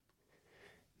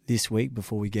This week,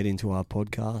 before we get into our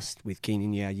podcast with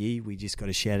Keenan Yao Yi, we just got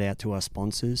a shout out to our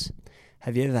sponsors.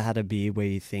 Have you ever had a beer where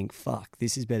you think, fuck,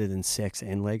 this is better than sex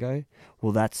and Lego?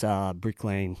 Well, that's Brick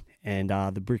Lane. And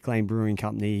the Brick Lane Brewing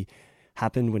Company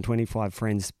happened when 25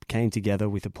 friends came together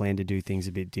with a plan to do things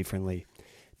a bit differently.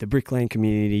 The Brick Lane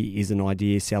community is an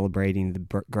idea celebrating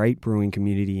the great brewing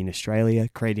community in Australia,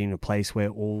 creating a place where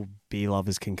all beer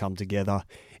lovers can come together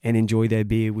and enjoy their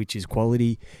beer, which is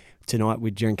quality. Tonight we're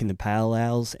drinking the pale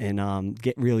ales and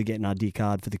getting our dick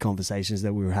hard for the conversations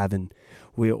that we were having.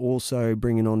 We're also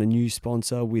bringing on a new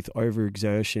sponsor with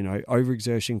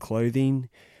Overexertion Clothing.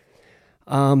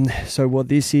 So what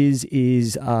this is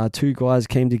two guys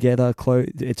came together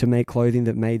to make clothing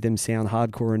that made them sound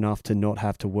hardcore enough to not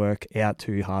have to work out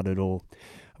too hard at all.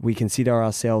 We consider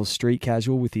ourselves street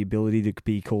casual with the ability to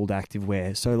be called active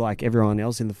wear. So like everyone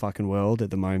else in the fucking world at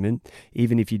the moment,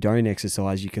 even if you don't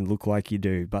exercise, you can look like you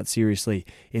do. But seriously,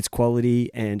 it's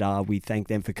quality, and we thank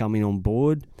them for coming on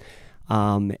board.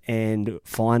 And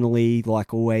finally,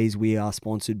 like always, we are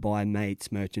sponsored by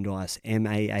Mates Merchandise,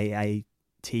 MAAATES,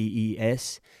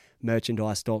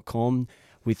 merchandise.com,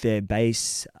 with their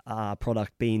base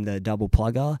product being the double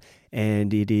plugger,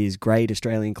 and it is great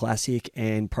Australian classic,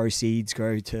 and proceeds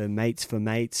go to Mates for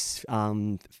Mates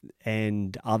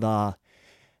and other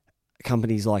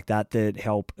companies like that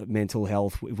help mental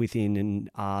health within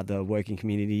the working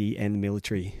community and the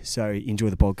military. So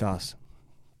enjoy the podcast.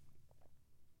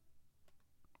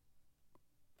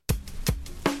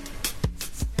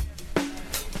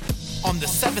 On the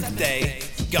seventh day,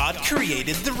 God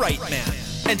created the right man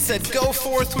and said, "Go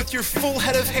forth with your full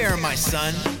head of hair, my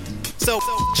son." So,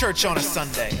 church on a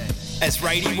Sunday, as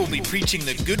Righty will be preaching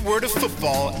the good word of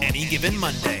football any given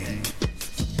Monday.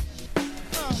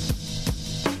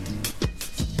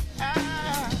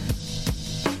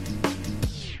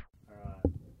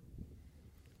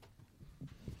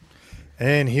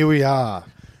 And here we are.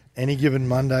 Any Given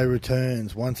Monday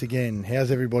returns once again.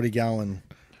 How's everybody going?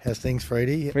 How's things,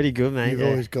 Freddie? Pretty good, mate. You've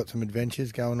always got some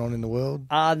adventures going on in the world.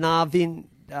 I've been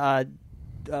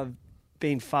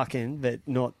fucking, but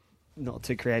not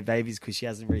to create babies because she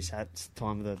hasn't reached that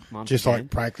time of the month. Just again. like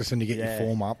practicing to get your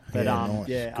form up. But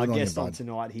nice. I guess on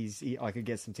tonight I could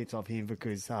get some tips off him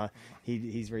because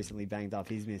he's recently banged up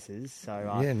his missus.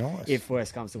 So nice. If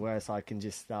worse comes to worse, I can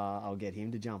just I'll get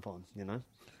him to jump on. You know.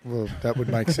 Well, that would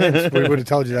make sense. We would have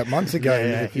told you that months ago.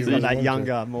 Yeah, he's got that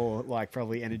younger, more like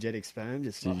probably energetic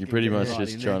sperm. So you're pretty much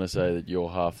just trying to say that you're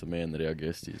half the man that our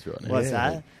guest is right now. What's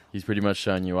that? He's pretty much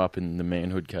showing you up in the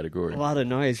manhood category. Well, I don't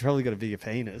know. He's probably got a bigger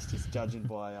penis, just judging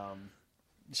by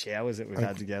showers that we've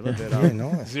had together. But,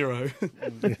 nice. 0. You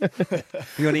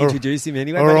want to introduce him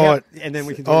anyway? All right. And then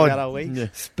we can talk about our week. Yeah.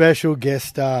 Special guest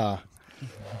star.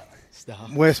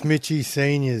 West Mitchie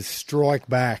Seniors strike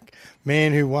back.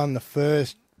 Man who won the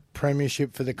first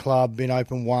premiership for the club in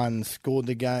Open 1, scored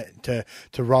the game to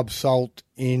rub salt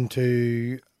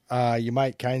into your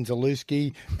mate Kane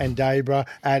Zalewski and Debra,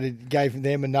 gave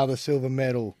them another silver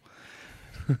medal.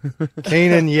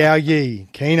 Keenan Yao Yi.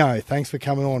 Keno, thanks for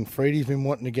coming on. Freddie's been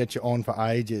wanting to get you on for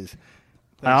ages.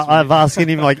 I've asking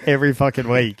him like every fucking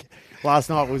week. Last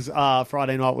night was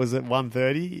Friday night was at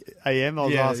 1:30 a.m. I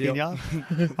was asking you.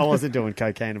 I wasn't doing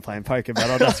cocaine and playing poker,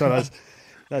 but that's what I was.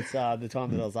 That's the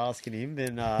time that I was asking him.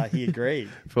 Then he agreed.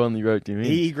 Finally roped him in.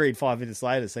 He agreed 5 minutes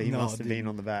later, so he must have been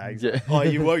on the bags. Yeah. Oh,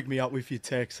 you woke me up with your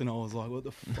text, and I was like, "What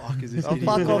the fuck is this?" Oh, idiot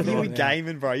fuck off! doing You were right now?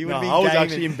 gaming, bro. You would have been I was gaming.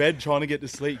 actually in bed trying to get to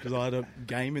sleep because I had a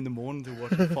game in the morning to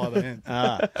watch at 5 a.m.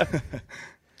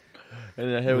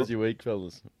 And how was your week,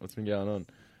 fellas? What's been going on?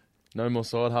 No more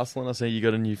side hustling? I see you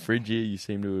got a new fridge here. You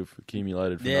seem to have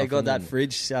accumulated for Yeah, nothing. got that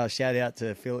fridge. Shout out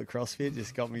to Phil at CrossFit.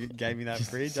 Just gave me that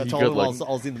fridge. So I you told got him like-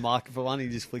 I was in the market for one. He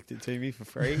just flicked it to me for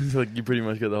free. Like you pretty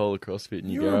much got the whole of CrossFit in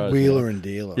your You're garage. a wheeler and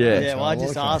dealer. Yeah. right? Yeah, So well, I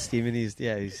just like asked him, and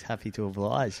he's happy to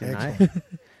oblige. You know. Excellent.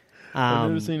 I've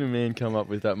never seen a man come up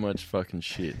with that much fucking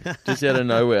shit. Just out of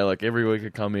nowhere. Like every week I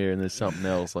come here and there's something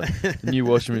else. Like a new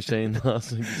washing machine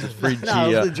last week, there's a fridge No, it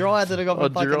here. was the dryer that I got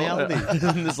from fucking dryer. Aldi.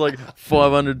 And there's like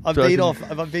 500 I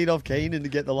beat off Keenan to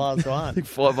get the last one. like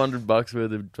 $500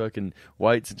 worth of fucking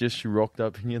weights that just rocked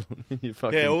up in your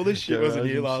fucking Yeah, all this shit wasn't garage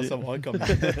here and last shit. time I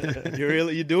come.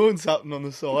 You're doing something on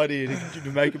the side here to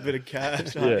make a bit of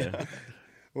cash. aren't you? Yeah.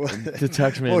 The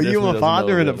tax man. Well, you definitely were doesn't know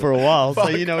partner in about it for a while, so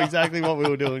you know exactly what we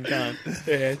were doing, cunt.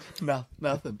 Yeah,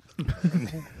 nothing.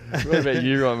 What about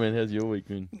you, right, man? How's your week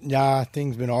been? Yeah,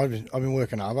 things been. I've been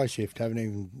working Arvo shift. Haven't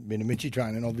even been a Mitchie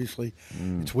training. Obviously,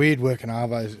 it's weird working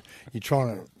Arvos. You're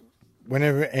trying to.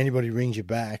 Whenever anybody rings you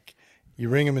back, you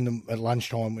ring them at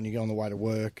lunchtime when you go on the way to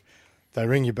work. They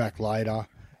ring you back later.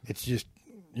 It's just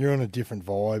you're on a different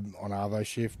vibe on Arvo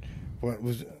shift. Well, it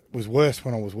was worse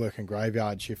when I was working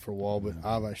graveyard shift for a while, but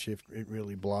Arvo shift, it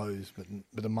really blows, but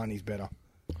the money's better.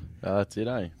 That's it,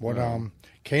 eh? What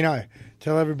Keno,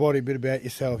 tell everybody a bit about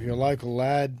yourself. You're a local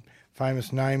lad,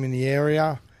 famous name in the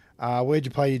area. Where'd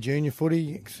you play your junior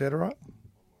footy, etc.?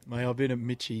 Mate, I've been at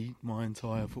Mitchie my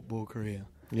entire football career.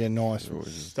 Yeah, nice.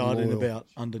 Started Loyal. about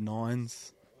under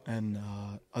 9s, and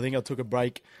I think I took a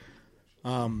break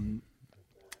about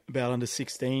under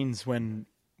 16s when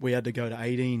we had to go to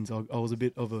 18s. I was a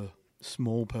bit of a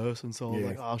small person, so I was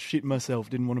like, oh, shit myself,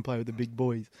 didn't want to play with the big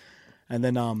boys. And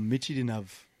then Mitchie didn't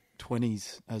have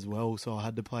 20s as well, so I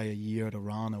had to play a year at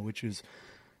Arana, which was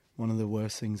one of the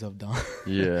worst things I've done.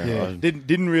 Yeah.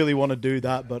 Didn't really want to do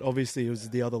that, but obviously it was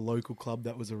the other local club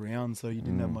that was around, so you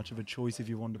didn't have much of a choice if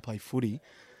you wanted to play footy.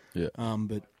 Yeah.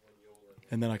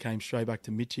 And then I came straight back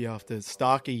to Mitchie after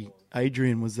Starkey.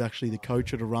 Adrian was actually the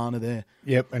coach at Arana there.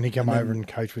 Yep, and he came over and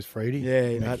coached with Freedy.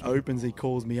 Yeah, at Opens, he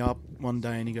calls me up one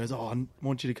day and he goes, oh, I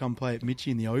want you to come play at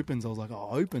Mitchie in the Opens. I was like, oh,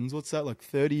 Opens? What's that, like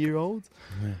 30-year-olds?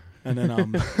 Yeah. And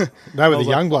then they were the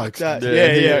young blokes.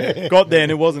 Yeah. Got there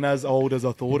and it wasn't as old as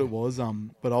I thought it was.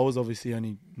 But I was obviously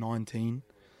only 19,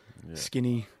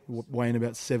 skinny, weighing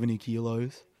about 70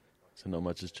 kilos. So not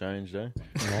much has changed, eh?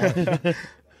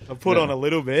 I put on a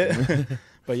little bit.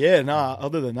 But yeah,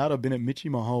 other than that, I've been at Mitchie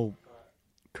my whole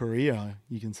career,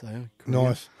 you can say.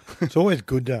 Nice. It's always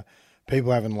good to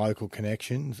people having local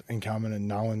connections and coming and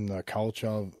knowing the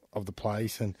culture of the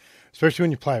place, and especially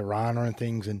when you play Arana and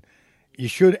things, and you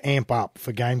should amp up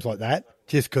for games like that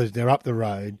just because they're up the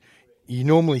road. You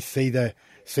normally see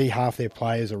half their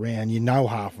players around. You know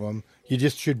half of them. You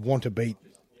just should want to beat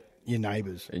your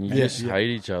neighbours. And you just hate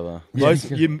each other.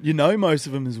 You know most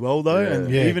of them as well, though. Yeah. And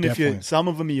Yeah, even definitely. if some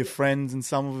of them are your friends and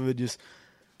some of them are just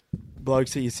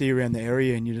blokes that you see around the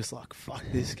area and you're just like, fuck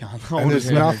this cunt. And there's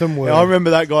nothing worse. I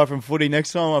remember that guy from footy.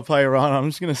 Next time I play around, I'm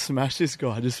just going to smash this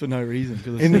guy just for no reason.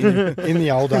 In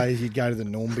the old days, you'd go to the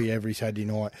Normby every Saturday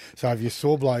night. So if you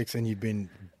saw blokes and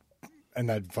and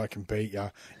they'd fucking beat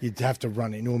you, you'd have to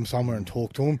run into them somewhere and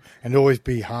talk to them, and it'd always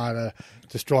be harder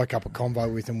to strike up a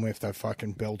convo with them if they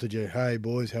fucking belted you. Hey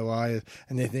boys, how are you?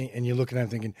 And and you're looking at them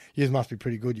thinking, you must be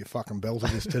pretty good. You fucking belted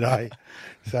us today.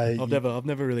 So I've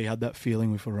never really had that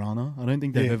feeling with Arana. I don't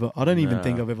think they've ever. I don't even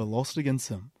think I've ever lost against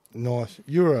them. nice.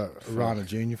 You were a Arana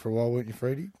junior for a while, weren't you,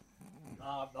 Freddie?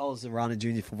 I was a Arana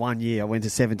junior for 1 year. I went to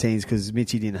 17s because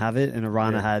Mitchie didn't have it, and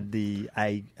Arana had the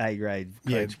A grade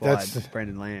coached by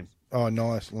Brendan Lamb. Oh,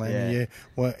 nice, Lamb. Yeah.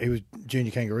 Well, he was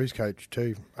junior Kangaroos coach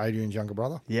too. Adrian's younger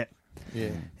brother. Yeah.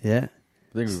 Yeah. Yeah.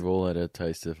 I think we've all had a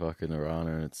taste of fucking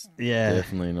Arana, and it's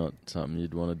definitely not something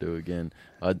you'd want to do again.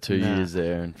 I had 2 years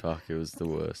there, and fuck, it was the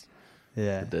worst.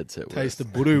 Yeah. The dead set worst. Taste the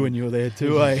Budu when you were there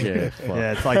too, eh? Yeah, fuck.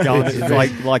 Yeah, it's like going.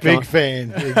 It's like Big fan.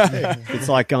 Big fan. It's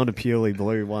like going to Purely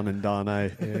Blue, one and done. Eh?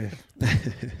 Yeah.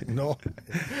 No.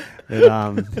 But,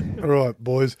 All right,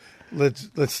 boys. Let's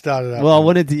start it up. well, I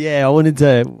wanted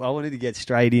to get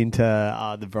straight into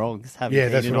the Bronx.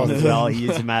 Having that's Keenan what on I as was- well. He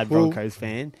is a mad Broncos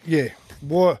fan. Yeah.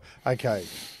 What? Okay.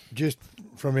 Just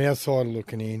from outside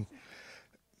looking in,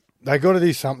 they got to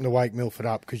do something to wake Milford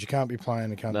up because you can't be playing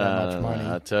the cunt that much money.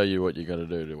 I tell you what you got to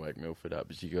do to wake Milford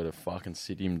up is you got to fucking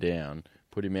sit him down,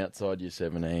 put him outside your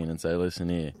 17 and say, listen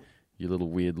here, you little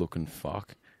weird looking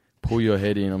fuck. Pull your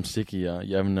head in, I'm sick of you.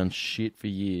 You haven't done shit for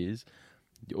years.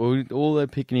 All they're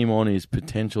picking him on is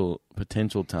potential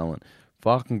talent.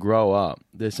 Fucking grow up.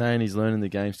 They're saying he's learning the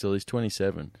game still. He's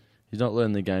 27. He's not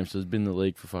learning the game still. He's been in the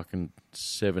league for fucking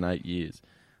 7-8 years.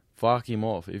 Fuck him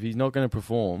off. If he's not going to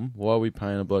perform, why are we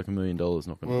paying a bloke $1 million not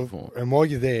going to perform? And while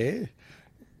you're there,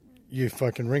 you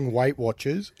fucking ring Weight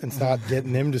Watchers and start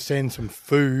getting them to send some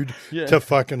food to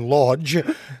fucking Lodge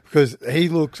because he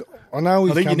looks. I know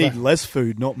he's. I think you come need back- less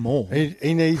food, not more.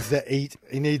 He needs to eat.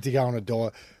 He needs to go on a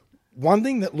diet. One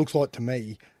thing that looks like to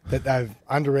me that they've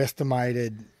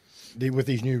underestimated with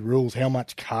these new rules how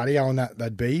much cardio on that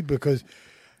they'd be because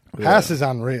Haas is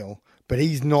unreal, but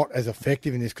he's not as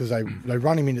effective in this because they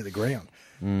run him into the ground.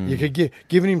 You could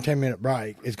giving him 10-minute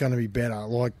break is going to be better,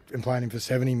 like and playing him for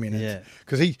 70 minutes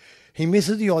because he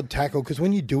misses the odd tackle because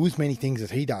when you do as many things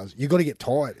as he does, you got to get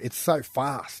tired. It's so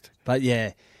fast. But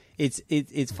yeah,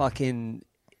 it's fucking.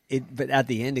 But at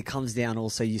the end, it comes down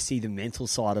also, you see the mental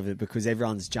side of it because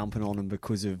everyone's jumping on them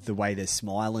because of the way they're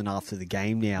smiling after the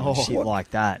game now and shit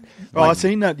like that. I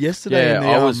seen that yesterday. Yeah, in the,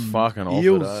 I was fucking off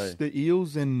Eels, it, eh? The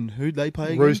Eels and who'd they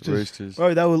play again? Roosters.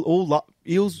 Bro, they were all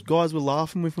Eels guys were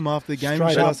laughing with them after the game.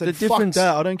 Straight I up. said, The fuck difference-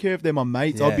 that. I don't care if they're my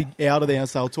mates. Yeah. I'd be out of there and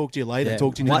say, I'll talk to you later. Yeah.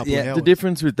 Talk to you in a couple of hours. The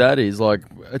difference with that is like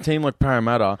a team like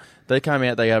Parramatta, they came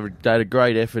out, they had a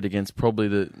great effort against probably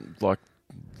the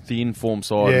informed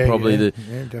side, and probably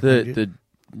definitely the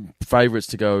favourites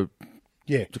to go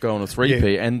to go on a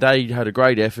three-peat, and they had a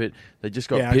great effort. They just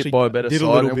got actually hit by a better did a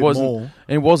side. little bit more. And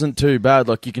it wasn't too bad.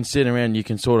 Like, you can sit around and you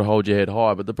can sort of hold your head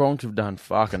high, but the Bronx have done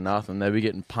fucking nothing. They'll be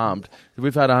getting pumped.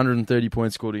 We've had 130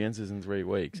 points scored against us in 3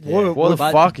 weeks. What the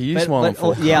fuck are you smiling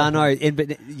for? Yeah, I know.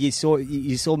 But you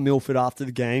saw Milford after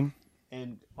the game,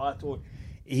 and I thought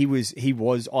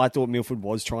I thought Milford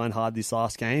was trying hard this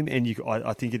last game, and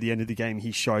I think at the end of the game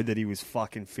he showed that he was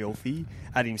fucking filthy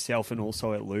at himself and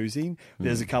also at losing.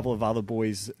 There's a couple of other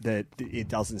boys that it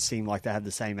doesn't seem like they have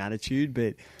the same attitude,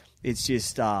 but it's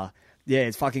just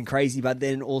it's fucking crazy. But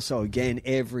then also again,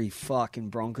 every fucking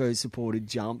Broncos supporter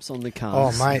jumps on the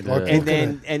cunts. Oh mate,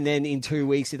 and then in 2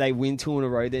 weeks if they win 2 in a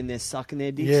row, then they're sucking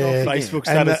their dicks off. Facebook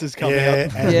status has come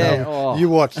out. And you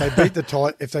watch. They beat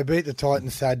the if they beat the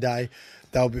Titans Saturday.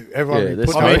 They'll be everyone. Yeah, will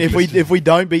be I mean, if we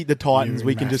don't beat the Titans, You're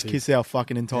we can just massive. kiss our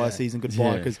fucking entire season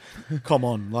goodbye. Because, come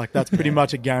on, like that's pretty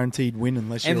much a guaranteed win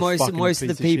unless you're And a fucking most of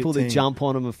the piece people shit that team. jump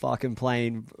on them are fucking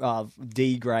playing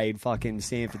D grade fucking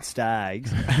Sanford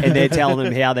Stags, and they're telling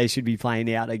them how they should be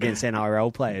playing out against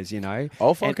NRL players. You know,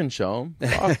 I'll fucking show them.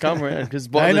 Fuck, come around. Because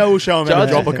They know we'll show them how to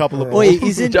drop a couple of balls. Oi,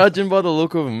 isn't judging by the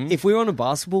look of them. if we were on a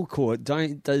basketball court,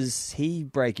 does he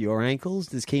break your ankles?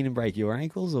 Does Keenan break your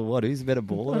ankles, or what? Who's a better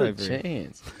baller Not a over here? chance.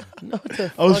 Not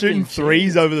a I was fucking shooting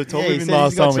threes over the top Yeah, of he him said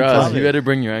last he's got time we some Trust, played. you better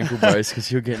bring your ankle brace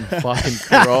because you're getting fucking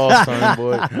crossed,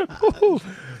 homeboy.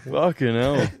 Fucking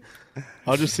hell.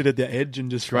 I'll just sit at the edge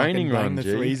and just Training fucking bang run, the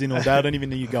G. threes in all day. I don't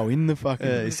even need you go in the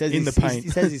fucking He says in the his, paint. He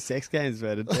says his sex game's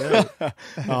better too.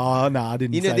 Oh no, I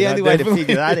didn't. You know, say the that, only way to definitely.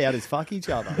 figure that out is fuck each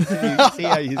other. See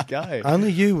how you go.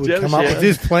 Only you would Jealous, come up yeah. with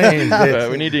this plan. Right,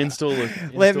 we need to install it.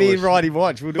 Let me and Righty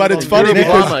watch. We'll do But it it's on funny video.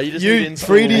 You're a because plumber, you just need to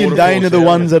install Freedy and waterfall Dane are the shower.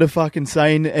 ones that are fucking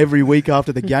saying every week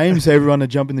after the game, so everyone to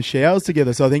jump in the showers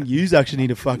together. So I think yous actually need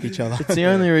to fuck each other. It's the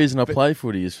only reason I play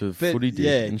footy is for But, footy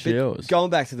dick and but showers. going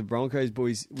back to the Broncos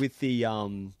boys with the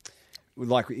with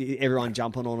like everyone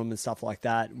jumping on them and stuff like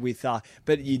that.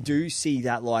 But you do see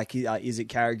that is it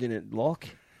Carrigan at lock?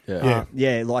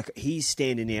 Yeah. Like he's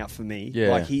standing out for me.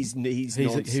 Yeah. Like he's not. He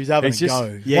was having It's a just-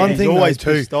 go. Yeah, One he's thing always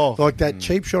though, too, pissed off. like that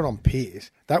cheap shot on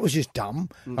Pierce, that was just dumb.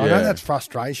 I know Yeah. that's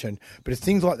frustration, but it's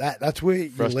things like that. That's where your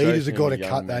Frustration leaders have got to in a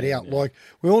cut young that man, out. yeah. Like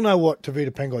we all know what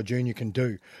Tavita Pengai Jr. can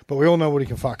do, but we all know what he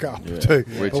can fuck up too.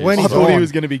 Which But is when I he's thought he on,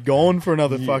 was going to be gone for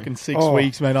another fucking 6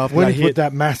 weeks, man. After when that he put hit,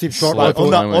 that massive shot, Slow I on thought,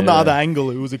 the, on the yeah. other angle,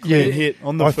 it was a clear hit.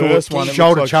 On the I thought first one, it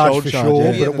shoulder looked like charge for sure, Have you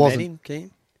but it ever met wasn't. him,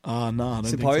 Keane? Oh no, I don't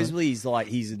Supposedly he's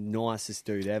the nicest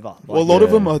dude ever. Like, Well, a lot of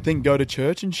them, I think, go to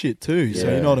church and shit too. So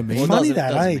Yeah. you know what I mean. Well, funny doesn't-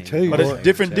 that, doesn't eh, mean- too. But Well,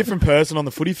 it's different person on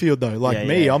the footy field though. Like Yeah,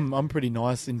 me, yeah. I'm pretty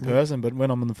nice in person, but when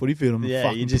I'm on the footy field, I'm a Yeah,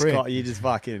 fucking you just prick. you just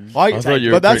fucking. I thought you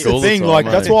were but that's a prick the all the thing. time, Like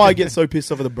mate. that's why I get so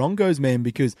pissed off at the Broncos, man.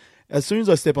 Because as soon as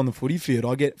I step on the footy field,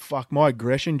 I get my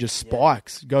aggression just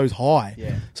spikes, goes high.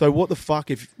 Yeah. So what the fuck?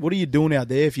 What are you doing out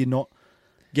there if you're not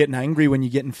getting angry when you're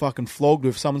getting fucking flogged, or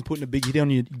if someone's putting a big hit on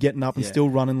you, getting up and Yeah. still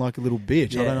running like a little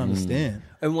bitch? I Yeah. don't understand.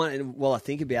 And I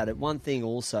think about it. One thing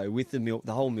also with the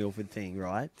whole Milford thing,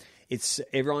 right? It's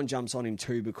everyone jumps on him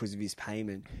too because of his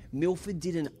payment. Milford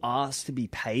didn't ask to be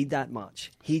paid that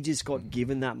much. He just got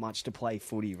given that much to play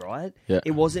footy, right? Yeah.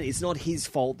 It's not his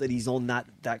fault that he's on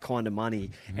that kind of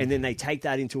money. And then they take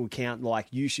that into account, like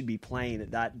you should be playing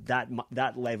at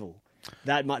that level.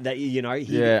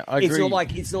 Yeah, I It's agree. not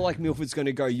like Milford's going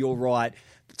to go, you're right,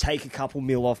 take a couple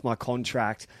mil off my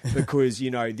contract because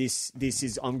this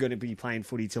is I'm going to be playing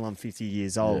footy till I'm 50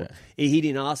 years old. Yeah. He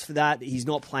didn't ask for that. He's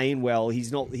not playing well.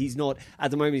 He's not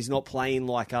at the moment. He's not playing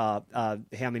like a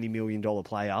how many $1 million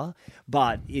player.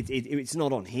 But it's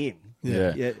not on him.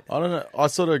 Yeah. Yeah. I don't know. I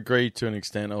sort of agree to an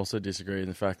extent. I also disagree in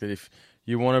the fact that if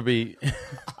you want to be...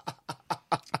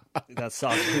 That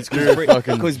sucks. You're a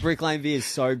fucking- Because Brick Lane beer is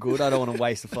so good. I don't want to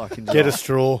waste a fucking Get a drop.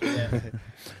 straw.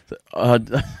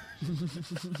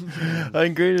 I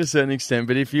agree to a certain extent,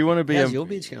 but if you want to be How's your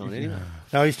bitch going anyway?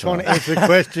 No, he's trying to answer the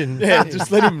question. Yeah,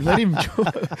 just let him.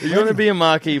 if you want to be a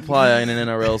marquee player in an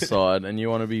NRL side and you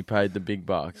want to be paid the big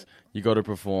bucks, you got to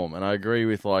perform. And I agree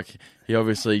with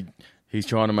he's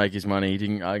trying to make his money. He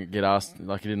didn't get asked, he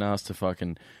didn't ask to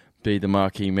fucking be the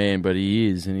marquee man, but he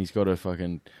is, and he's got to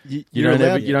fucking. You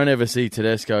don't ever see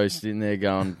Tedesco sitting there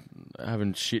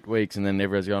having shit weeks, and then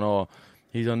everyone's going, oh,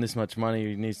 he's on this much money,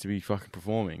 he needs to be fucking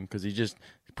performing, because he just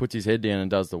puts his head down and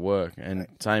does the work, and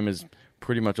same as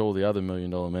pretty much all the other $1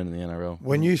 million men in the NRL.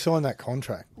 When you sign that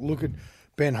contract, look at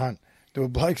Ben Hunt. There were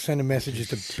blokes sending messages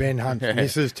to Ben Hunt's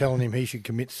missus telling him he should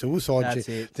commit suicide. That's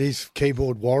it. These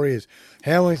keyboard warriors.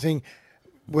 How anything...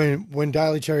 when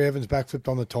Daly Cherry Evans backflipped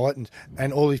on the Titans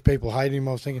and all these people hated him,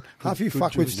 I was thinking, half you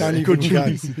fuckwits don't even go.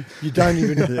 You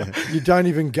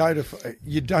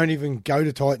don't even go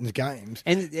to Titans games.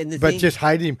 But just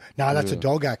hated him. No, that's a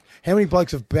dog act. How many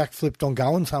blokes have backflipped on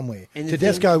going somewhere?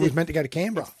 Tedesco was meant to go to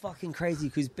Canberra. It's fucking crazy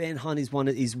because Ben Hunt is one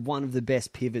of the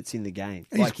best pivots in the game.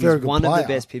 He's a very good one player. of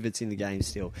the best pivots in the game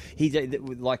still.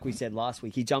 Like we said last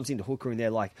week, he jumps into hooker and they're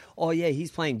like, oh yeah,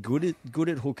 he's playing good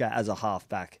at hooker as a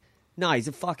halfback. No, he's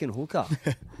a fucking hooker.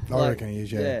 I reckon he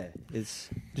is, yeah.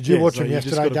 Did you Yeah, watch so him you just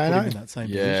yesterday, gotta put him Dano? in that same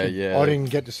Yeah, position. yeah. I didn't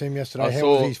get to see him yesterday. I How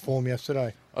saw- was his form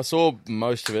yesterday? I saw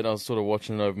most of it. I was sort of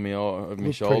watching it over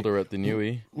my shoulder at the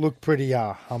Newey. Looked pretty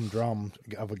humdrum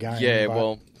of a game. Yeah, but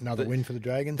well, another win for the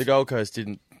Dragons. The Gold Coast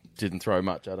didn't throw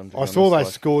much at them. I saw they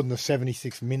scored in the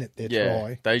 76th minute. Their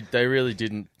Yeah, try. they really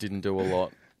didn't do a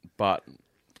lot, but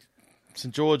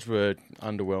St George were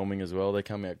underwhelming as well. They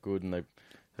come out good and they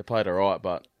played all right,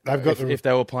 but They've got if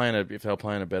they were playing a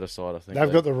better side, I think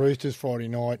They've got the Roosters Friday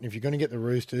night, and if you're going to get the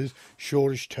Roosters,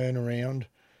 shortish turnaround.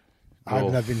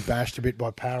 Hoping they've been bashed a bit by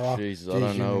Para. Jesus, I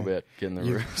don't know about getting the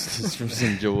Roosters from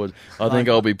St George. I think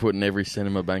I'll be putting every cent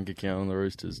in my bank account on the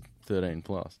Roosters 13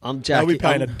 plus. I'm Are jacking. we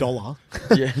paying $1?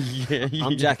 yeah.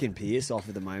 I'm jacking Pierce off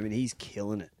at the moment. He's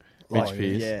killing it. Mitch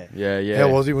Pearce. Yeah. Yeah. How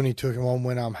was he when he took him on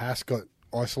when Haas got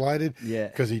isolated? Yeah.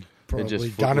 Because he'd probably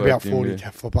just done about footworked 40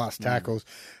 him, plus tackles,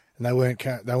 and they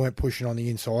weren't pushing on the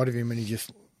inside of him, and he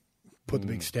just put the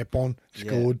big step on,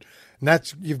 scored.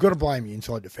 And you've got to blame your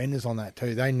inside defenders on that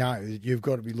too. They know that you've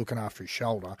got to be looking after his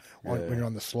shoulder when you're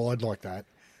on the slide like that.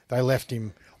 They left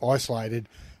him isolated.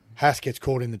 Haas gets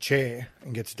caught in the chair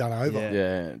and gets done over.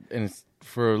 Yeah, and it's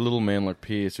for a little man like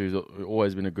Pearce, who's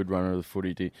always been a good runner of the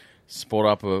footy, to spot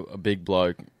up a big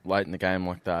bloke late in the game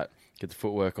like that, get the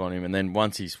footwork on him, and then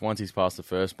once he's past the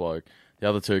first bloke, the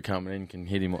other two coming in can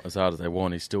hit him as hard as they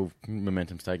want. He's still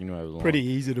momentum's taking him over the line. Pretty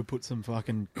easy to put some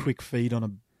fucking quick feed on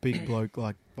a big bloke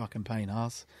like fucking Payne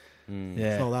Haas.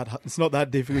 Yeah. It's not that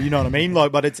difficult. You know what I mean?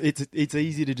 Like, but it's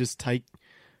easy to just take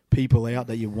people out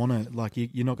that you want to. Like,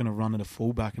 you're not going to run at a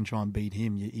fullback and try and beat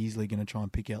him. You're easily going to try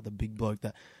and pick out the big bloke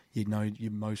that you know you're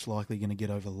most likely going to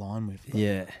get over the line with. But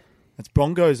Yeah. it's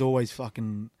Broncos always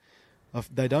fucking.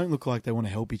 They don't look like they want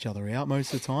to help each other out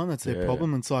most of the time. That's their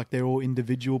problem. It's like they're all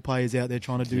individual players out there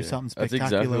trying to do something That's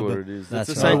spectacular. exactly what but it is. That's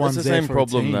It's right. the same for a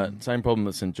problem team.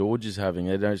 that St George is having.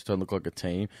 They just don't look like a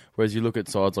team. Whereas you look at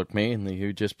sides like Manly,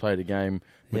 who just played a game,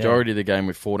 majority of the game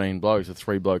with 14 blokes, or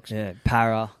 3 blokes, Yeah.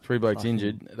 Para. 3 blokes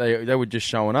injured. They were just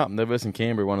showing up. And they're versus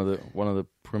Canberra, one of the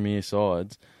premier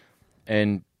sides,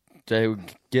 and they were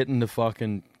getting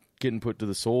put to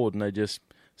the sword, and they just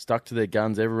stuck to their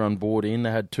guns. Everyone bought in. They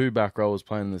had 2 back rowers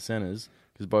playing in the centres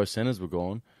because both centres were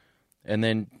gone. And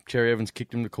then Cherry Evans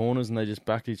kicked them to corners, and they just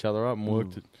backed each other up and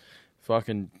worked it.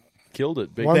 Fucking killed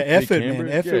it. The effort, man.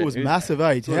 Canberra. Effort was massive,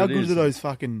 eh? That's what How it good is. are those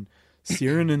fucking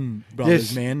Sirenin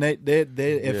brothers, Yes. man? Their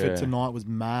effort Yeah. tonight was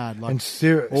mad. Like, And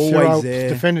Cyril always there.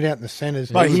 defended out in the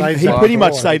centres. But he saved that pretty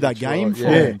much try. saved that game for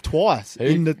him twice He-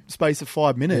 in the space of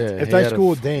 5 minutes. If he they had a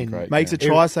scored fucking then, great Makes a game.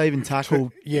 try-saving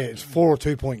tackle. Yeah, it's 4 or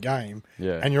 2 point game,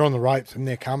 and you're on the ropes, and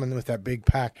they're coming with that big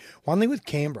pack. One thing with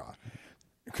Canberra,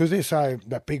 because they're so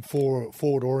that big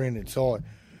forward-oriented side,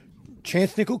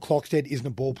 Chance Nickel-Clockstead isn't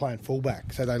a ball-playing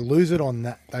fullback, so they lose it on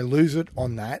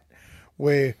that.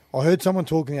 Where I heard someone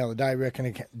talking the other day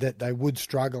reckoning that they would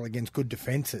struggle against good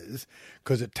defences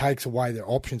because it takes away their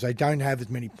options. They don't have as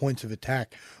many points of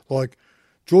attack. Like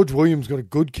George Williams got a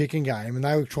good kicking game, and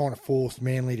they were trying to force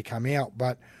Manly to come out,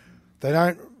 but they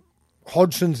don't.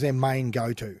 Hodgson's their main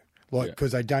go-to,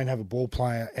 because they don't have a ball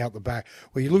player out the back.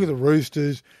 Where you look at the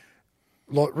Roosters,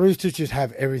 Roosters just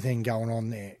have everything going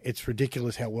on there. It's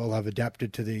ridiculous how well they've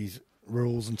adapted to these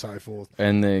rules and so forth.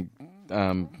 And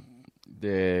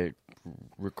their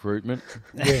recruitment.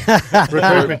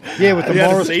 Recruitment. Yeah, with the You had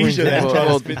a Morris twins. seizure there, there. trying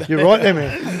to spit that. You're right there,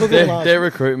 man. Look at Their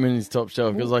recruitment is top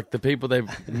shelf because, like, the people they've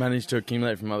managed to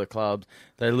accumulate from other clubs,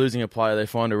 they're losing a player, they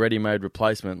find a ready-made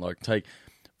replacement. Like, take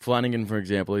Flanagan, for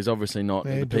example. He's obviously not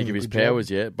at the peak of his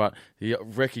powers yet, but he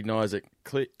recognised that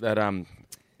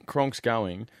Cronk's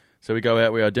going. So we go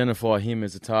out, we identify him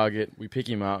as a target, we pick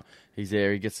him up, he's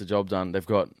there, he gets the job done. They've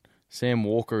got Sam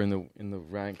Walker in the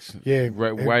ranks,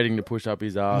 waiting to push up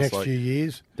his ass. next few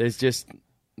years. There's just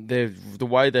the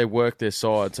way they work their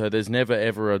side, so there's never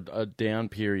ever a down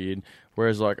period.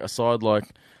 Whereas like a side like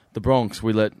the Bronx,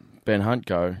 we let Ben Hunt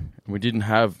go, and we didn't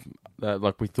have that.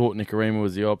 Like we thought Nicarima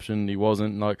was the option, he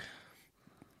wasn't. Like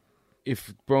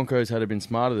if Broncos had been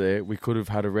smarter there, we could have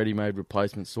had a ready-made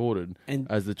replacement sorted,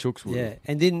 as the Chooks would. Yeah,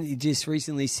 and didn't just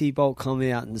recently Seabolt come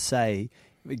out and say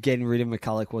getting rid of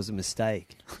McCulloch was a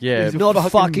mistake. Yeah, He's not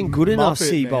fucking good enough,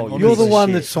 Muppet, Seabold. man. You're the Piece of one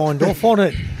shit. that signed off on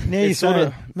it. Now you're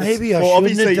saying, maybe I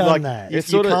shouldn't have done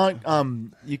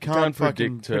that. You can't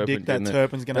fucking predict that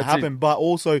Turpin's going to happen. But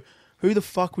also, who the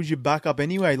fuck was your backup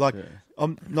anyway? Like,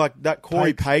 like that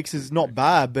Corey Pakes is not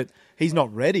bad, but he's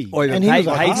not ready. And he was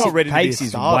like, Pakes, not ready to be a Pakes is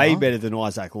starter. way better than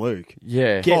Isaac Luke.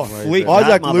 Yeah, Get way flicked. better.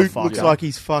 Isaac that Luke motherfucker. looks like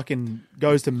he's fucking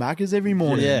goes to Macca's every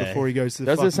morning before he goes to the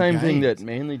That's the fucking same thing games. that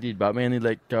Manly did, but Manly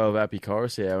let go of Appy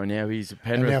Coruscant, and now he's And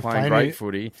Penrith now playing Fainu- great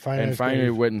footy, and Fainu's Fainu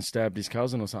good. went and stabbed his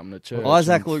cousin or something at church.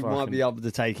 Isaac and Luke might fucking- be able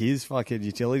to take his fucking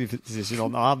utility position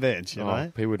on our bench, you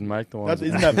know? he wouldn't make the one.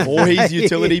 Isn't that Voorhees'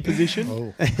 utility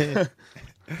position?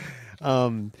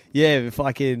 Yeah,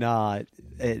 fucking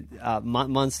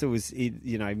Munster was,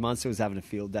 Munster was having a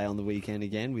field day on the weekend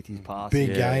again with his pass. Big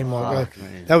Yeah, game like fuck, that.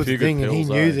 man. That was Few the thing, good and he pills,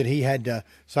 knew eh? that he had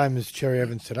same as Cherry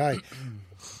Evans today.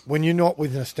 When you're not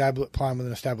with playing with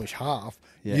an established half,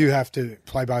 Yeah. you have to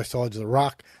play both sides of the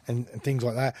ruck and things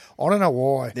like that. I don't know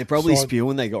why. They're probably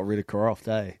spewing they got rid of Croft,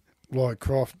 eh? Like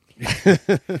Croft.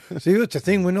 See, that's the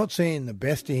thing. We're not seeing the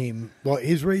best of him. Like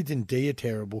his reads in D are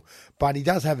terrible, but he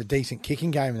does have a decent kicking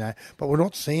game in that. But we're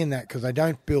not seeing that because they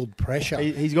don't build pressure.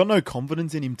 He's got no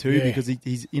confidence in him too, Yeah. because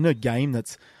he's in a game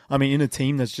in a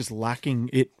team that's just lacking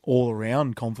it all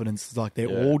around confidence. It's like they're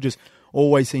all just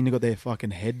always seem to got their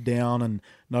fucking head down, and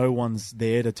no one's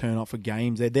there to turn up for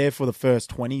games. They're there for the first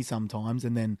 20 sometimes,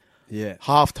 and then Yeah.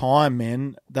 half time,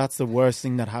 man, that's the worst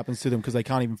thing that happens to them because they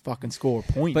can't even fucking score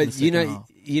a point. in But the second half.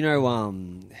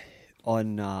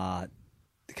 on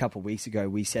a couple of weeks ago,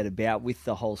 we said about with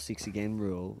the whole 6 again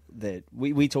rule that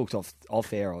we talked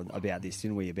off air about this,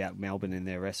 didn't we? About Melbourne and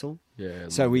their wrestle. Yeah.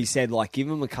 So we said, like, give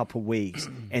them a couple of weeks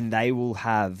and they will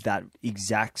have that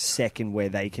exact second where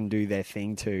they can do their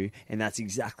thing too. And that's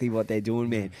exactly what they're doing,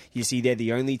 man. You see, they're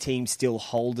the only team still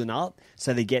holding up.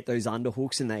 So they get those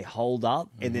underhooks and they hold up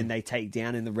and then they take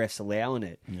down and the ref's allowing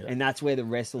it. Yeah. And that's where the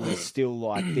wrestle is still,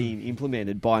 like, being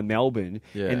implemented by Melbourne.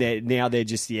 Yeah. And now they're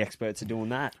just the experts at doing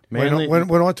that. Manly,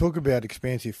 When I talk about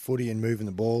expansive footy and moving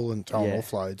the ball and throwing Yeah.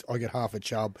 offloads, I get half a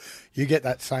chub. You get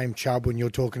that same chub when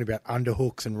you're talking about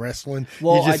underhooks and wrestling.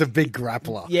 Well, You're just I- a big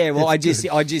grappler. Yeah, well, It's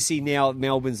I just see now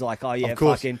Melbourne's like, oh yeah, Of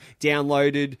course. fucking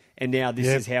downloaded, and now this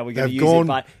Yeah, is how we're going to they've use gone-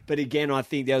 it. But again, I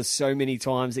think there was so many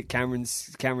times that Cameron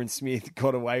Smith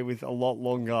got away with a lot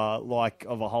longer, like,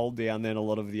 of a hold down than a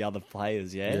lot of the other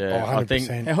players. Yeah, yeah, Oh, I think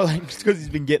 100%. How, like, just because he's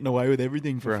been getting away with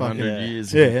everything for for fucking 100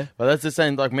 years. Yeah. But that's the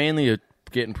same. Like Manly are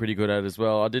getting pretty good at it as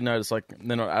well. I did notice like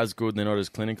they're not as good. They're not as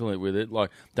clinical with it. Like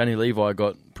Danny Levi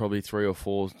got probably 3 or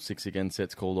 4 6 again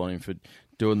sets called on him for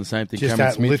doing the same thing Just Cameron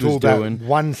that Smith little, was that doing.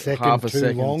 1 second half a too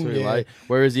second long. too yeah. late.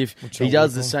 Whereas if Which he I'll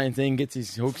does work the on. same thing, gets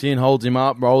his hooks in, holds him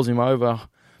up, rolls him over,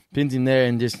 pins him there,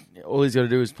 and just all he's got to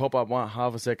do is pop up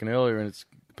half a second earlier, and it's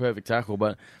a perfect tackle.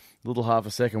 But a little half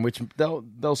a second, which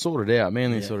they'll sort it out.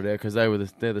 Manly sort it out because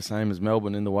they're the same as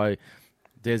Melbourne in the way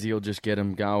Desi will just get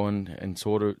them going and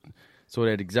sort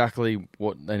out exactly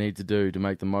what they need to do to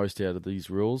make the most out of these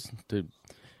rules to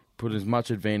put as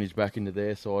much advantage back into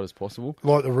their side as possible.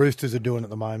 Like the Roosters are doing at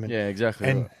the moment. Yeah, exactly.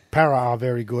 And right. Para are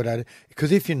very good at it.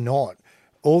 Because if you're not,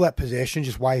 all that possession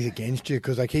just weighs against you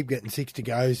because they keep getting 6 to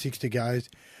go.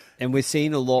 and we're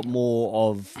seeing a lot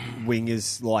more of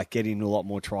wingers like getting a lot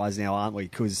more tries now, aren't we?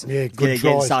 Because Yeah, good they're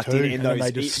getting tries sucked too. in, and And then those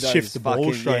they just those shift the ball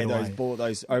fucking, straight those away.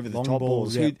 those over the Long top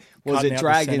balls, balls. yeah. Who was Cutting it? out the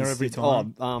Dragons centre every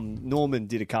time. Norman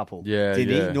did a couple. Yeah, did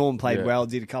yeah, he? Norman played yeah. well.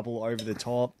 Did a couple over the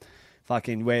top.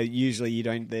 Fucking where usually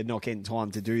they're not getting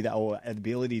time to do that or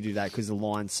ability to do that because the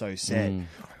line's so set.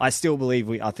 I still believe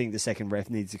I think the second ref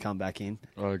needs to come back in.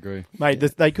 I agree. Mate,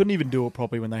 they couldn't even do it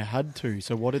properly when they had to.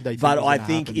 So what did they do? But I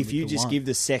think if you just give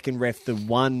the second ref the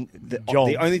only Job,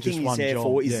 thing just he's one there job,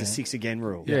 for is yeah. the 6 again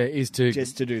rule. Yeah, is to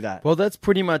Just to do that. Well, that's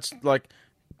pretty much like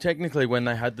technically when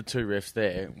they had the 2 refs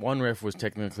there, one ref was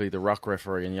technically the ruck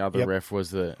referee and the other Yep. ref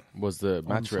was the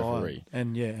match referee.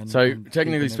 And So and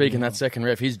technically keeping speaking, everything that else. second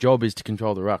ref, his job is to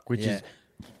control the ruck, which Yeah. is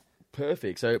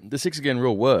perfect. So the 6 again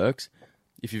rule works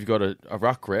if you've got a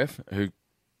ruck ref who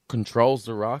controls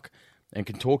the ruck and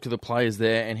can talk to the players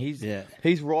there, and he's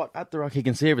right at the ruck. He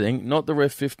can see everything. Not the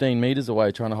ref 15 metres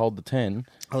away trying to hold the 10.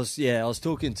 I was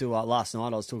talking to last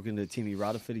night. I was talking to Timmy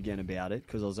Rutherford again about it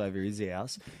because I was over his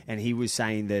house, and he was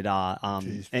saying that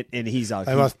and he's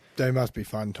They must be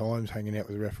fun times hanging out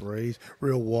with referees.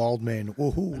 Real wild men.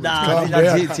 Woohoo, let's Nah, calm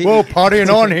that's down. it, Well, partying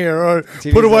on here.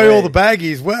 Timmy's Put away the all the ledge.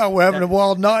 baggies. Well, we're having a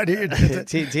wild night here.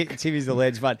 Timmy's the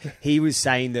ledge, but he was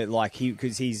saying that like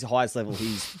because his highest level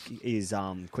is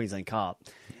Queensland Cup,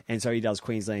 and so he does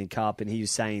Queensland Cup, and he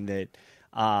was saying that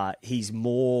he's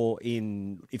more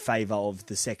in favour of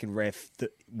the second ref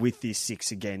with this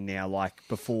 6 again now,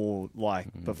 before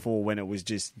when it was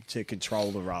just to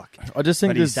control the ruck. I just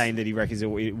think but he's saying that he reckons it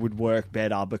would work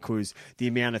better because the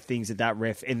amount of things that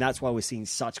ref, and that's why we're seeing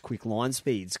such quick line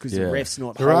speeds because the ref's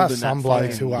not there holding are some that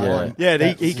blokes who are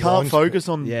he can't focus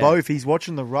on both. He's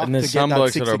watching the ruck and to there's get some that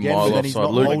blokes 6 that are again, mile but then he's not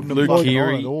offside. holding Luke them on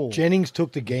Keary. at all. Jennings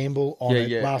took the gamble on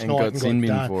it last and night got and sin bin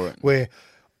got done. for it. Where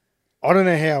I don't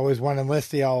know how it was one, unless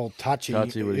the old touchy would've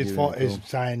is, given it a is call.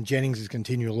 saying Jennings is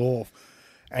continual off,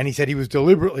 and he said he was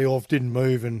deliberately off, didn't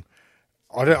move, and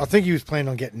I think he was planning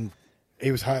on getting.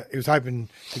 He was hoping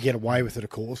to get away with it, of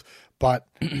course, but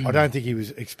I don't think he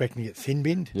was expecting to get sin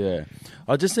binned. Yeah.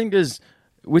 I just think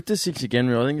with the 6 again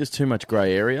rule, I think there's too much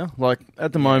grey area. Like,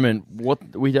 at the moment,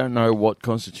 we don't know what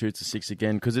constitutes a 6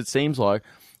 again, because it seems like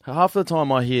half the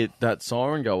time I hear that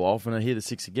siren go off and I hear the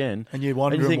 6 again. And you're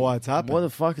wondering think, why it's happening. Why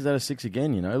the fuck is that a 6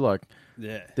 again, Like,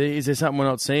 Yeah. is there something we're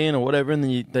not seeing or whatever? And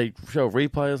then they show a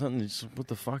replay or something. Just, what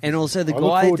the fuck? And also the I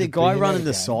look guy forward to being running in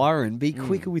the that game. siren, be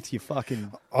quicker with your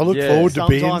fucking. I look forward to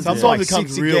being. Sometimes it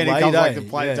comes real late, It comes like eh? the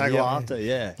play Yeah, tackle yeah. after.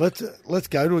 Yeah. Let's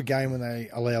go to a game when they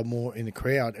allow more in the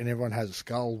crowd and everyone has a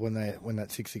skull when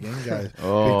that 6 again goes.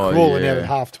 Oh, Be crawling yeah. out at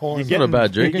half time. It's not a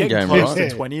bad drinking You're getting game, close right?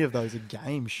 to 20 of those a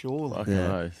game, surely. Fucking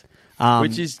oath. Um,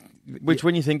 Which,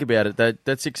 when you think about it,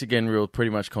 that 6 again rule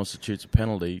pretty much constitutes a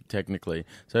penalty, technically.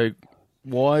 So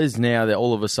why is now that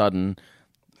all of a sudden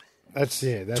That's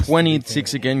 20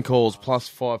 6 again calls plus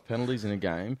 5 penalties in a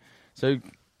game? So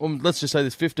let's just say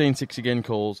there's 15 6 again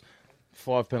calls,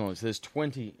 5 penalties. There's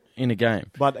 20 in a game.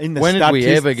 But in the when did we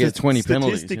ever get 20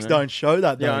 penalties? Statistics don't show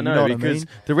that, though. Yeah, I know, you know what because I mean?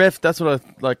 the ref, that's what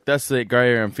I like. That's the grey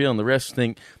area I'm feeling. The refs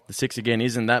think the 6 again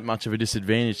isn't that much of a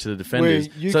disadvantage to the defenders,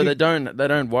 so they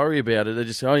don't worry about it. They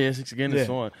just say, "Oh yeah, 6 again is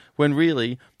fine." When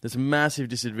really, there's a massive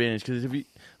disadvantage because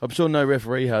I'm sure no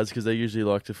referee has because they usually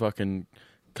like to fucking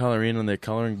colour in on their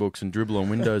colouring books and dribble on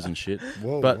windows and shit.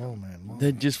 Whoa, but man. Whoa.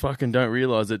 they just fucking don't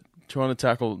realise that trying to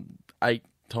tackle 8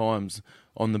 times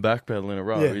on the back pedal in a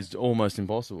row is almost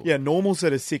impossible. Yeah, normal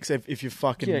set of 6 if you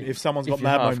fucking if someone's got if you're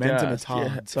mad half momentum, gassed, it's hard.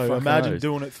 yeah, So fucking imagine oath.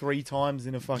 doing it 3 times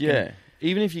in a fucking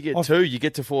Even if you get 2, you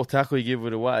get to 4th tackle, you give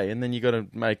it away, and then you got to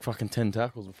make fucking 10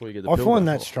 tackles before you get the I bill find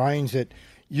back that off. strange that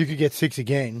you could get 6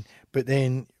 again, but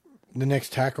then the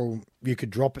next tackle you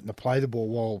could drop it and play the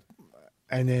ball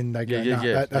and then they go,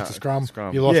 that's a scrum.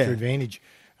 You lost your advantage.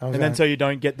 And then so you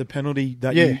don't get the penalty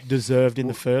that you deserved in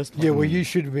the first place. Yeah, well, you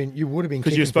would have been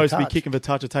because you're supposed to be kicking for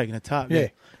touch or taking a touch. Yeah.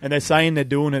 And they're saying they're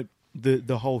doing it.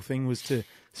 The whole thing was to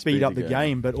speed up the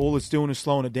game, but all it's doing is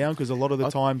slowing it down because a lot of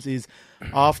the times is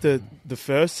after the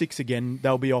first 6 again,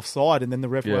 they'll be offside and then the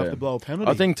ref will have to blow a penalty.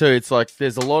 I think too, it's like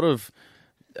there's a lot of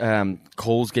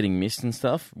calls getting missed and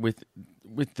stuff with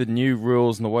the new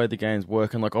rules and the way the game's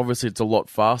working. Like obviously it's a lot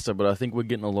faster, but I think we're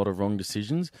getting a lot of wrong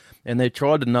decisions. And they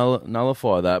tried to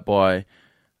nullify that by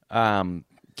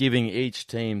giving each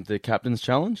team the captain's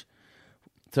challenge.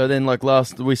 So then, like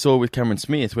we saw with Cameron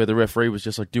Smith, where the referee was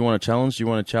just like, "Do you want to challenge? Do you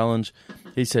want to challenge?"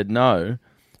 He said no,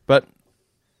 but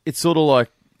it's sort of like,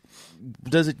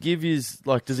 does it give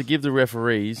the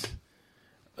referees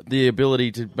the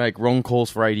ability to make wrong calls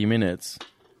for 80 minutes,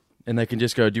 and they can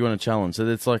just go, "Do you want to challenge?" So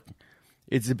it's like,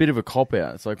 it's a bit of a cop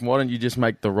out. It's like, why don't you just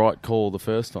make the right call the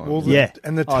first time? Well,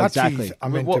 and the touchies are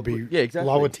meant to be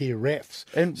lower tier refs,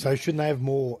 and so shouldn't they have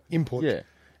more input? Yeah.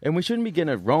 And we shouldn't be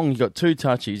getting it wrong. You got 2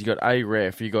 touchies, you got a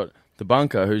ref, you got the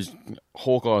bunker who's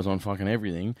Hawkeye's on fucking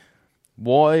everything.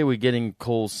 Why are we getting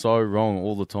calls so wrong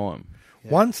all the time? Yeah.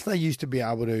 Once they used to be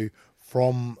able to,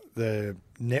 from the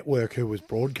network who was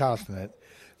broadcasting it,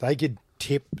 they could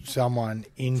tip someone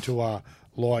into an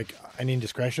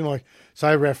indiscretion. Like,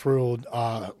 say ref ruled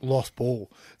lost ball.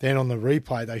 Then on the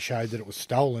replay they showed that it was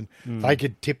stolen. They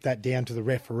could tip that down to the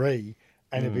referee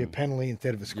and it'd be a penalty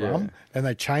instead of a scrum. Yeah. And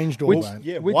they changed all that.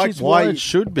 Yeah, which is why it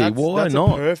should be. Why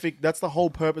not? That's the whole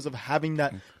purpose of having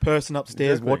that person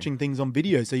upstairs watching things on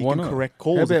video so you can correct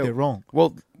calls if they're wrong.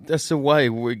 Well, that's the way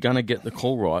we're going to get the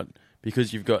call right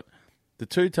because you've got the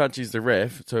 2 touches, the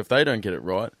ref, so if they don't get it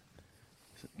right,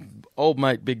 old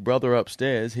mate Big Brother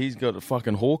upstairs, he's got a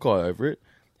fucking Hawkeye over it.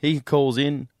 He calls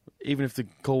in, even if the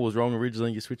call was wrong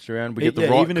originally, you switched around, we get the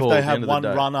right even call if they at the have end of one the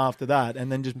day. run after that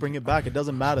and then just bring it back, it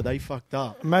doesn't matter. They fucked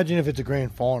up. Imagine if it's a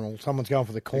grand final, someone's going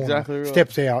for the corner, Exactly right.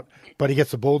 steps out, but he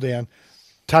gets the ball down.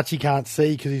 Touchy can't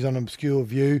see because he's on an obscure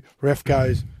view. Ref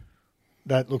goes,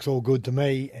 that looks all good to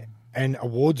me, and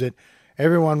awards it.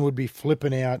 Everyone would be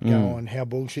flipping out, going, how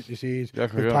bullshit this is.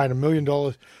 Exactly We've right. paid $1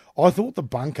 million. I thought the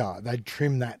bunker, they'd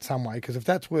trim that some way, because if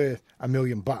that's worth $1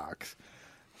 million,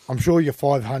 I'm sure your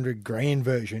 $500,000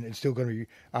 version is still going to be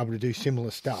able to do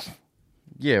similar stuff.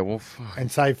 Yeah, well, fuck.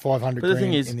 and save 500 But the grand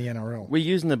thing is, in the NRL. We're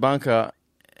using the bunker,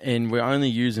 and we're only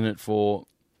using it for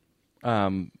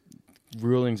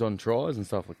rulings on tries and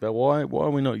stuff like that. Why are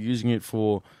we not using it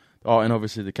for? Oh, and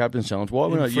obviously the captain's challenge. Why are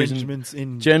we not using Infringements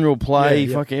in general play,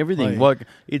 Yeah, fucking everything? play. Like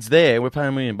it's there. We're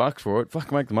paying $1 million for it.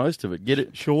 Fuck, make the most of it. Get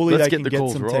it. Surely Let's they get can the get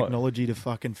calls some right. technology to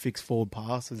fucking fix forward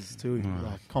passes too.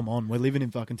 Like, come on, we're living in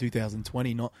fucking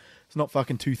 2020. It's not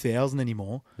fucking 2000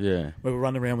 anymore. Yeah. Where we're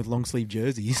running around with long sleeve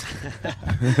jerseys.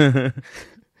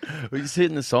 We just hit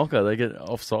in the soccer. They get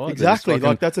offside. Exactly,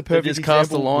 like, that's a perfect They just cast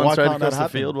the example. line Why straight can't that across the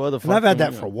happen? field. Why the fuck? And they've had can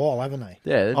we that for a not? while, haven't they?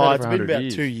 Yeah, they've Oh, had it it's for been 100 about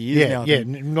years. 2 years Yeah, now. I yeah,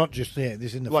 think. not just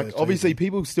this in the Like, first obviously, season.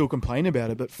 people still complain about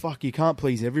it, but fuck, you can't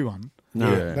please everyone. No.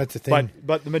 Yeah. That's the thing.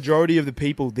 But the majority of the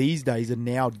people these days are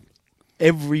now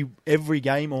every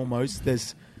game almost.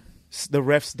 There's the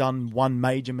ref's done one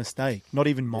major mistake, not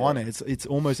even minor. It's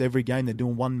almost every game they're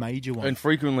doing one major one. And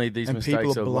frequently these And people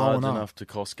mistakes are are blowing large up. enough to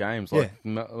cost games. Like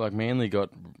like Manly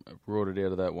got rorted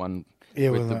out of that one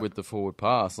Yeah, with well, the, that- with the forward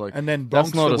pass. Like And then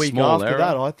that's Bronx not the a week small after error.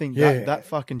 that, I think Yeah. that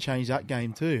fucking changed that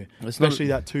game too. It's not- Especially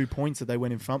that 2 points that they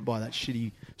went in front by, that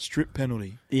shitty strip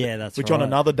penalty. Yeah, that's Which right. on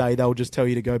another day they'll just tell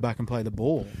you to go back and play the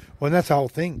ball. Well, and that's the whole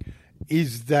thing.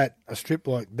 Is that a strip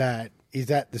like that? Is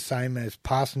that the same as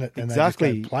passing it? And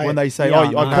Exactly. They just go play When it? they say, Yeah, "Oh, I I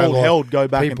know, called like, held, go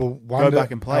back people and wonder, go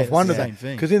back and play." I've It's the wondered same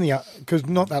thing. because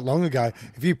not that long ago,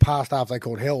 if you passed after they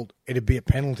called held, it'd be a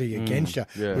penalty against you.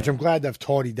 yeah. Which I'm glad they've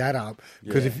tidied that up.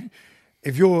 Because Yeah.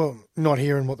 if you're not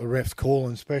hearing what the refs call,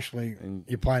 and especially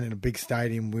you're playing in a big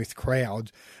stadium with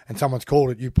crowds, and someone's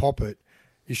called it, you pop it.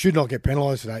 You should not get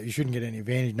penalised for that. You shouldn't get any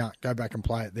advantage. No, go back and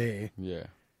play it there. Yeah,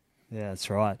 Yeah, that's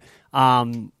right.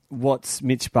 What's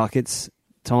Mitch Bucket's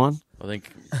time? I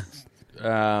think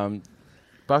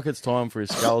Bucket's time for his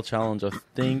skull challenge. I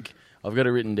think I've got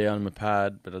it written down in my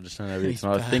pad, but I just don't have it. He's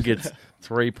I bad. think it's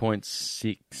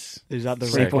 3.6. Is that the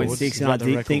 3.6, record? and I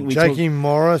did think we Jakey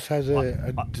Morris has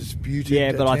a disputed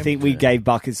Yeah, but I attempt. think we gave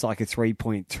Buckets like a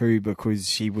 3.2 because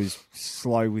she was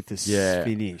slow with the Yeah.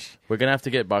 finish. We're gonna have to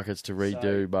get Buckets to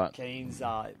redo, but Keen's,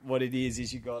 what it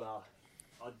is you got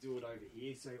to, I'd do it over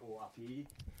here, or up here.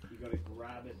 You got to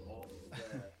grab it off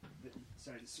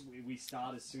so we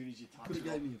start as soon as you touch it.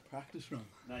 me a practice run.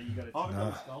 No, you got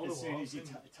No. as soon as you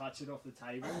touch it off the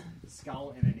table,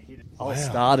 skull, and then hit it. I'll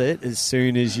start it as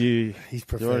soon as you. He's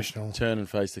do you want professional. to turn and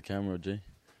face the camera, G?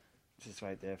 Just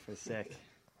wait there for a sec.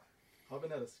 I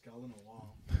haven't had a skull in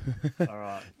a while. All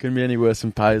right. Couldn't be any worse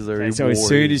than Paisley. Okay, so as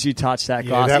soon as you touch that Yeah,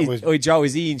 glass, that was- Joe,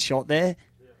 is he in shot there?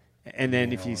 And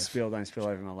then if you spill, don't spill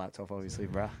over my laptop, obviously,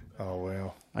 bruh. Oh,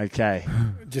 well. Okay,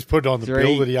 Just put it on the 3,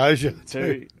 bill that he owes you.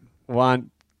 2,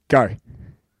 1, go.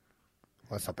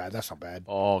 That's not bad. That's not bad.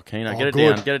 Oh, Keno, Oh, get it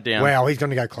good. down, get it down. Wow, he's going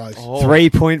to go close. Oh,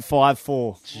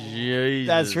 3.54. Jesus,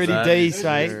 That's pretty that decent, is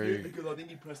mate. very- Because I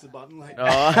think you pressed the button late.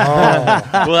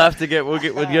 Oh. We'll have to get we'll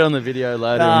get on the video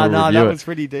later. No, and we'll no, review that it. was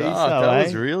pretty decent, that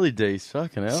was eh? really decent.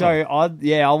 Fucking hell. So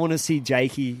I want to see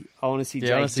Jakey. I want to see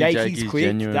Yeah, I wanna Jakey. see Jakey's Jakey's quick.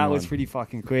 genuine That was one. pretty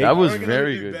fucking quick. that was I reckon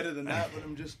very I can do good. better than that, but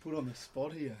I'm just put on the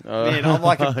spot here. Man, I'm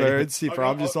like a bird sipper.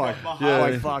 I'm just like, my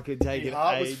like fucking taking My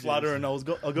heart was ages. fluttering.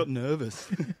 I got nervous.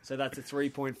 So that's a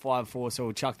 3.54. So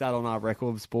we'll chuck that on our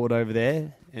records board over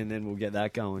there, and then we'll get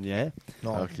that going. Yeah.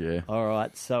 Nice. Fuck yeah. All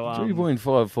right. So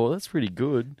 3.54. That's pretty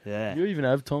good. yeah. You even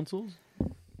have tonsils? You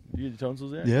get your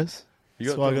tonsils out? Yes. You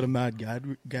So I got a mad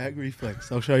gag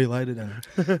reflex. I'll show you later, Dan.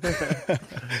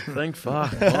 Thank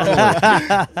fuck.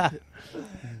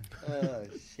 Oh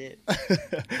shit.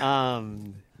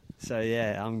 So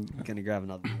yeah, I'm gonna grab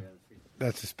another beer.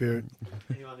 That's the spirit.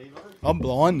 Anyone need one? I'm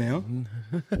blind now.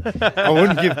 I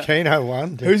wouldn't give Keno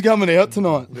one. Who's coming out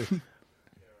tonight?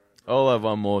 I'll have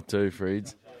one more too,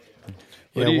 Freeds.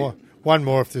 What Yeah, do you- one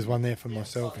more if there's one there for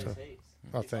myself. So.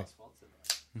 I think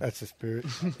that's the spirit.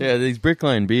 Yeah, these Brick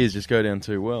Lane beers just go down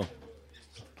too well.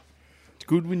 It's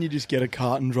good when you just get a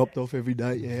carton dropped off every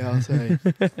day. Yeah, I'll say.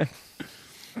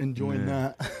 Enjoying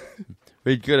that.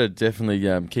 We've got to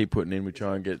definitely keep putting in. We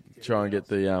try and get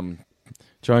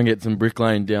some Brick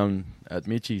Lane down at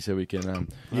Mitchie so we can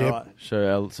Yep.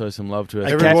 show some love to our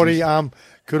Everybody, sponsors.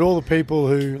 could all the people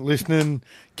who listening,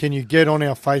 can you get on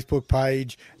our Facebook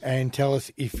page and tell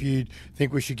us if you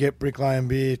think we should get Brick Lane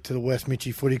beer to the West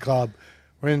Mitchie Footy Club?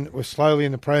 We're slowly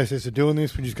in the process of doing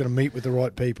this. We just got to meet with the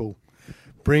right people.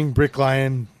 Bring Brick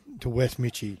Lane to West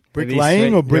Mitchie. Brick It is Lane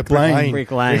sweet. or Brick Yeah, Lane?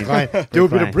 Brick Lane. Brick Lane. Do a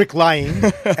bit Lane. of Brick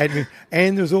Lane.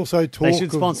 And there's also talk They should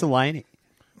of, sponsor Laney.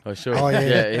 Oh, sure. Oh,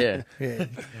 yeah. yeah. Yeah.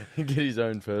 Get his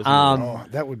own first. Oh,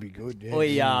 that would be good. Yeah.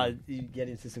 We you get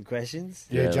into some questions.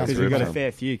 Yeah, let's jump Because rip we've got a some.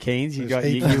 fair few Keens. You got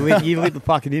There's you lit the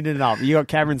fucking internet up. You got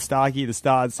Cameron Starkey at the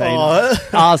start saying, Oh.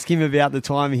 ask him about the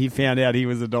time he found out he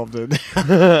was adopted. Didn't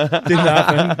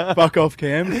happen. Fuck off,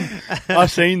 Cam. I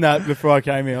seen that before I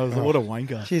came here. I was like, what a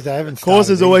wanker. Jeez, they haven't. Of course,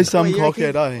 there's always some Well, you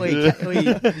cockhead,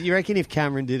 reckon- eh? you reckon if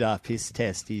Cameron did a piss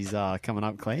test, he's coming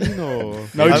up clean or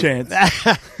No chance.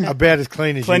 about as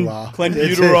clean as you are.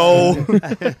 Clenbuterol.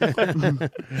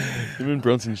 Him and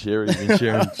Bronson Sherry have been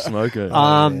sharing smoker.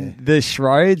 the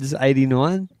Schroeds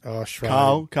 89, Oh,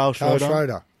 Schroeder. Carl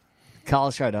Schroeder.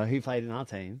 Carl Schroeder, who played in our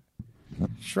team.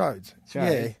 Schroeds.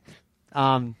 Schroeder.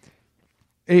 Yeah.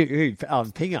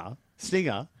 Pinger,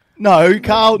 Stinger. No,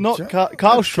 Carl, not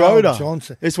Carl Schroeder.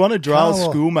 Johnson. It's one of Drell's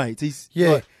Carl- schoolmates. He's Yeah.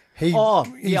 like, He, Oh,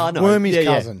 he's yeah, I know. Wormy's Yeah,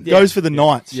 yeah. cousin. Yeah. goes for the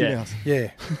Knights. Yeah.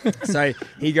 Shithouse. Yeah. So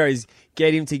he goes,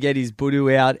 get him to get his budu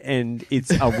out, and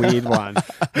it's a weird one.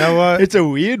 No, It's a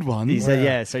weird one. He said, Wow.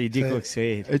 yeah, so your dick So- looks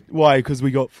weird. Why? Because we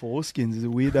got foreskins. Is it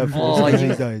weird to have Oh, foreskins you,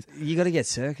 these days? you got to get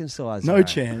circumcised. No bro.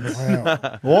 chance.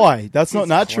 wow. Why? That's not It's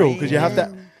natural. Because you clean. have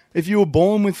that. If you were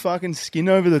born with fucking skin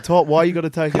over the top, why you got to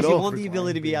take it Because you off? want the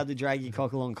ability to be able to drag your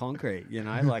cock along concrete, you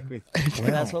know, like with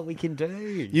that's what we can do.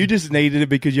 You just needed it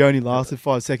because you only lasted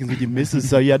 5 seconds with your missus,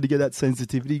 so you had to get that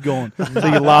sensitivity gone. So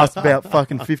you last about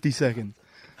fucking 50 seconds.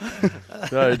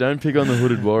 No, don't pick on the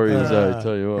hooded warriors, though.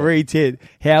 Tell you what. Reed,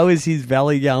 how is his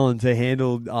belly going to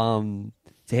handle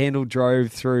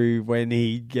drove through when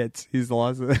he gets his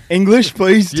license? English,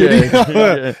 please, Yeah, Titty.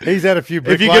 yeah. He's had a few.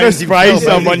 If you're going to spray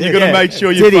someone, you got to make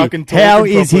sure you're Titty, fucking talking how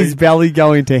is properly. his belly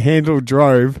going to handle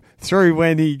drove through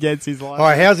when he gets his license? All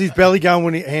right, how's his belly going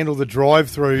when he handle the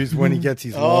drive-throughs when he gets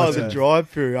his Oh, license? the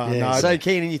drive-through. Oh, Yeah. no. So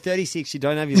Keenan, you're 36. You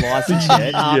don't have your license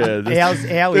yet. Yeah, how is the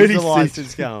 36.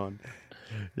 license going?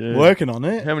 Yeah. Working on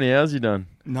it. How many hours you done?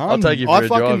 None. I'll take you for a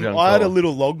drive, young I had a fella.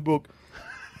 little logbook.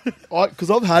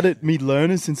 Because I've had it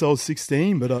mid-learner since I was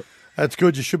 16, but That's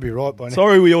good. You should be right by now.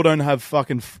 sorry we all don't have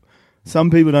fucking...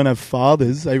 Some people don't have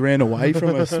fathers. They ran away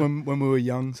from us when we were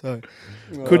young, so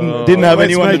didn't have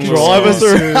anyone to drive us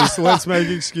around. Let's make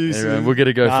excuses. Anyway, we'll get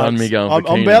a GoFundMe going. I'm for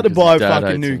Keenan about to 'cause buy a his dad fucking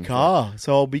hates new him. car,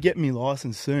 so I'll be getting my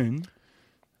license soon.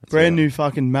 Brand new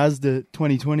fucking Mazda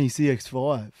 2020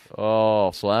 CX-5. Oh,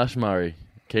 Slash Murray.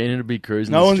 Keenan to be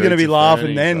cruising. No the one's going to streets be of laughing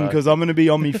Fernandes, then so- because I'm going to be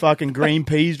on me fucking green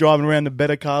peas driving around a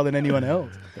better car than anyone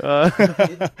else.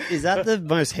 Is that the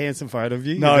most handsome photo of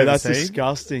you? No, you've ever that's seen?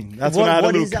 disgusting. That's What- when I had a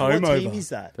what little is that? comb What team over. is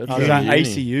that? That's I was in at uni.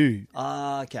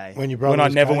 ACU Okay. When your brother when I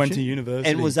was never coaching? went to university.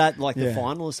 And was that like the Yeah.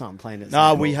 final or something? Playing at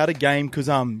Nah, some we point? had a game because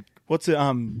what's it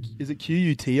is it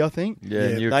QUT I think? Yeah,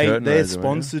 Yeah, you're a They're curtain raiser, weren't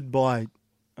you? sponsored by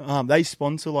they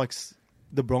sponsor like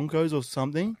the Broncos or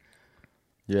something.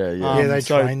 Yeah, yeah. Yeah, they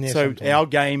so, train there So sometimes. our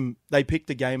game, they picked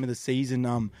the game of the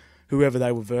season. Whoever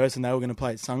they were versus, and they were going to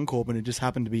play at Suncorp, and it just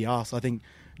happened to be us. I think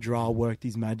Dral worked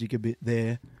his magic a bit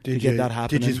there to get that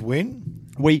happening. Did you win?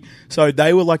 So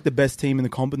they were like the best team in the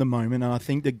comp at the moment, and I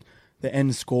think the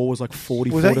end score was like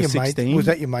 44 Was that to your 16. mate? Was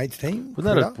that your mate's team? Wasn't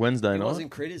that a Critter? Wednesday It night?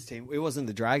 wasn't Critter's team. It wasn't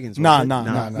the Dragons. Was No, it? no,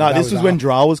 No, no, no, no. that This was was when after.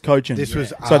 Dral was coaching. This was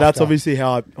so that's after. obviously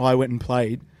how I went and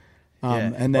played. Yeah.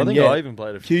 And I then think yeah, I even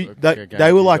played a game they for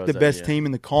were you like guys the that best year. team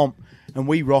in the comp, and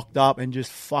we rocked up and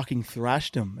just fucking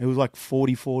thrashed them. It was like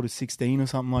 44 to 16 or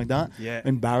something like that. Yeah.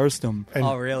 Embarrassed them. And,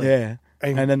 Oh, really? Yeah.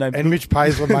 And then they and Mitch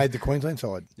Paisley made the Queensland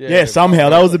side. yeah, somehow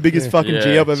that was the biggest fucking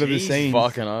G up I've ever Jeez, seen.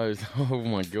 Fucking oath. Oh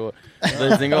my god.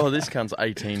 They think, oh, this cunt's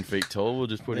 18 feet tall. We'll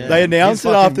just put him. They in. announced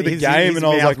His it after fucking- the his- game, his and I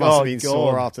was mouth like, must oh have been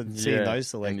sore god. after seeing those And his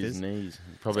selectors. knees.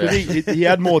 Probably. 'Cause he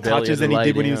had more Belly touches had than to he lay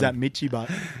did when he was down. at Mitchie, but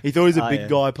he thought he was a Oh, big yeah.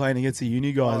 guy playing against the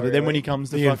uni guys. Oh, but then when really? he comes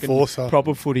to The fucking enforcer.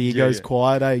 proper footy, he Yeah, goes yeah.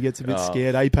 quiet. He gets a bit Oh,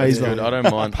 scared. That's Paisley. good. I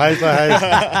don't mind. Paisley has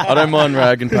I don't mind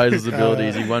ragging Paisley's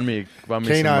abilities. He won me some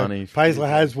Keno. money. Paisley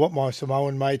has what my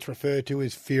Samoan mates refer to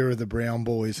as fear of the brown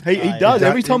boys. He does. Yeah.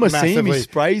 Every time I see him, he Massively.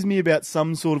 sprays me about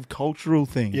some sort of cultural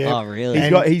thing. Yeah. Oh, really?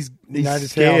 He's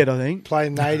Notice scared, how I think. Play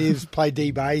natives, play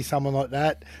D-Bay, someone like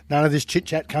that. None of this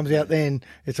chit-chat comes out then.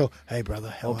 It's all, hey, brother,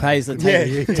 how Well, are Paisley,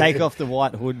 you?" take off the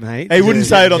white hood, mate. He wouldn't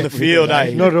say it on the field,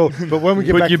 eh? Not at all. But when we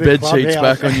get Put back your to the bed sheets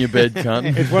clubhouse- back on your bed,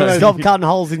 cunt. It's one of those, Stop cutting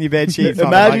holes in your bed sheets.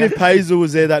 Imagine if motherfucker. Paisley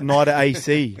was there that night at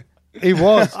AC. he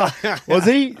was. Was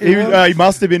he? He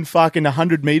must have been fucking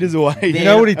 100 metres away. You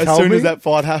know what he as told soon me? as that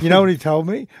fight happened. You know what he told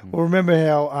me? Well, remember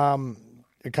how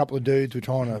a couple of dudes were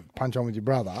trying to punch on with your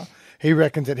brother? He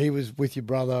reckons that he was with your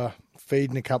brother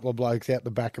feeding a couple of blokes out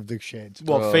the back of the sheds.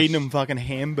 What, feeding them fucking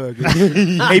hamburgers?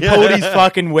 He pulled his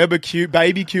fucking Weber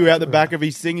baby Q out the back of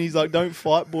his thing. He's like, "Don't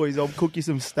fight, boys. I'll cook you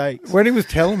some steaks." When he was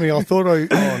telling me, I thought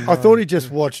I thought he just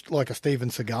watched like a Steven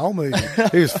Seagal movie.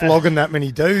 He was flogging that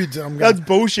many dudes. And I'm going, That's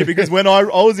bullshit, because when I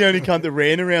was the only cunt that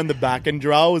ran around the back, and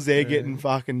Jarrell was there getting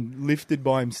fucking lifted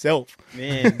by himself.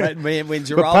 Man, but when Paisley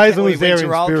Jarrell, was there in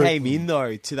Jarrell spirit. came in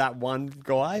though to that one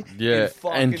guy, Yeah, and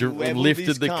fucking leveled lifted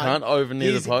this the cunt over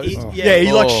near the post. Yeah,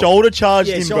 he like shoulder charged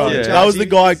Yeah, him, shoulder bro. charged That was the him.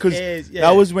 guy, because Yeah.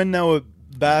 that was when they were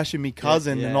bashing me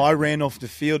cousin, Yeah. and I ran off the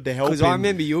field to help him. Because I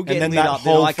remember you were getting and then lit that up,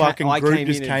 then whole I fucking group came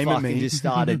just in came and at me. fucking just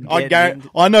started.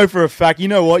 I know for a fact. You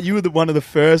know what? You were one of the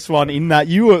first one in that.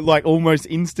 You were like almost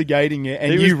instigating it,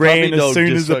 and He you was ran puppy as dog, soon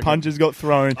just as the fucking- punches got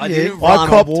thrown. I didn't I run.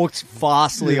 copped- I walked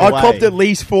fastly I away. copped at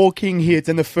least 4 king hits,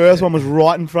 and the first one was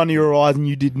right in front of your eyes, and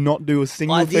you did not do a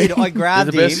single I did. thing. I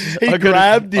grabbed There's him. He I got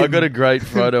grabbed him. I got a great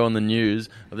photo on the news.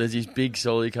 There's this big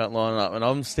solly cunt lining up, and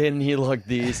I'm standing here like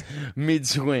this,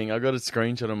 mid-swing. I got a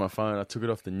screenshot on my phone. I took it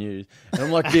off the news. And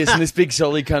I'm like this, and this big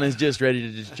solly cunt is just ready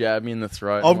to just jab me in the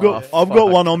throat. I've I'm got like, I've fuck. got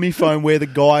one on my phone where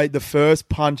the first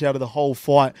punch out of the whole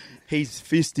fight, his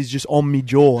fist is just on me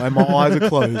jaw and my eyes are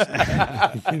closed.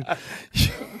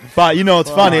 But you know, it's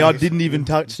funny. I didn't even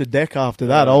touch the deck after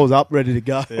that. I was up ready to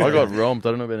go. I got romped. I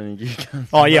don't know about any gear guns.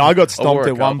 Oh yeah, I got I wore stomped a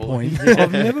at one couple. point.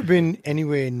 I've never been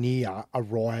anywhere near a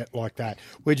riot like that.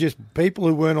 Where just people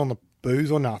who weren't on the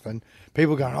booze or nothing,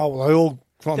 people going, "Oh, well, they all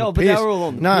from No, the but they piss." were all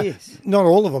on the no, piss. not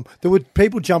all of them. There were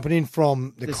people jumping in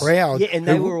from the crowd. Yeah, and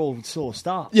they who- were all sourced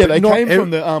up. Yeah, But they not came ev- from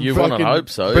the You want to fucking. hope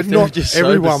so. But If they were not just sober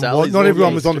everyone. Sallies Not all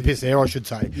everyone day. was on the piss there. I should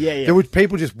say. Yeah, yeah. There were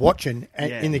people just watching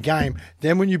Yeah. in the game.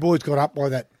 Then when you boys got up by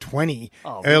that 20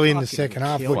 Oh, we early in the fucking second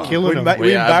half, killed we're them. killing them. We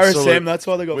We embarrassed absolute- them. That's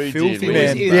why they got we filthy, did. We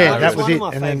man. did. Yeah, It that was one it. of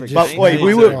my And then favourite just- But games. wait, we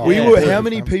Yeah. were Yeah. how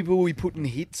many people were we putting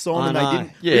hits on, I and they know.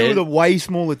 didn't. Yeah. We were the way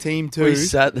smaller team too. We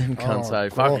sat them cunts, Oh, hey.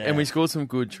 Fuck, God. and we scored some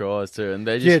good tries too. And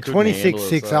they just Yeah, couldn't 26-6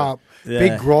 handle it, so- up. Yeah.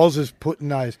 Big Groz is putting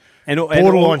those. And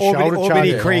Borderline shoulder Albany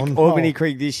charges Creek, on. Albany Oh.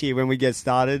 Creek this year when we get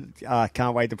started.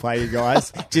 Can't wait to play you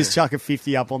guys. Just chuck a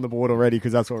 50 up on the board already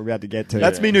because that's what we're about to get to.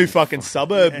 That's me new fucking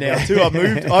suburb now too. I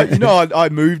moved. I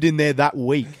moved in there that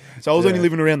week, so I was only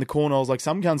living around the corner. I was like,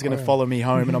 some cunt's going to follow me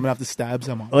home, and I'm going to have to stab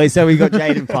someone. At least so we got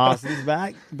Jaden Parsons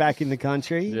back in the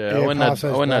country. Yeah, Yeah, I went that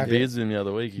Parso's back. beards with him the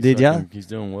other week. He's Did ya? fucking- He's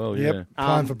doing well, Yep. yeah.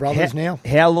 Playing for brothers now.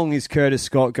 How long is Curtis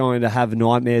Scott going to have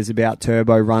nightmares about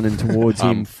Turbo running towards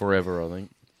him? Forever, I think.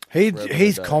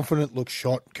 His day. confident looks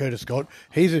shot, Curtis Scott.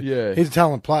 He's Yeah. a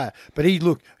talented player. But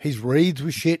his reads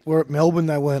were shit. Where at Melbourne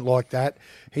they weren't like that.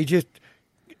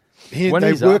 When they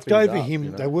he's worked up, he's over up, him. you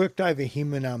know. They worked over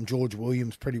him and George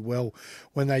Williams pretty well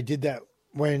when they did that.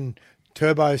 When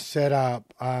Turbo set up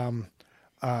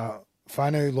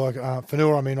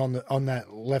Fanua, on that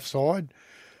left side,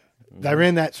 they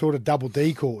ran that sort of double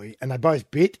decoy, and they both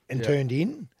bit and turned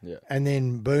in, Yeah. and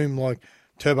then boom,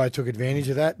 Turbo took advantage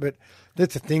of that. But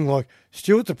that's the thing.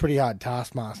 Stewart's a pretty hard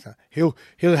taskmaster. He'll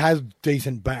have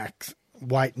decent backs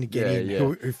waiting to get in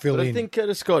who fill but in. I think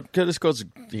Curtis Scott's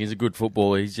he's a good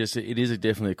footballer. It is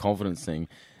definitely a confidence thing.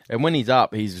 And when he's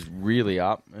up, he's really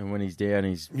up, and when he's down,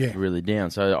 he's really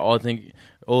down. So I think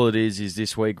all it is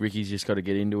this week Ricky's just got to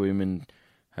get into him and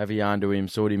have a yarn to him,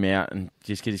 sort him out, and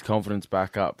just get his confidence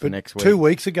back up for But next week. 2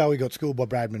 weeks ago, he got schooled by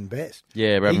Bradman Best.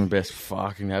 Yeah, Bradman Best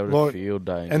fucking had a field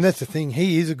day. And that's the thing.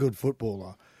 He is a good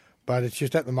footballer, but it's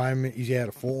just at the moment he's out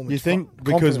of form. You It's think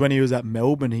because confident. when he was at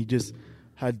Melbourne, he just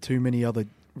had too many other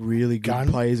really good Gun.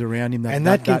 players around him And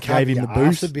that that can gave cover him the your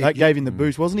arse boost. a bit. That gave him the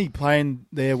boost. Wasn't he playing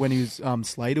there when he was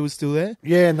Slater was still there?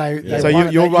 Yeah, and they So won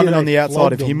it. you're That year running on they the outside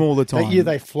flogged of him them. all the time. That year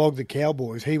they flogged the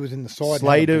Cowboys. He was in the side and had a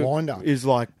Slater blinder. is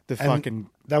like the And fucking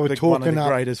they were one of talking the up-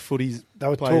 greatest footies They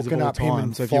were players talking of all up him time.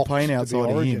 and So if you're Fox playing to the outside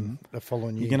of Origin him, the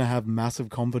following year. you're going to have massive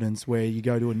confidence where you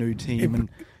go to a new team and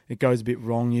it goes a bit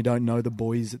wrong. You don't know the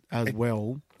boys as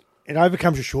well. It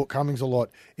overcomes your shortcomings a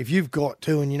lot. If you've got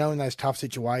to, and in those tough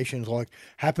situations, like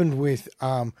happened with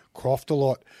Croft a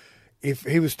lot, if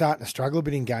he was starting to struggle a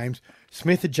bit in games,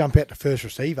 Smith would jump out to first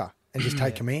receiver and just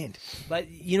take command. But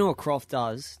you know what Croft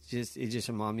does? It just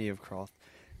reminds me of Croft.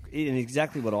 And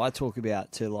exactly what I talk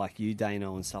about to like you,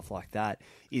 Dano, and stuff like that,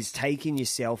 is taking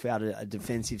yourself out of a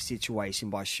defensive situation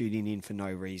by shooting in for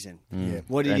no reason. Yeah.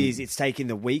 What it is, it's taking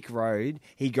the weak road.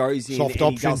 He goes in Soft and he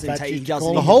option, doesn't that's take. He his doesn't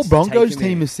call. The even whole take Broncos him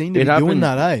team out. has seemed to It be doing happened-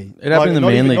 that, eh? it happened in the not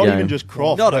Manly Not game. even just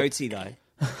Croft. Not but Oatsy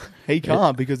though. he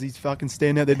can't because he's fucking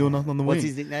standing out there doing nothing on the wing. What's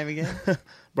his nickname again?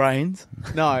 Brains.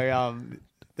 No,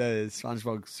 the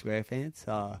SpongeBob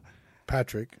SquarePants.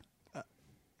 Patrick,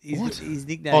 His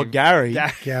nickname. Oh, Gary.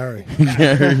 Gary.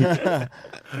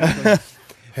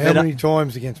 How many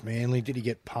times against Manly did he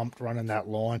get pumped running that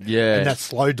line? Yeah. And that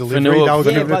slow delivery, Fanua- they was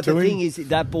Yeah, giving but it to the him. thing is,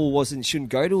 that ball shouldn't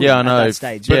go to him Yeah, I at know. that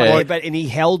stage. Yeah. And he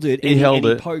held it. He and held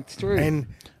he it. poked through. And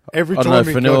every I don't time know,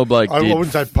 he Fanua got, Blake I did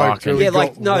wouldn't say poke fucking- through. yeah,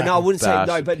 like no, I wouldn't say bash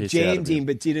no, the but piss out jammed of him,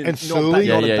 but didn't And not Sully-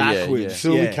 not Yeah, yeah, backwards. yeah.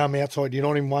 Sully Yeah. come outside, you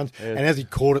know him once, and as he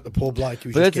caught it, the poor bloke, he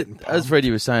was But just that's getting as pumped.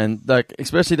 Freddie was saying, like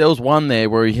especially there was one there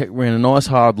where he ran a nice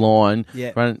hard line.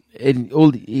 Yeah.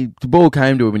 The ball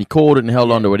came to him and he caught it and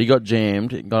held onto it. He got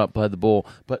jammed and got up, played the ball.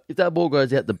 But if that ball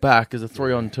goes out the back, there's a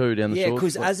 3-on-2 down the Yeah, short.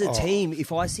 because as a team,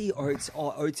 if I see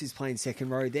Oates is playing second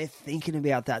row, they're thinking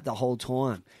about that the whole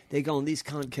time. They're going, this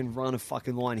cunt can run a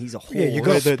fucking line. He's a horse. Yeah, you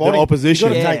got to The spot him. opposition.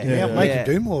 You got to Yeah, take him out, yeah. make Yeah. him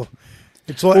do more.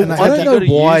 It's like, and they I had don't that- know gotta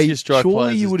use why. your strike Surely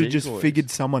players you as would have just decoys. figured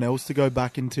someone else to go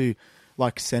back into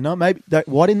like centre. Maybe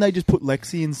why didn't they just put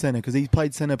Lexi in centre? Because he's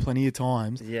played centre plenty of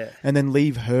times. Yeah. And then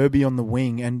leave Herbie on the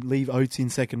wing and leave Oates in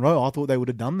second row. I thought they would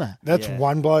have done that. That's Yeah.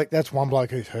 one bloke. That's one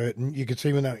bloke who's hurting. You could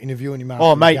see when they were interviewing him. After Oh,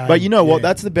 the mate, game. but you know what? Yeah.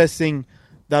 That's the best thing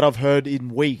that I've heard in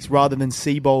weeks. Rather than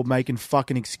Seabold making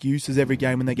fucking excuses every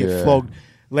game when they get Yeah. flogged,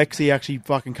 Lexi actually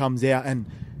fucking comes out and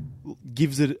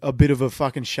gives it a bit of a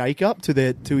fucking shake up to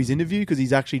his interview because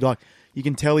he's actually like, you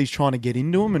can tell he's trying to get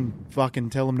into him and fucking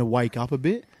tell him to wake up a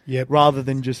bit. Yep. Rather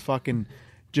than just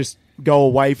go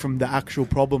away from the actual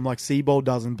problem like Seabold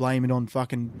does and blame it on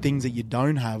fucking things that you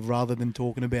don't have rather than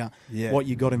talking about Yeah. what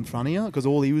you got in front of you. Because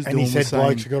all he was And doing he said was saying,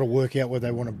 blokes have got to work out whether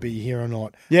they want to be here or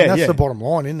not. Yeah, and that's yeah. the bottom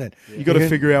line, isn't it? you got to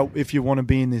figure out if you want to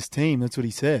be in this team. That's what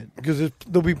he said. Because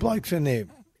there'll be blokes in their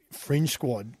fringe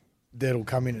squad that'll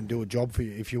come in and do a job for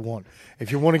you if you want.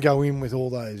 If you want to go in with all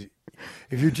those,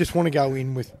 if you just want to go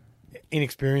in with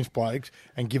inexperienced blokes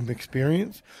and give them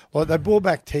experience, like they brought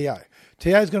back Tio.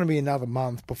 Tio's going to be another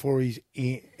month before he's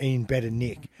in better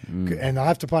nick, and I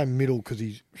have to play him middle because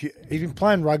he's been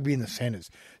playing rugby in the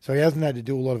centres, so he hasn't had to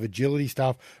do a lot of agility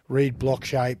stuff, read block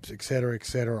shapes, etc.,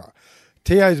 etc.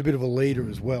 Tio's a bit of a leader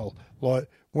as well. Like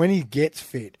when he gets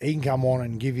fit, he can come on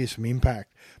and give you some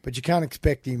impact, but you can't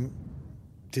expect him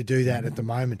to do that at the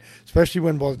moment, especially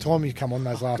when by the time he's come on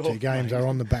those last two games, they're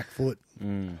on the back foot.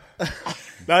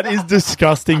 That is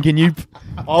disgusting. Can you?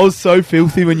 I was so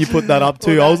filthy when you put that up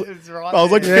too. I was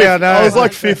like, Yeah, I know. I was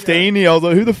like 15 here. I was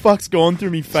like, who the fuck's gone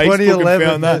through me Facebook and 2011,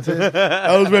 found that?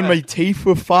 That was when my teeth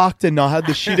were fucked and I had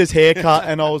the shittest haircut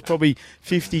and I was probably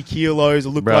 50 kilos. I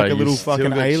looked Bro, like a you little still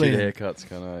fucking got shit alien. haircuts,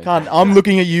 can't I? Cunt, I'm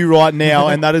looking at you right now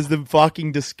and that is the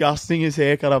fucking disgustingest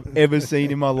haircut I've ever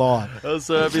seen in my life.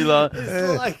 Also, I'd be like,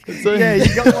 Yeah,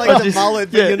 you got like I the just-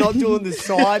 mullet, but yeah. you're not doing the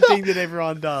side thing that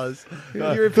everyone does.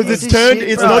 Because it's turned.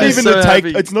 It's not even a take.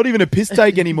 It's not even a piss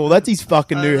take anymore. That's his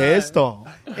fucking new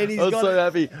hairstyle. And he's I was got so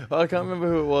happy. I can't remember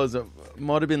who it was. It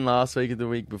might have been last week or the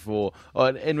week before. Oh,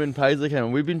 and when Paisley came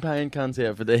on, we've been paying cunts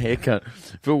out for their haircut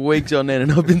for weeks on end,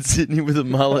 and I've been sitting here with a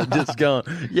mullet just going,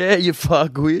 yeah, you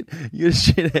fuckwit. You got a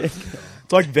shit haircut.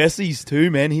 It's like Vessi's too,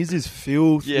 man. His is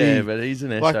filthy. Yeah, but he's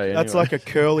an like, SO anyway. that's like a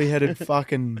curly-headed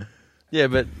fucking. Yeah,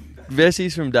 but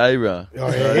Vessi's from Daybra. Oh,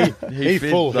 yeah, he's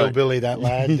fit, full like- hillbilly, that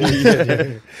lad.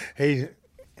 He's.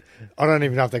 I don't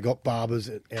even know if they got barbers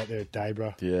out there at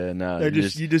Daybra. Yeah, no.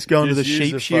 You just go into the use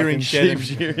sheep the shearing fucking shed.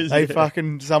 sheep And shearers, they yeah.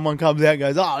 fucking someone comes out and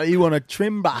goes, "Oh, you want a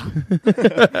trim bar?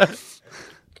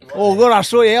 Oh, God, I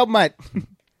saw you out, mate."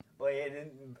 Well, yeah,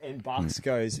 and Bucks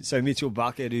goes. So Mitchell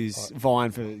Bucket, who's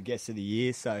vying for guest of the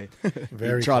year, so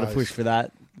Very try to close. push for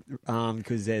that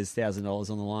because there's $1,000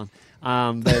 on the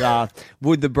line. But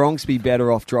would the Bronx be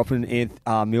better off dropping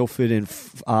Milford and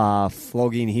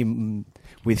flogging him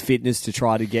with fitness to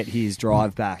try to get his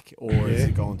drive back, or is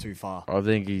it gone too far? I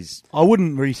think he's... I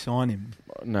wouldn't re-sign him.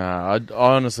 Nah, I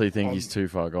honestly think he's too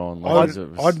far gone. Like,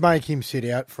 I'd make him sit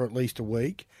out for at least a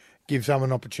week, give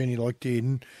someone an opportunity like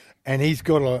Dearden, and he's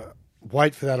got to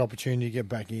wait for that opportunity to get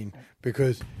back in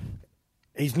because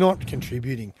he's not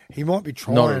contributing. He might be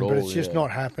trying, Not at but it's all, just yeah. not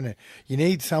happening. You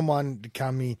need someone to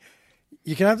come in.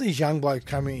 You can have these young blokes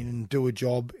come in and do a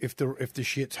job if the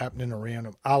shit's happening around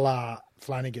them, a la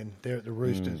Flanagan there at the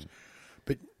Roosters.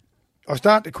 But I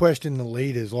start to question the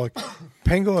leaders. Like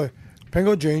Pengai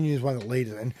Jr. is one of the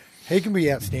leaders, and he can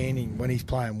be outstanding when he's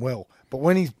playing well. But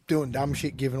when he's doing dumb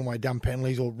shit, giving away dumb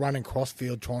penalties, or running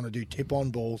cross-field trying to do tip-on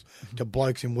balls to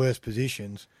blokes in worse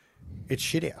positions, it's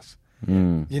shithouse.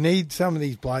 You need some of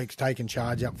these blokes taking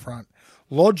charge up front.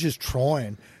 Lodge is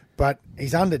trying, but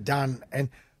he's underdone, and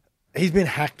he's been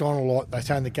hacked on a lot. They're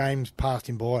saying the game's passed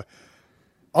him by.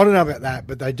 I don't know about that,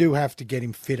 but they do have to get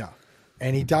him fitter.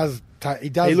 And he does. He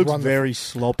He looks run very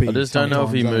sloppy. I just don't know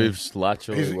if he sometimes, moves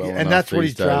laterally well and enough that's what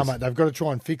these his days. drama. They've got to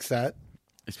try and fix that.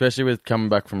 Especially with coming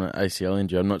back from an ACL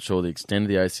injury. I'm not sure the extent of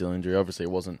the ACL injury. Obviously,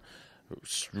 it wasn't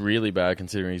really bad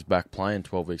considering he's back playing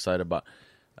 12 weeks later. But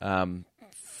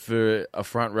for a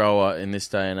front rower in this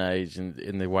day and age, and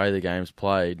in the way the game's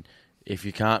played, if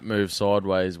you can't move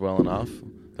sideways well enough,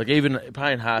 like even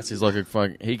Payne Haas is like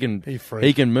he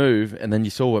can move, and then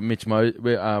you saw what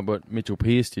what Mitchell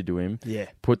Pearce did to him. Yeah,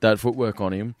 put that footwork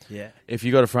on him. Yeah, if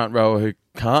you got a front rower who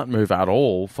can't move at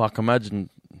all, imagine,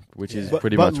 which is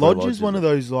pretty much. But Lodge is one of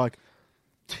those like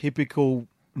typical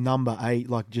number 8,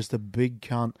 like just a big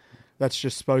cunt that's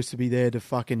just supposed to be there to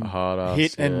fucking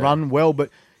hit and run well, but.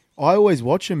 I always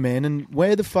watch him, man, and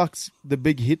where the fuck's the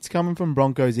big hits coming from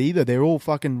Broncos either? They're all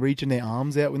fucking reaching their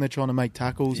arms out when they're trying to make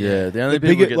tackles. Yeah, the only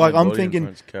big, like I'm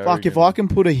thinking, fuck, if I can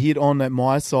put a hit on at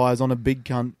my size on a big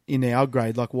cunt in our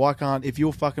grade, like why can't, if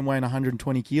you're fucking weighing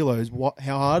 120 kilos,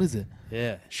 how hard is it?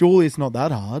 Yeah. Surely it's not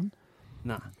that hard.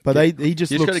 No. But he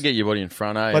just got to get your body in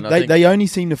front, eh? But they only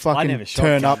seem to fucking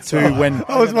turn up to when...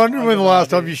 I was wondering when the last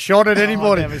time you shot at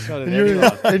anybody. I never shot at anyone.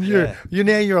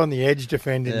 You're on the edge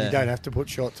defending. You don't have to put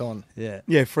shots on. Yeah.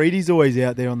 Yeah, Freedy's always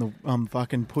out there on the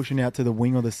fucking pushing out to the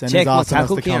wing or the centres Check my asking us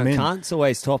tackle to come count, in. Cunt's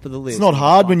always top of the list. It's not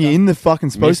hard when you're in the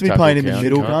fucking supposed to be playing in the count,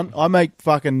 middle, cunt. I make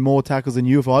fucking more tackles than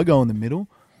you if I go in the middle.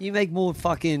 You make more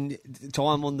fucking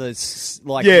time on the sick.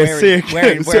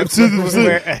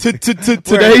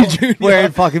 Today, Junior.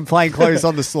 Wearing fucking plain clothes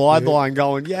on the sideline,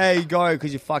 going you go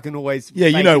because you fucking always. Yeah,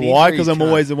 you know why? Because I'm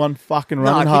always the one fucking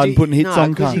running hard and putting hits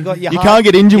on. You can't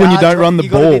get injured when you don't run the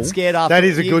ball. That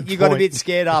is a good point. You got a bit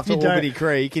scared after Albany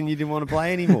Creek, and you didn't want to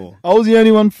play anymore. I was the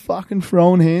only one fucking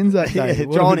throwing hands that day.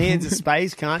 Throwing hands at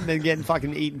space, cunt, and then getting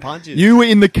fucking eating punches. You were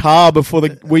in the car before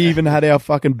we even had our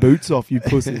fucking boots off. You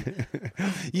pussy.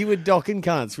 You were docking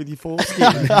cunts with your foreskin.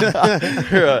 Right.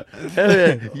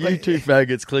 You two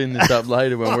faggots clean this up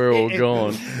later when we're all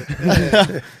gone.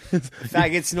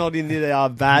 Faggots not in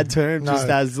the bad term, just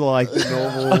as like the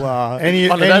normal. Any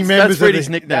that's members Freddie's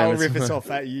of nickname. Rip us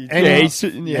off at you. Any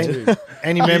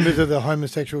members of the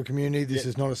homosexual community, this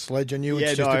is not a sledge on you.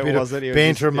 It's just a bit of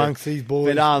banter amongst these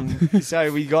boys. But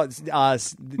so we got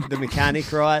the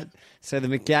mechanic, right? So the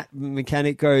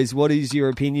mechanic goes, what is your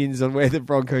opinions on where the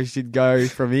Broncos should go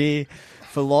from here?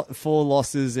 For 4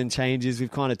 losses and changes,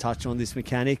 we've kind of touched on this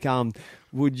mechanic. Who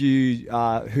would you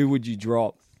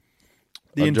drop?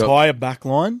 The entire back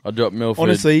line? I'd drop Milford.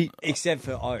 Honestly. Except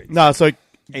for Oates. No, so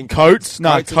Coates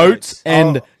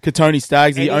and Katoni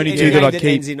Staggs are the only two that I'd keep.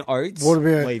 Ends in Oates, what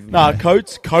about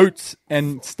Coates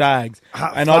and Staggs.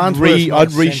 And I'd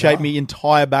reshape my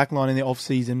entire back line in the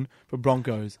off-season for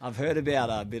Broncos. I've heard about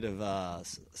a bit of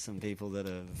some people that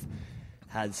have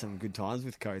had some good times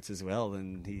with Coates as well,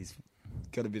 and he's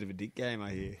got a bit of a dick game,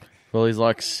 I hear. Well, he's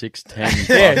like 6'10",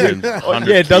 fucking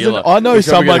 100 doesn't I know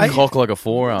someone got a cock like a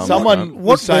forearm. What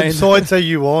websites are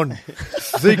you on?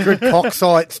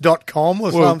 Secretcocksites.com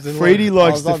or something? Freddie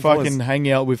likes to fucking hang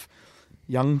out with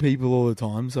young people all the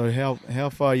time. So how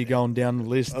far are you going down the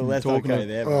list? Oh, let's not go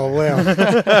there. Oh wow!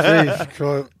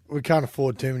 Jeez, we can't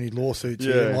afford too many lawsuits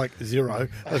here, like 0.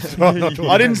 I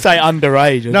didn't say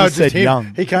underage. I just said him.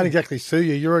 young. He can't exactly sue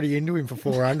you. You're already into him for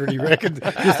 400. He reckons.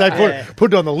 Just say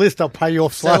put it on the list. I'll pay you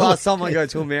off slowly. So last time I go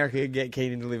to America and get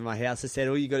Keenan to live in my house, I said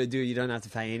all you got to do, you don't have to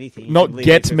pay anything. Not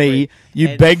get me.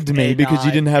 You begged me because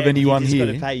you didn't have anyone here.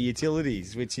 You just got to pay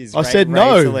utilities, which is I said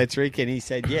no. Electric, and he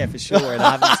said yeah for sure. And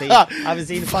I haven't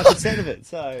seen a fucking cent of it.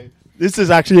 So this is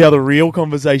actually how the real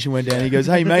conversation went down. He goes,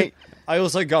 "Hey mate." I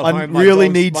also got I home. really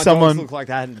need someone. Look like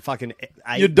they had fucking.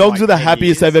 Your dogs are the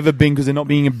happiest they've ever been because they're not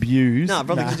being abused. No,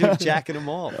 probably because you're jacking them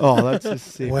off. Oh, that's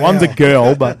just sick. Wow. One's a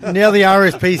girl, but now the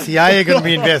RSPCA are going to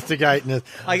be investigating us.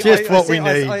 We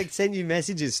need. I send you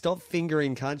messages. Stop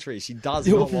fingering country. She does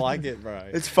not like it, bro.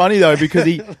 It's funny though because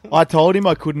I told him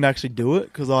I couldn't actually do it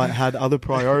because I had other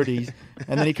priorities.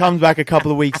 And then he comes back a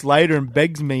couple of weeks later and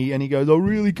begs me, and he goes, I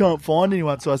really can't find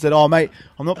anyone. So I said, oh, mate,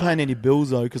 I'm not paying any bills,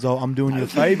 though, because I'm doing you a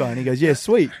favour. And he goes, yeah,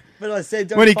 sweet. But I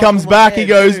said, when he comes back, he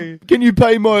goes, can you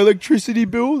pay my electricity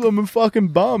bills? I'm a fucking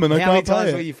bum, and I can't pay it. How many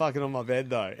times were you fucking on my bed,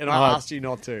 though? And I asked you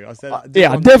not to. I said, I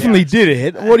definitely did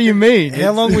it. What do you mean?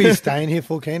 How long were you staying here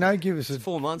for, Keno? Give us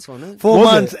 4 months, wasn't it? 4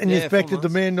 months, and you expected the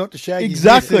man not to shag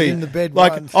exactly in the bed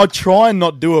like, once. I try and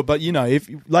not do it, but, you know, if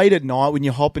late at night when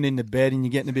you're hopping into bed and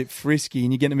you're getting a bit frisky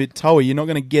and you're getting a bit toey, you're not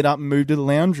going to get up and move to the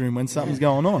lounge room when something's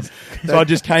going on. So I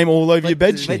just came all over your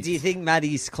bed sheets. But do you think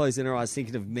Maddie's closing her eyes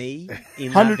thinking of me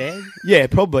in that bed? Yeah,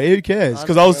 probably. Who cares?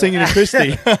 Because I was singing to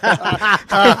Christy.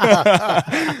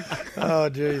 Oh,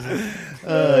 Jesus.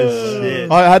 Oh,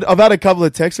 shit. I've had a couple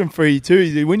of texts from Free too.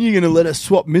 He said, when are you going to let us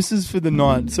swap misses for the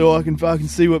night so I can fucking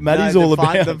see what Maddie's all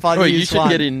about? Well, you should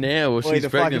get in now or she's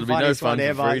pregnant. It'll be no fun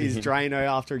for Free. Is Drano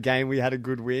after a game we had a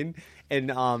good win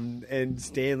and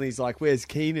Stanley's like, where's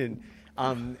Keenan?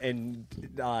 And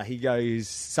he goes,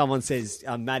 someone says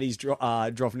Matty's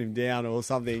dropping him down or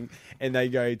something, and they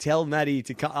go, tell Matty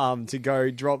to go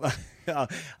drop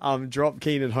drop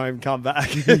Keenan home, come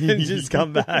back, and just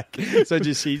come back. So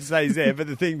just she stays there. But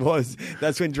the thing was,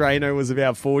 that's when Drano was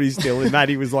about 40 still, and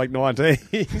Matty was like 19.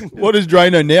 What is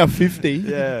Drano now? 50?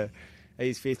 Yeah.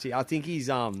 He's 50. I think he's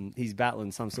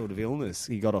battling some sort of illness.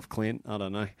 He got off Clint. I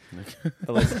don't know.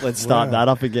 But let's start that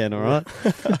up again, all right?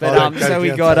 But so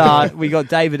we got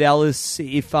David Ellis.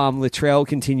 If Latrell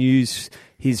continues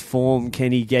his form,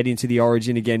 can he get into the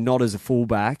Origin again? Not as a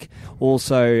fullback.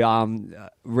 Also,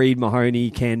 Reid Mahoney,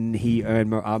 can he earn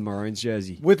Maroon's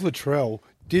jersey? With Latrell,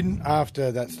 didn't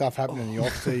after that stuff happen in the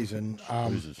off season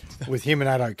with him and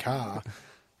Addo Carr.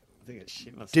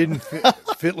 Didn't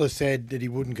Fittler said that he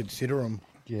wouldn't consider him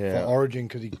for Origin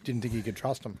because he didn't think he could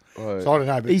trust him. Right. So I don't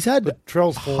know. But he's had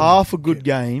Latrell's half a good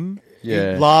game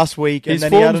last week, and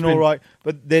then he had an all right.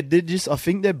 But they're just, I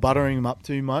think they're buttering him up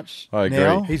too much. I agree.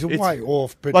 Now. He's way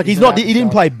off. But like he didn't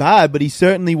play bad, but he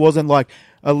certainly wasn't like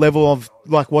a level of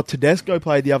like what Tedesco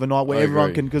played the other night, where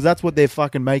everyone can, because that's what they're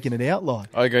fucking making it out like.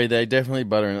 I agree. They definitely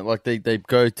buttering it. Like they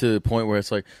go to the point where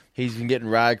it's like he's been getting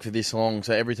ragged for this long,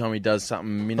 so every time he does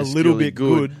something minusculely a little bit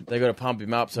good, they got to pump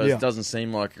him up, so it doesn't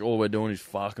seem like all we're doing is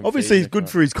fucking. Obviously, he's good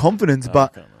for his confidence,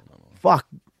 but fuck.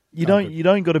 You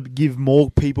don't got to give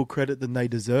more people credit than they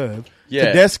deserve. Yeah,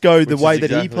 Tedesco, the way that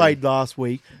he played last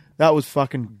week, that was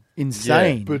fucking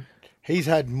insane. Yeah, but he's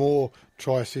had more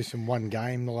try assists in one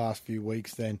game the last few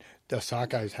weeks than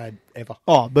Osaka's had ever.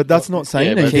 Oh, but that's not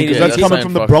saying anything because that's coming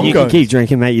from the Broncos. You can keep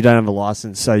drinking, mate. You don't have a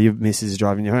license, so your missus is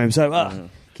driving you home. So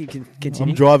continue.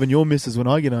 I'm driving your missus when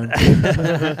I get home.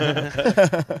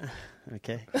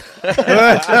 Okay. Well,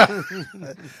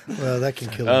 that can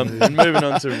kill him. And moving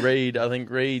on to Reid, I think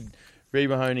Reid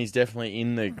Mahoney's definitely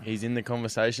in the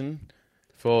conversation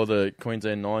for the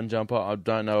Queensland 9 jumper. I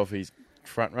don't know if he's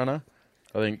front runner.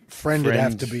 I think Friend would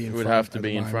have to be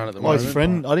in front at the moment. His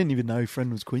Friend, I didn't even know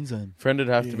Friend was Queensland. Friend would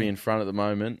have to be in front at the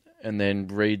moment, and then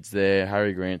Reid's there.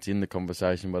 Harry Grant's in the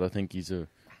conversation, but I think he's a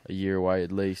year away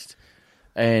at least.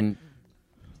 And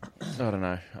I don't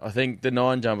know. I think the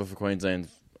 9 jumper for Queensland's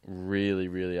really,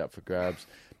 really up for grabs,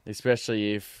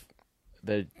 especially if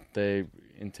they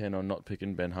intend on not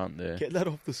picking Ben Hunt there. Get that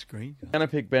off the screen. If they're going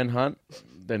to pick Ben Hunt,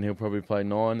 then he'll probably play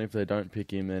 9. If they don't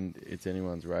pick him, then it's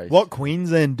anyone's race. What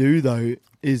Queensland do, though,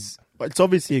 is it's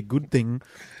obviously a good thing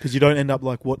because you don't end up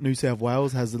like what New South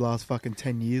Wales has the last fucking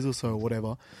 10 years or so or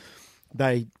whatever.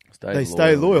 They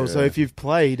stay loyal. Yeah. So if you've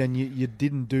played and you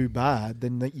didn't do bad,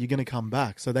 then you're going to come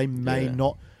back. So they may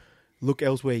not look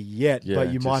elsewhere yet,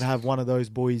 but you might have one of those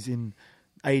boys in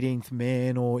 18th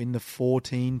man or in the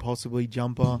 14 possibly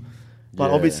jumper.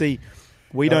 But obviously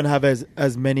we don't have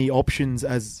as many options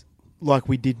as like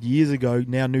we did years ago.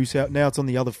 Now it's on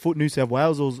the other foot. New South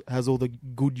Wales has all the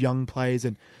good young players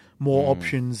and more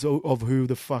options of who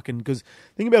the fucking... Because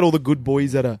think about all the good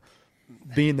boys that are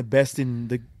being the best in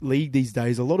the league these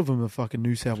days. A lot of them are fucking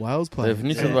New South Wales players.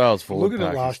 New South Wales forward Look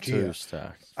at it last year.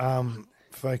 Stacked.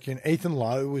 Fucking Ethan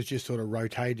Lowe was just sort of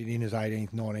rotated in as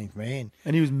 18th, 19th man.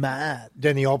 And he was mad.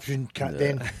 Then the option,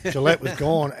 then Gillette was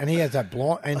gone, and he has that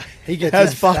blind, and he gets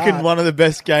has fucking one of the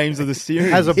best games of the series.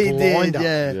 Has a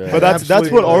blinder. But that's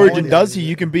what Origin does here.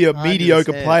 You can be a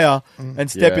mediocre player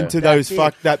and step into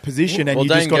that position, and you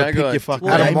just got to pick your fucking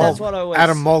game.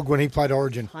 Adam Mogg when he played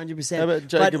Origin. 100%. How about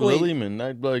Jacob Lillyman?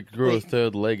 They bloke grew a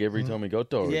third leg every time he got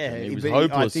to Origin. Yeah, he was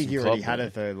hopeless. I think he already had a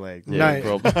third leg.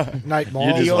 Nate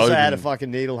Miles. He also had a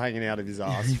fucking needle hanging out of his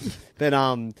ass. But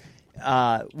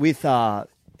with how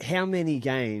many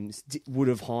games would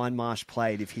have Hindmarsh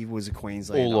played if he was a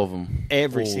Queenslander? All of them.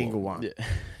 Every single one. Yeah.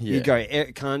 You go,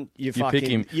 you pick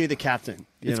him. You're the captain.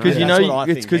 It's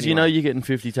because you're getting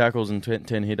 50 tackles and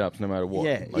 10 hit-ups no matter what.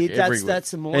 Yeah,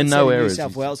 that's the mindset of New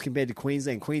South Wales compared to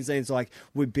Queensland. Queensland's like,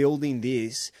 we're building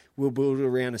this, we'll build it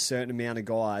around a certain amount of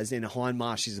guys, and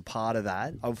Hindmarsh is a part of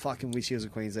that. I fucking wish he was a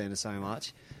Queenslander so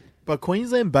much. But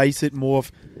Queensland base it more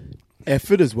of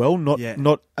effort as well, not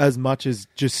as much as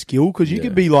just skill. Because you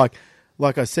could be like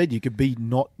I said, you could be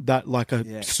not that like a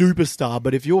superstar,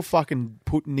 but if you're fucking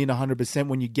putting in 100%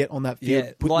 when you get on that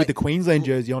field, with the Queensland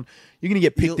jersey on, you're going to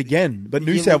get picked again. But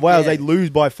New South Wales, they lose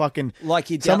by fucking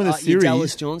some of the series. Your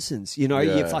Dallas Johnsons,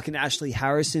 your fucking Ashley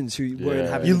Harrisons who weren't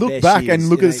having you the look best back years, and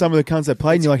look at some of the cunts that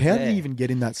played, and you're like, how did he even get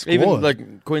in that squad? Even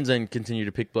like Queensland continue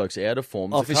to pick blokes out of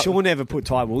form. For sure never put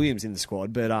Ty Williams in the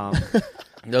squad, but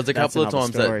There was a That's couple of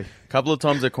another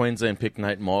times that Queensland picked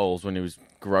Nate Miles when he was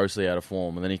grossly out of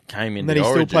form, and then he came in. And then he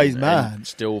still plays mad.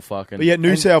 Still fucking. But yet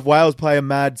New South Wales play a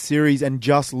mad series and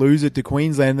just lose it to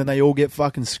Queensland, and then they all get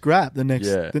fucking scrapped the next.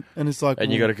 Yeah. And it's like,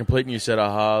 And you got a complete new set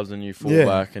of halves, and you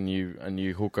fullback, and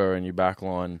you hooker, and you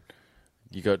backline.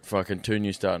 You got fucking 2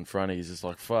 new starting fronties. It's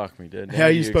like, fuck me, dude. how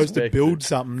are you supposed to build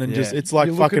something and just it's like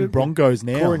You look at fucking it, Broncos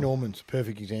now. Corey Norman's a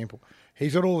perfect example.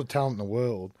 He's got all the talent in the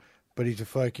world, but he's a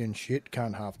fucking shit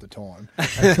cunt half the time.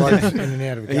 And plays in and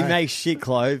out of a He game. makes shit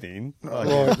clothing.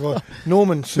 Like,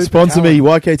 Norman, super Sponsor me,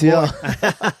 talent.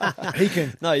 YKTR. He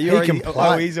can. No, he you already. can play.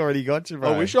 Oh, he's already got you,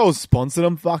 bro. I wish I was sponsored.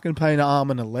 I'm fucking paying an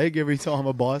arm and a leg every time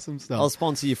I buy some stuff. I'll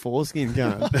sponsor your foreskin,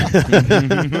 gun.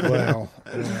 Wow.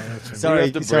 sorry,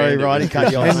 have to sorry, brand it. Righty,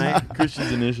 cut you off, mate.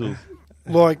 Christian's initials.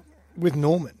 Like with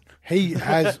Norman, he's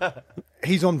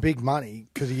on big money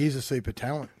because he is a super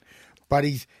talent, but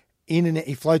he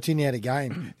floats in and out of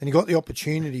game. And he got the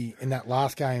opportunity in that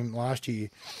last game last year.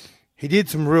 He did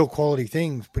some real quality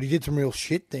things, but he did some real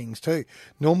shit things too.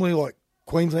 Normally, like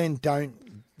Queensland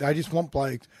they just want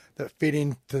blokes that fit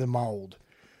into the mould.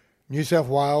 New South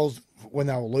Wales, when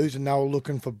they were losing, they were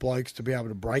looking for blokes to be able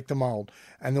to break the mould.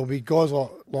 And there'll be guys like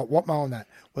Watmo and that,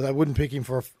 where they wouldn't pick him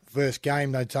for a first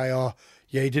game. They'd say, oh,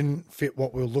 yeah, he didn't fit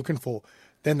what we were looking for.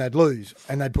 Then they'd lose,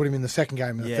 and they'd put him in the second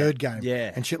game and the third game,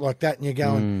 and shit like that. And you're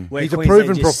going, Where he's a Queensland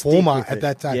proven just stick performer with at it.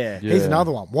 that time. Yeah. He's Yeah.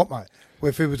 another one. Watmo, where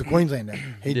if he was a Queenslander,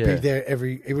 he'd be there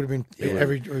he would have been he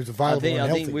was available and I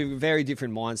healthy. think we're a very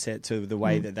different mindset to the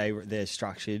way that they're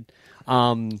structured.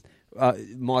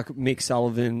 Mick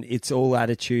Sullivan, it's all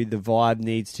attitude. The vibe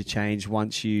needs to change.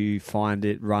 Once you find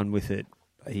it, run with it.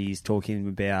 He's talking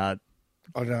about.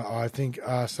 I don't know. I think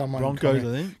someone Broncos,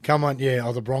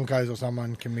 the Broncos or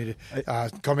someone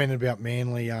commented about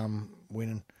Manly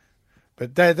winning.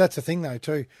 But that's the thing though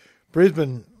too.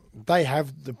 Brisbane, they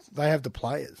have the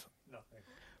players.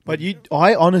 But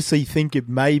I honestly think it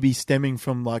may be stemming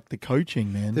from like the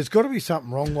coaching, man. There's got to be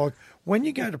something wrong. Like when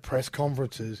you go to press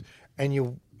conferences and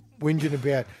you're whinging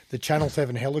about the Channel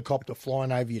 7 helicopter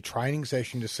flying over your training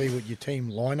session to see what your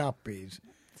team lineup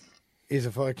is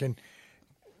a fucking.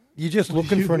 You're just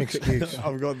looking for an excuse.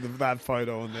 I've got that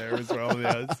photo on there as well.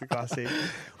 Yeah, it's the classic.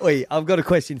 Wait, I've got a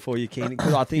question for you, Keenan,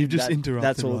 because I think You've just interrupted,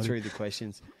 that's all Roddy. through the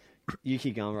questions. You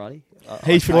keep going, Roddy.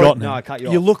 He's forgotten. No, it. I cut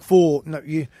you You off. look for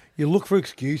you look for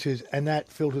excuses, and that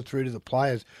filters through to the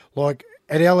players. Like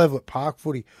at our level at Park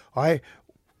Footy,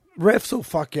 refs will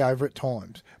fuck you over at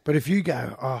times. But if you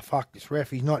go, oh fuck this ref,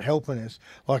 he's not helping us.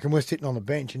 Like, and we're sitting on the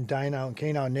bench, and Dano and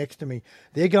Keno are next to me,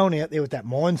 they're going out there with that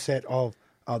mindset of,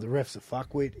 oh, the ref's a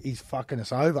fuckwit, he's fucking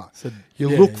us over. So, You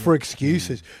look for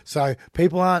excuses. So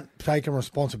people aren't taking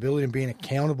responsibility and being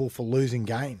accountable for losing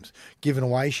games, giving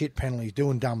away shit penalties,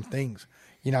 doing dumb things.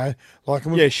 You know, like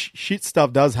Yeah, shit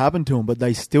stuff does happen to them, but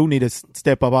they still need to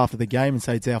step up after the game and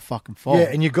say it's our fucking fault. Yeah,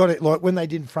 and you got it. Like when they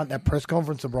did in front that press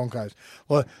conference, the Broncos.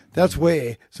 Like that's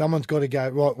where someone's got to go.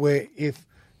 Right, where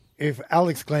if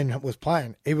Alex Glenn was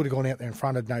playing, he would have gone out there in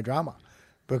front of no drama,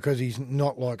 because he's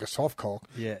not like a soft cock,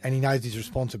 and he knows his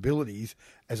responsibilities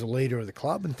as a leader of the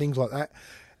club and things like that.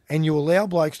 And you allow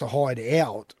blokes to hide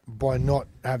out by not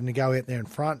having to go out there in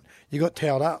front. You got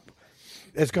towed up.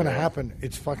 It's going to happen.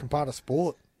 It's fucking part of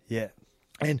sport. Yeah.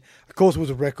 And, of course, it was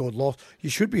a record loss. You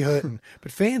should be hurting.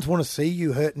 But fans want to see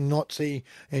you hurting, not see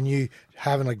and you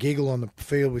having a giggle on the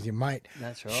field with your mate.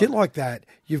 That's right. Shit like that.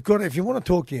 You've got to, if you want to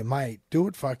talk to your mate, do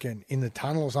it fucking in the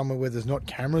tunnel or somewhere where there's not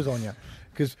cameras on you.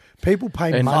 Because people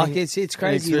pay And money. Like it's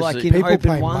crazy. And Like in people open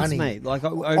pay ones, money. mate. Like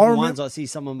open remember- ones, I see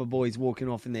some of my boys walking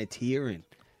off and they're tearing.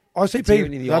 I see Tearing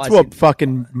people. in the That's eyes. what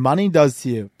fucking money does to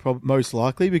you, most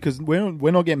likely, because we're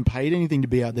not getting paid anything to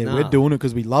be out there. No. We're doing it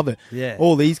because we love it. Yeah.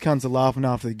 All these cunts are laughing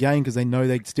after the game because they know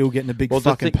they're still getting a big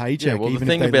fucking paycheck. Yeah, well, the even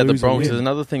thing if they about the lose or Bronx, win. there's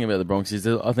another thing about the Bronx is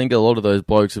that I think a lot of those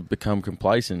blokes have become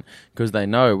complacent because they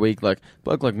know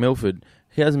bloke like Milford.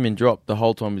 He hasn't been dropped the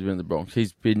whole time he's been in the Bronx.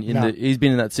 He's been in he's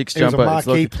been in that sixth He was jumper. a It's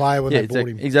marquee player when they it's bought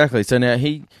him. Exactly. So now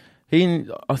he,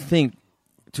 I think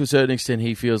to a certain extent,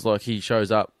 he feels like he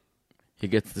shows up. He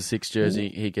gets the sixth jersey.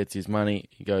 He gets his money.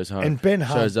 He goes home. And Ben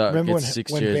Hunt, shows up. remember Gets when, the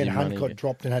sixth when jersey Ben Hunt money. got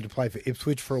dropped and had to play for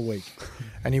Ipswich for a week?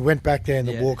 And he went back there and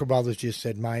the Walker brothers just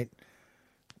said, mate,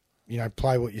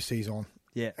 play what you see's on.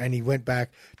 Yeah. And he went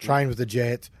back, trained with the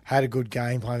Jets, had a good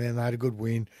game plan, and they had a good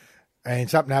win. And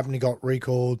something happened, he got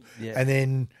recalled. Yeah. And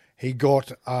then he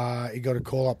got a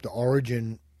call up to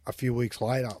Origin a few weeks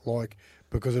later,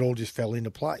 because it all just fell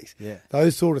into place. Yeah.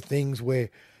 Those sort of things where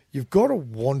you've got to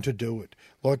want to do it.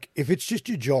 Like, if it's just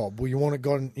your job, well, you want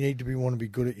to be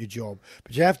good at your job,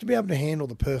 but you have to be able to handle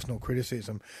the personal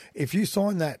criticism. If you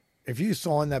sign that if you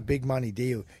sign that big money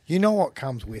deal, you know what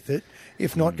comes with it.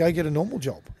 If not, go get a normal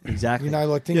job. Exactly. You know,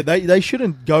 like Yeah, they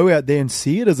shouldn't go out there and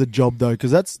see it as a job though,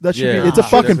 because that should Yeah. be, it's a Nah,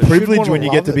 fucking definitely. privilege Should when you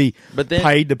wanna get to love be But then-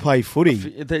 paid to play footy.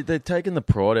 They're taking the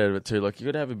pride out of it too. Like you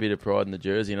got to have a bit of pride in the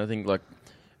jersey, and I think like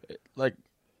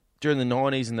during the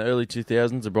 90s and the early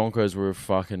 2000s, the Broncos were a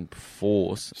fucking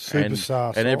force. Superstar and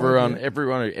side, everyone,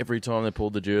 yeah. every time they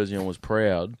pulled the jersey on was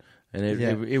proud. And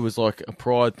Yeah. it was like a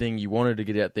pride thing. You wanted to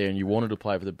get out there and you wanted to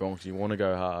play for the Broncos. You want to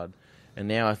go hard. And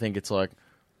now I think it's like,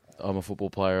 I'm a football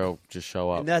player. I'll just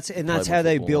show up. And that's play how my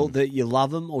they football built and- that you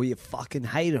love them or you fucking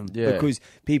hate them. Yeah. Because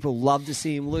people love to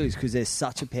see him lose because they're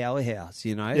such a powerhouse,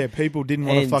 you know? Yeah, people didn't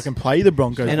want to And- fucking play the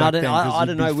Broncos and back I don't- then I- 'cause I you'd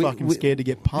don't be know, we- fucking we- scared to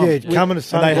get Yeah, pumped. coming to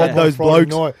Sunday they had on those Friday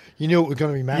blokes- night, you knew it was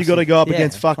going to be massive. You got to go up Yeah,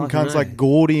 against fucking fucking cunts right. like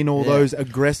Gordy and all Yeah. those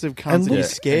aggressive cunts And and look- you're and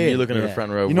scared. You're looking at Yeah. the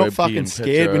front row. You're not Webke fucking and scared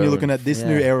when Petro you're looking and- at this Yeah.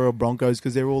 new era of Broncos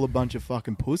because they're all a bunch of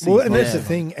fucking pussies. Well, and Like, that's the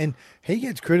thing. And he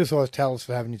gets criticised, Tallis,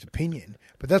 for having his opinion.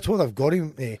 But that's why they've got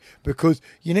him there, because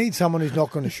you need someone who's not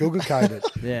going to sugarcoat it.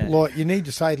 Yeah. Like, you need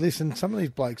to say, listen, some of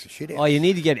these blokes are shit out. Oh, you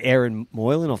need to get Erin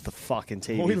Moylan off the fucking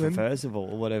TV Moylan? first of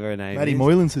all, or whatever her name Maddie is.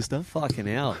 Moylan's sister. Fucking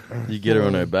hell. You get her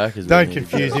on her back as well. Don't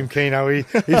confuse him, Keno.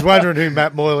 He's wondering who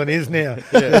Matt Moylan is now.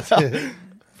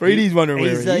 Freddie's wondering where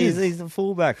He's, he is. he's the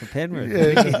fullback for Penrith.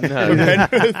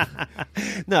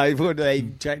 No, No, they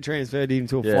transferred him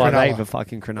to a Yeah. 5'8" Cronulla. for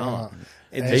fucking Cronulla.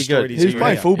 And He destroyed got- his He was career.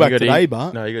 playing fullback He got today, in-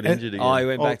 but No, he got injured again. Oh, he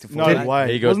went back to no fullback.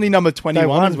 way. He got- Wasn't he number 21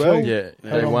 won as well? too. Yeah, they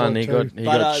Hold on, won. one, He two. got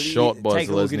But shot by take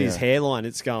a look at his Zelezniak. hairline.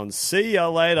 It's going, see ya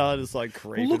later. It's like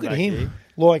creeping Well, look at back him.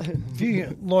 here.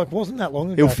 Like, wasn't that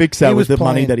long ago? He'll fix that He with was the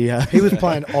money playing- that he has. He was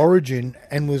playing Origin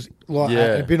and was like,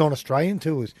 Yeah. had been on Australian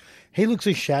tours. He looks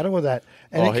a shadow of that.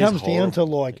 And Oh, it he's comes down to,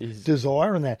 horrible. like, He's-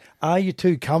 desire and that. Are you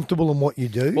too comfortable in what you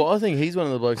do? Well, I think he's one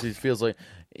of the blokes who feels like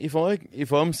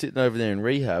if I'm sitting over there in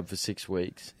rehab for 6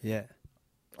 weeks, Yeah.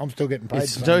 I'm still getting paid.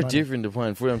 it's the no same money. different to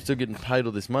playing footy. I'm still getting paid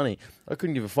all this money. I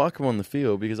couldn't give a fuck I'm on the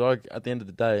field because at the end of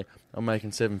the day, I'm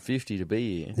making $750 to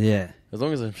be here. Yeah. As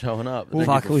long as I'm showing up. I Well,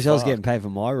 don't fuck, I give a wish I was fuck. getting paid for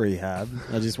my rehab.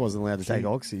 I just wasn't allowed to take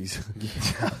oxys.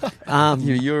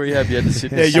 Your rehab, you had to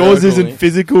sit. in Yeah, a yours circle isn't and-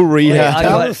 physical rehab. Yeah, I got-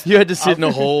 Tallis- You had to sit in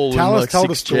a hall Tallis with like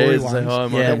told a 6 story chairs and once say, hi,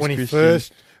 my Yeah. that name's when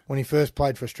Christian. when he first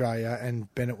played for Australia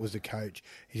and Bennett was the coach,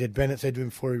 he said Bennett said to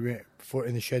him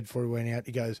in the shed before he went out,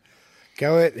 he goes,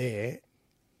 "Go out there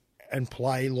and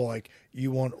play like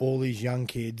you want all these young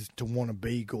kids to want to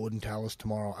be Gordon Tallis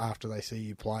tomorrow after they see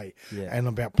you play." Yeah. And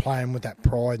about playing with that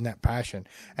pride and that passion.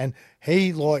 And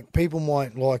he, like, people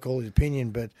might like all his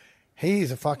opinion, but he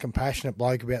is a fucking passionate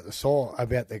bloke about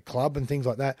the club and things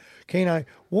like that. Keno,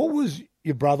 what was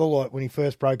your brother like when he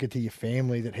first broke it to your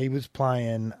family that he was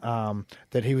playing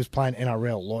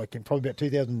NRL? Like in probably about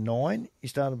 2009,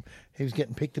 he was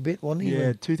getting picked a bit, wasn't he?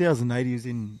 Yeah, 2008 he was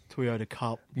in Toyota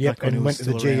Cup. Yep, back when and he went was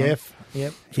to the still around. GF.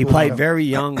 Yep, He played very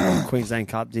young Queensland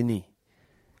Cup, didn't he?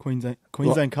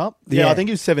 Queensland Cup? Yeah. Yeah, I think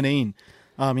he was 17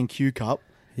 in Q Cup.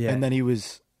 Yeah. And then he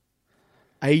was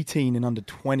 18 and under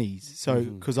 20s. So,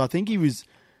 because I think he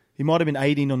might have been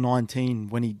 18 or 19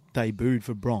 when he debuted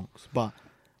for Bronx. But,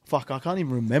 fuck, I can't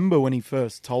even remember when he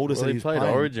first told us Well, that he he was played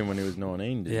playing. Origin when he was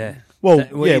 19, didn't Yeah. Well,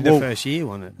 The first year,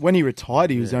 wasn't it? when he retired,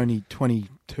 he was only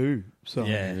 22. So,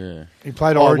 Yeah. he? Yeah. He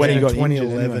played Oh, Origin when he in got injured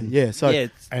 2011. anyway. Yeah, so Yeah.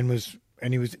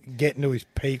 and he was getting to his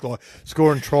peak, like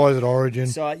scoring tries at Origin,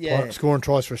 So, yeah. scoring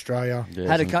tries for Australia. Yeah, I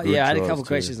had some good a tries couple too.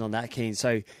 questions on that, Keen.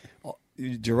 So,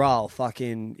 Dural,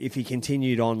 fucking, if he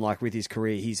continued on like with his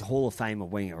career, he's Hall of Fame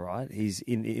winger, right? He's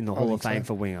in the Hall of think Fame so.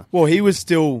 for winger. Well, he was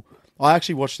still. I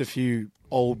actually watched a few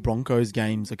old Broncos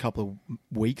games a couple of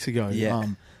weeks ago. Yeah.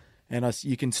 And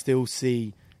you can still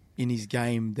see in his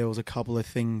game there was a couple of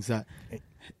things that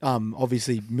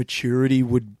obviously maturity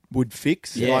would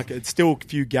fix. Yeah. Like it's still a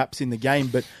few gaps in the game,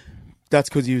 but that's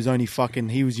because he was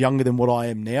he was younger than what I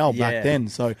am now Yeah. back then.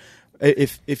 So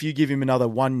if you give him another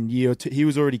 1 year or two, he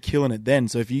was already killing it then.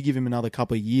 So if you give him another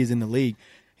couple of years in the league,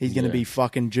 he's going to be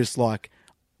fucking just like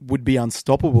would be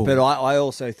unstoppable. But I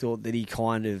also thought that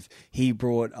he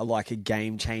brought a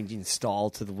game changing style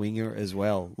to the winger as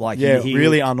well. Like yeah, he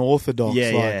really unorthodox. yeah,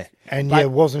 like, yeah. And But- yeah,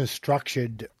 it wasn't as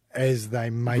structured as they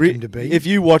make him to be. If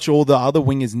you watch all the other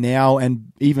wingers now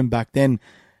and even back then,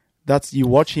 you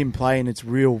watch him play and it's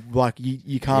real. Like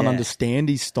you can't Yeah. understand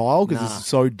his style because Nah. it's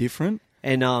so different.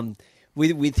 And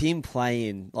with him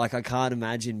playing, like I can't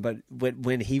imagine, but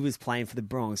when he was playing for the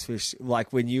Bronx,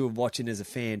 like when you were watching as a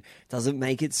fan, does it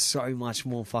make it so much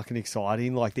more fucking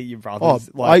exciting? Like that your brothers,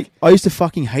 I used to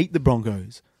fucking hate the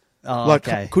Broncos.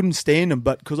 okay. Couldn't stand them,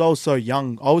 but because I was so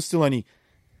young, I was still only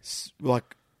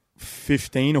like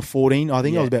 15 or 14. I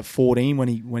think I Yeah. was about 14 when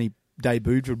he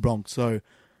debuted for Bronx. So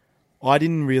I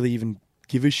didn't really even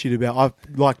give a shit about. I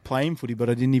liked playing footy, but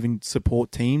I didn't even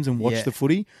support teams and watch the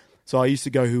footy. So I used to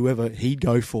go whoever he'd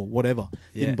go for, whatever.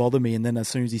 Didn't bother me. And then as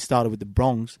soon as he started with the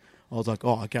Bronx, I was like,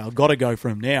 oh, okay, I've got to go for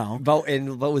him now. But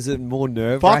was it more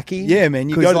nerve-wracking? Yeah, man.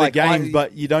 You go to the games,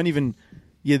 but you don't even...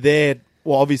 You're there...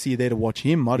 Well, obviously you're there to watch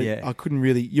him. I couldn't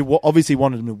really... You obviously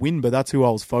wanted him to win, but that's who I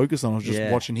was focused on. I was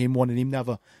just watching him, wanted him to have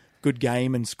a good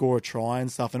game and score a try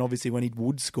and stuff. And obviously when he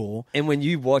would score... And when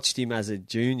you watched him as a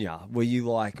junior, were you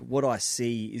like, what I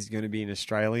see is going to be an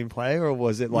Australian player? Or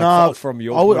was it like from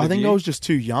your point of I think view? I was just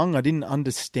too young. I didn't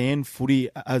understand footy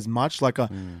as much. Like I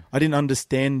didn't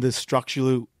understand the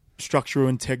structural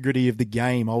integrity of the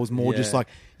game. I was more just like,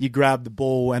 you grab the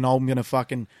ball and I'm going to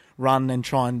fucking run and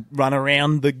try and run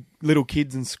around the little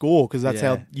kids and score, because that's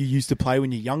how you used to play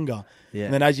when you're younger. Yeah.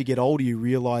 And then as you get older, you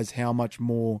realise how much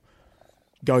more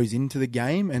goes into the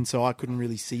game, and so I couldn't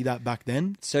really see that back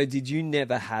then. So did you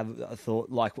never have a thought,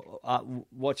 like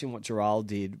watching what Gerald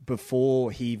did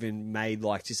before he even made,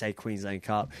 like, just say Queensland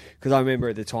Cup? Because I remember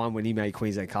at the time when he made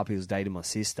Queensland Cup, he was dating my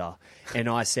sister, and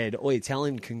I said, "Oh, tell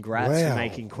him congrats for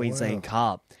making Queensland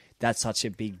Cup. That's such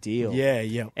a big deal."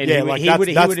 Yeah. And like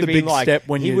that's the big step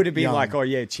when he would have been young. like, "Oh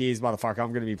yeah, cheers, motherfucker!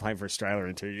 I'm going to be playing for Australia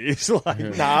in 2 years."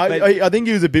 I think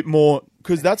he was a bit more,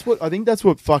 because that's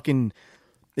what fucking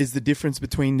is the difference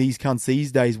between these cunts these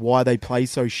days. Why they play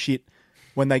so shit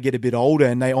when they get a bit older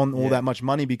and they on all that much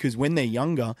money, because when they're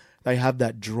younger, they have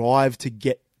that drive to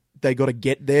get. They got to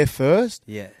get there first.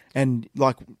 Yeah, and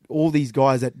like all these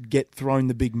guys that get thrown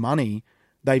the big money,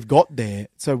 they've got there.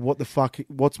 So what the fuck?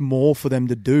 What's more for them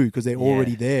to do? Because they're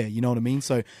already there. You know what I mean?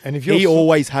 So and if he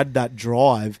always had that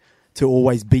drive to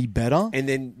always be better. And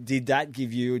then did that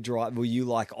give you a drive? Were you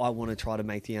like, I want to try to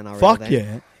make the NRL? Fuck then?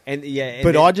 yeah. And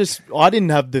but I didn't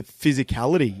have the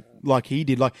physicality like he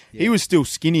did. Like he was still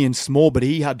skinny and small, but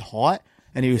he had height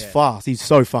and he was fast. He's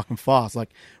so fucking fast.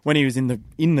 Like when he was in the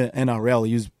NRL,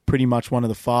 he was pretty much one of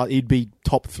the fast. He'd be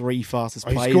top 3 fastest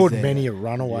players. He scored there. many a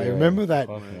runaway. Yeah. Remember that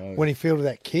when he fielded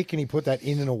that kick and he put that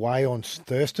in and away on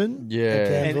Thurston?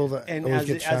 Yeah. And as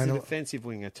a defensive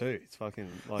winger too, it's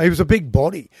fucking. Like, he was a big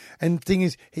body, and the thing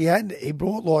is, he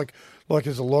brought like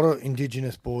as a lot of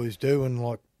Indigenous boys do, and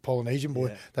like Polynesian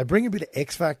boys, they bring a bit of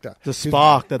X factor, the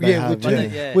spark that they have.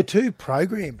 We're too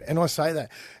programmed, and I say that.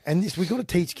 And we've got to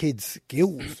teach kids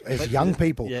skills as young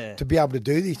people to be able to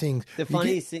do these things. The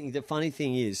funny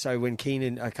thing is, so when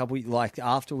Keenan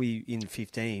after we in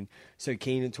 15, so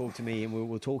Keenan talked to me and we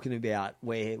were talking about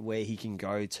where he can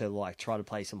go to like try to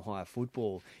play some higher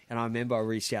football. And I remember I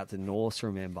reached out to Norse,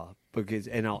 because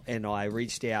I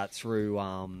reached out through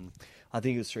I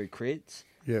think it was through Crits.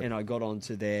 Yeah. And I got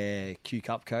onto their Q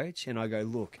Cup coach, and I go,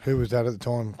 look. Who was that at the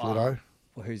time, Gliddo?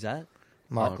 Well, who's that?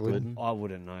 Mark Glidden. I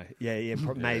wouldn't know. Yeah,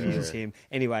 maybe it was him.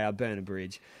 Anyway, I burned a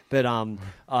bridge. But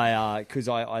I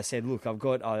said, look, I've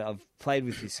played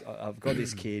with this. I've got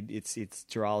this kid. It's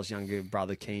Gerald's younger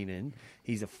brother, Keenan.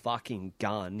 He's a fucking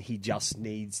gun. He just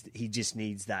needs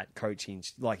that coaching.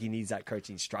 Like he needs that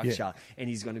coaching structure, and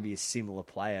he's going to be a similar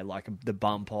player, like the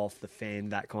bump off, the fan,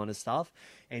 that kind of stuff.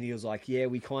 And he was like, yeah,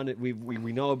 we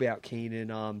know about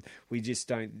Keenan. We just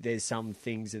don't. There's some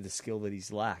things of the skill that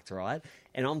he's lacked, right?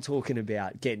 And I'm talking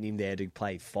about getting him there to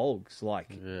play Fogs,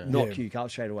 not Q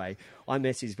Cup straight away. I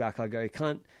messaged back. I go,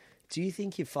 cunt, do you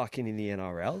think you're fucking in the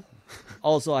NRL? I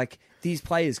was like, these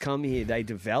players come here, they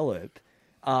develop.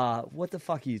 What the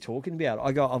fuck are you talking about?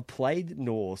 I go, I've played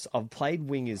Norse. I've played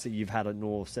wingers that you've had at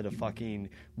Norse that are fucking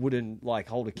wouldn't like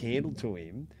hold a candle to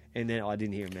him. And then I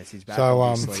didn't hear a message back.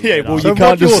 So, you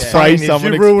can't just say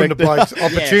someone you ruined the bloke's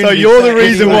opportunity. So you're the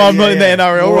reason why I'm not in the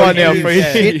NRL right now.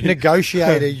 Shit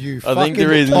negotiator, you. I think the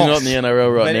reason you're not in the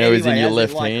NRL right now is in your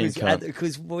left hand.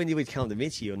 Because when you would come to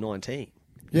Mitchie, you're 19.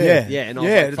 Yeah, and I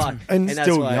was like, fuck. And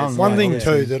still young. One thing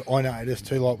too that I noticed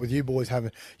too, like with you boys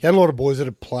you had a lot of boys that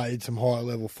have played some higher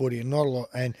level footy, and not a lot.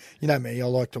 And you know me, I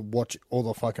like to watch all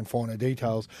the fucking finer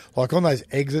details. Like on those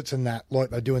exits and that, like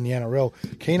they do in the NRL.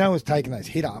 Keno was taking those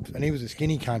hit ups, and he was a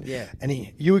skinny cunt. Yeah,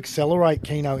 and you accelerate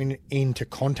Keno into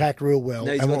contact real well,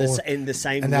 no, and the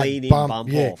same leaning bump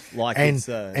off, like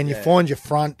you find your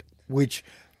front, which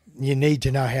you need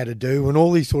to know how to do, and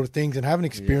all these sort of things, and have an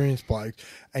experienced bloke.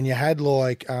 And you had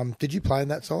like, did you play on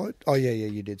that side? Oh yeah,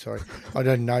 you did. Sorry, I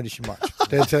didn't notice you much.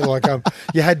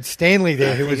 You had Stanley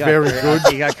there, who was very good.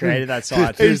 He got created that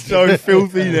side. He's so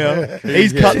filthy now.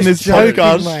 He's cutting his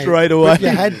podcast straight away. But you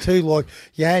had to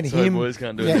you had him. Boys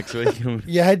can't do it next week.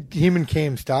 You had him and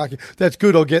Cam Stark. That's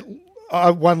good. I'll get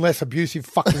one less abusive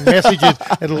fucking messages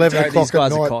at 11 Joe, o'clock these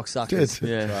guys at are night. cocksuckers.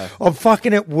 Yeah. I'm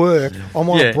fucking at work. I'm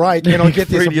on Yeah. a break, and I get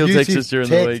this Free deal abusive texts during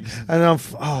text, the week. and I'm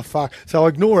fuck. So I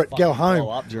ignore it, go Follow home.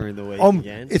 up during the week I'm,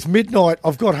 again. it's midnight.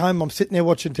 I've got home. I'm sitting there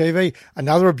watching TV.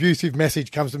 Another abusive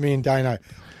message comes to me in Dano.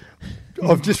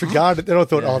 I've disregarded it. Then I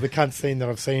thought, the cunt's seen that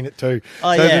I've seen it too.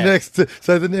 Oh, so yeah.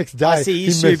 the next day, I see he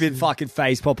his stupid messaged- fucking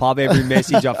face pop up every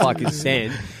message I fucking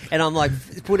send. And I'm like,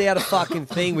 put out a fucking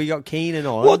thing. We got Keenan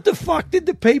on. What the fuck did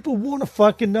the people want to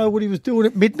fucking know what he was doing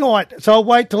at midnight? So I'll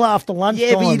wait till after lunchtime.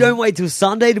 Yeah, but you don't wait till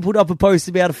Sunday to put up a post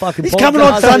about a fucking He's podcast. coming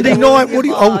on Sunday night. What do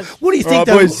you All think? right,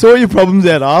 boys, sort your problems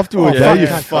out afterwards. Oh, eh? fuck You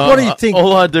that. fuck. What do you think?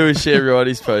 All I do is share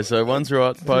Righty's post. So one's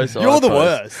right post. You're I the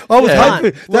post. worst. I was Yeah. hoping.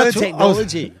 Learn That's what I was-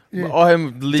 technology. I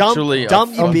am literally.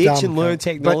 Dump your I'm bitch dumb, and learn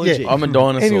cunt. But yeah, technology. I'm a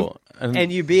dinosaur. Anyway,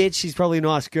 and you bitch, she's probably a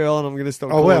nice girl, and I'm going to stop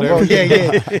Oh, calling well, her.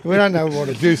 yeah. We don't know what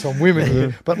to do on women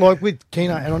here. But like with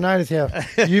Keno, and I noticed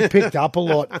how you picked up a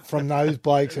lot from those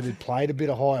blokes that had played a bit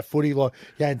of higher footy. Like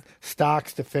you had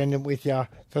Starks defending with you.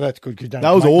 So that's good. 'Cause you don't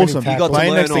That was make many awesome. You tackles. got to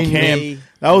Playing learn next to off Cam. me.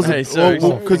 That was Hey, sorry,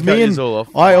 because me cut and yous all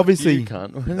off. I obviously You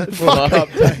can't. Fuck up.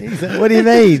 What do you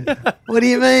mean? What do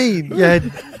you mean? Yeah,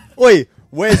 Oi,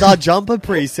 where's our jumper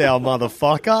pre-sale,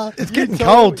 motherfucker? it's getting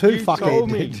cold too. You Fucking.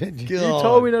 told me. You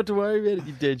told me not to worry about it.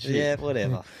 You dead shit. Yeah,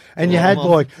 whatever. And you had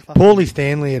like Paulie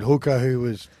Stanley at hooker, who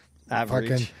was Average.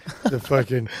 fucking the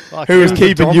fucking. who was the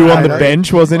keeping you on the dominator.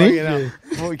 bench, wasn't he?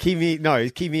 Well, keep me.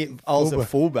 I was a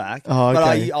fullback, Oh, but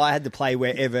okay. I had to play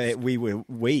wherever we were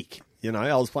weak. You know,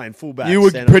 I was playing fullback. You were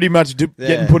centre. pretty much getting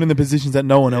Yeah. put in the positions that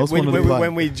no one else when, wanted to play.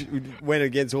 when we went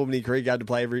against Albany Creek, I had to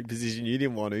play every position you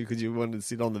didn't want to because you wanted to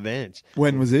sit on the bench.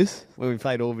 When was this? When we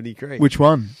played Albany Creek, Which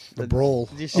one? The brawl.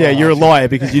 Yeah, you're a liar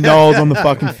because you know I was on the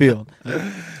fucking field.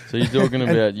 So you're talking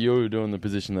about you doing the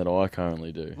position that I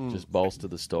currently do. Just bolster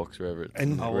the stocks wherever it.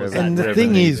 And, wherever, and the wherever thing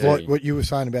it needs is, to like be. what you were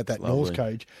saying about that Lovely. North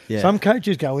coach, Yeah. some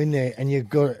coaches go in there and they've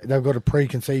got a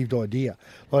preconceived idea.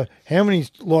 Like how many,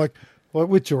 like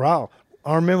with Gerald,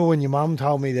 I remember when your mum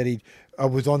told me that he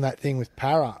was on that thing with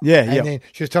Para. Yeah, and yeah. then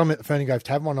she was telling me at the phone he goes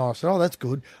to have one. And I said, "Oh, that's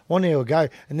good. One year go."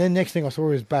 And then next thing I saw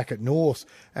he was back at North,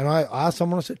 and I asked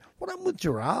someone, I said, "What happened with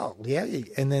Gerald?" Yeah,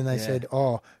 and then they said,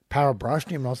 "Oh, Para brushed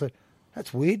him." And I said,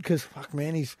 "That's weird because fuck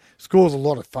man, he scores a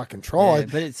lot of fucking tries." yeah,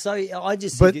 but it's so. I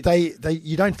just. But think it's- they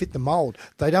you don't fit the mold.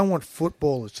 They don't want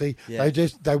footballers. See, Yeah.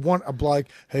 they want a bloke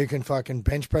who can fucking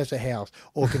bench press a house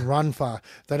or can run far.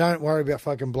 They don't worry about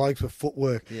fucking blokes with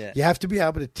footwork. Yeah. You have to be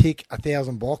able to tick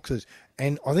 1,000 boxes.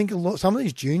 And I think some of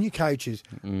these junior coaches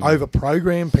over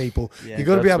program people. Yeah. You've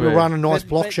got to be That's able to where- run a nice But-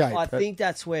 block but shape. I think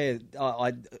that's where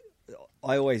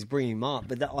I always bring him up,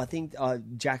 but I think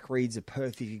Jack Reed's a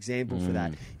perfect example for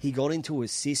that. He got into a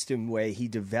system where he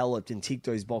developed and ticked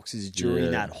those boxes during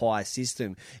Yeah. that high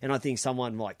system. And I think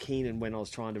someone like Keenan, when I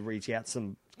was trying to reach out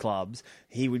some clubs,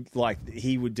 he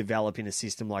would develop in a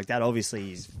system like that. Obviously,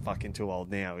 he's fucking too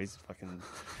old now. He's fucking.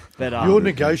 But You're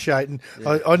negotiating.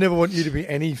 I never want you to be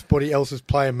anybody else's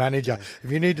player manager. If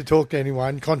you need to talk to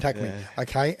anyone, contact me.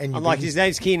 Okay? And I'm like, his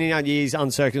name's Keenan Young. He's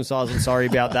uncircumcised. I'm sorry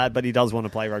about that, but he does want to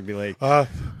play rugby league. we've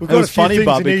It got a was few funny, things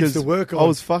but he needs because to work on. I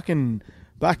was fucking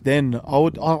back then.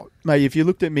 Mate, if you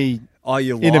looked at me Oh,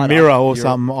 you're in a lighter. mirror or You're-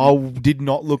 something, I did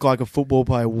not look like a football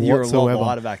player You were a whatsoever. lot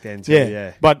lighter back then, too. Yeah,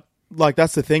 Yeah. but like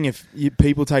that's the thing. If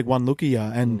people take one look at you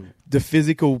and the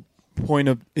physical point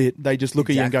of it, they just look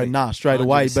at you and go, Exactly. "Nah," straight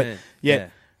away. But 100%.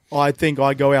 yet, I think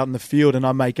I go out in the field and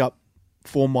I make up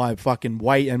for my fucking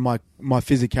weight and my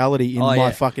physicality in Oh, my yeah.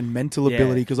 fucking mental Yeah.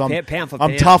 ability because I'm Pound for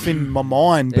I'm pound. tough in my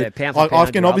mind, Yeah, but pound for I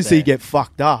pound, can you're up obviously there. get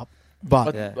fucked up.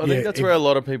 But Yeah. I think that's where a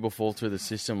lot of people fall through the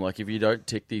system. Like, if you don't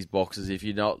tick these boxes, if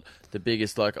you're not the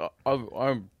biggest, like,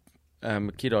 I'm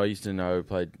a kid I used to know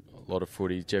played a lot of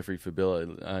footy, Jeffrey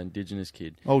Fabilla, Indigenous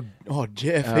kid. oh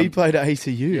Jeff, he played at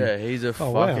ACU. Yeah, he's a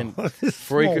Oh, wow. fucking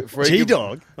Small.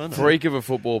 G-Dog. freak of a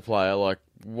football player, like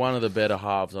one of the better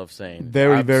halves I've seen.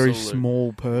 very very Absolute-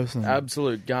 small person.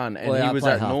 Absolute gun. And Well, yeah, he I was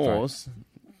played at half, bro. North.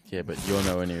 Yeah, but you're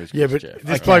nowhere near as good Yeah, as but Jeff.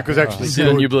 this bloke was actually Sit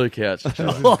on good. your blue couch.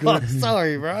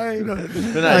 Sorry, bro. But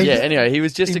no, yeah. Anyway, he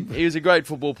was a great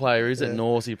football player. He was at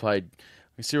North. He played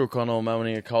with Cyril Connell,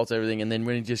 Moaning, Colts, everything. And then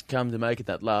when he just come to make it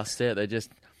that last step, they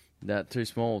just too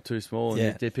small. And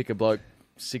Yeah. they pick a bloke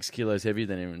 6 kilos heavier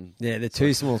than him. And Yeah, they're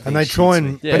too small. And they try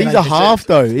and... Yeah, But he's they a just- half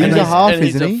though. He's and a half, and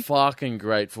he's isn't a he? fucking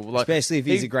great football. Like, Especially if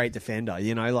he's he- a great defender,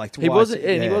 you know, like He wasn't,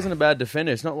 and he wasn't a bad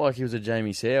defender. It's not like he was a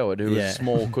Jamie Soward who Yeah. was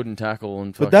small, couldn't tackle,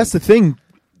 and. But that's the thing.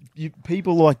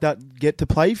 People like that get to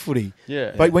play footy.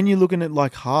 Yeah. But when you're looking at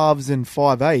like halves and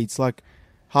 5'8", like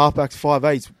halfbacks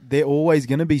 5'8", they're always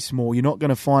going to be small. You're not going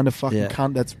to find a fucking Yeah.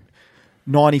 cunt that's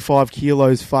 95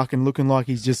 kilos fucking looking like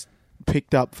he's just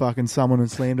picked up fucking someone and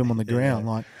slammed him on the ground.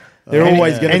 Like They're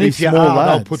always going to And be if you small are,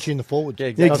 lads. they'll put you in the forward.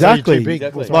 Yeah, They'll say exactly. you're too big.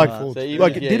 Exactly. We'll Like- play forward. So even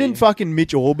Like, if you- didn't fucking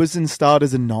Mitch Orbison start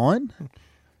as a 9?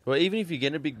 Well, even if you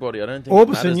get a big body, I don't think Orbison,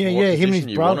 it matters yeah, what yeah, him and position his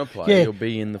you brother, want to play. yeah. He'll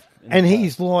be in the And pack.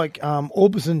 he's like,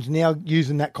 Orbison's now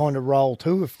using that kind of role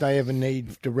too if they ever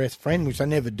need to rest Friend, which they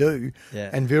never do.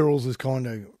 Yeah. And Virals has kind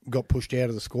of got pushed out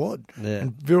of the squad. Yeah.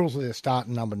 And Virals was their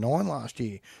starting number 9 last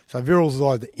year. So Virals is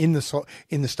either in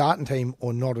the starting team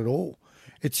or not at all.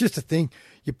 It's just a thing.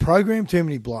 You program too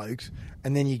many blokes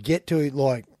and then you get to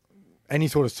like any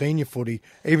sort of senior footy,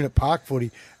 even at park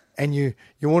footy, and you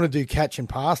want to do catch and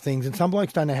pass things, and some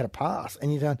blokes don't know how to pass.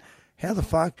 And you're going, how the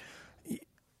fuck?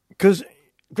 Because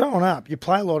growing up, you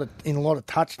play in a lot of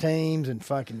touch teams and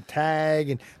fucking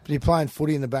tag, but you're playing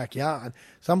footy in the backyard.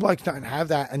 Some blokes don't have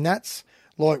that, and that's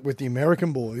like with the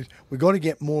American boys. We got to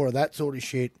get more of that sort of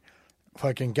shit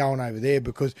fucking going over there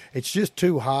because it's just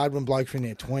too hard when blokes are in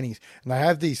their 20s. And they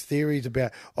have these theories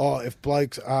about, if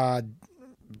blokes fail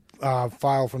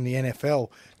from the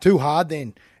NFL, too hard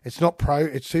then. It's not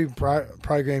it's too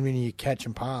programmed in your catch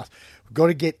and pass. We've got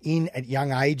to get in at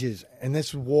young ages, and this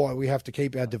is why we have to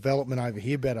keep our development over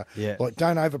here better. Yeah. Like,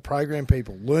 don't over-program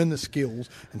people. Learn the skills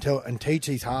and teach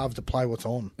these halves to play what's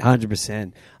on.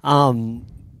 100%.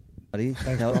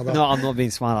 No, I'm not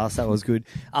being smart ass. That was good.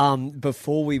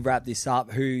 Before we wrap this up,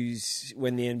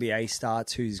 when the NBA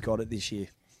starts, who's got it this year?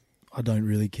 I don't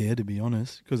really care, to be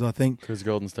honest, because I think Because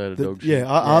Golden State are that- dog shit. yeah,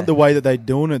 aren't the way that they're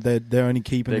doing it. They're only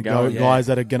keeping They're the going- guys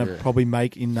that are going to Yeah. probably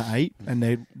make in the 8, and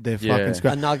they're Yeah. fucking Are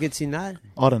scrap. Nuggets in that?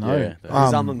 I don't know. Yeah,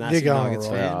 Because I'm a they're massive going Nuggets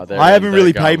all right. fan. They're- I haven't they're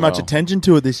really going paid much well. attention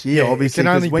to it this year, obviously. it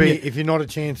can only 'cause when be you- if you're not a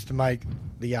chance to make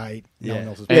the 8. No one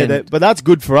else is yeah, playing. but that's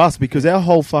good for us because our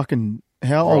whole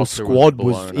Roster squad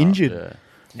was blown up, injured.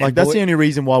 yeah. Like, that's the only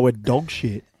reason why we're dog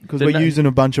shit, because Didn't we're they- using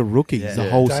a bunch of rookies Yeah. the Yeah.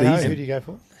 whole Don't know, who do season. you go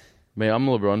for? Me, I'm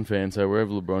a LeBron fan, so wherever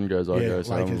LeBron goes, I Yeah, go.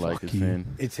 So I'm a Lakers. Lakers Fuck you. fan.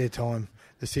 It's their time.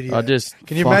 The city. I just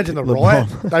Can you fuck imagine the LeBron. riot?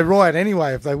 They riot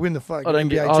anyway if they win the fucking I don't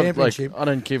NBA get. championship. I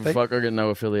don't give a They- fuck. I got no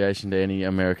affiliation to any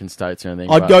American states or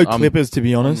anything. I'd but go I'm- Clippers, to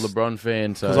be I'm a honest, LeBron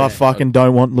fan, so because I fucking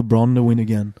don't want LeBron to win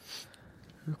again.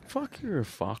 fuck. You're a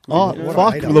fuck. Oh, You know?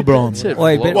 fuck hater. LeBron. That's it,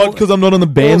 Wait, Vlog. but- What? Because I'm not on the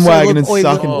bandwagon and Also,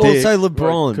 sucking dick. Also,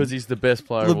 LeBron. Because he's the best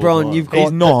player. of all LeBron, time. you've He's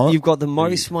got not. you've got the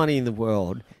most money in the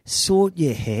world. Sort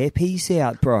your hairpiece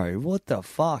out, bro. What the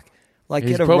fuck? Like,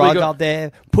 He's get a probably rug got- up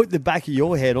there, put the back of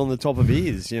your head on the top of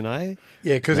his, you know?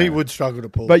 Yeah, because he would struggle to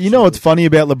pull. But you know what's funny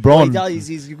about Well, he LeBron? does.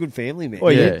 He's a good family man.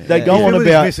 Well, Yeah. they go He's on been with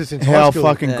his about missus since high how school.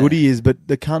 fucking Yeah. good he is, but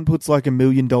the cunt puts like $1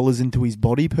 million into his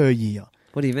body per year.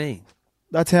 What do you mean?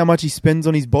 That's how much he spends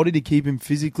on his body to keep him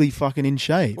physically fucking in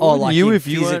shape. Oh, like you in if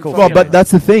you weren't physical. Well, but that's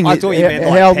the thing. I thought you meant,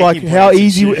 like, how taking how plates and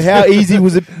easy shit. how easy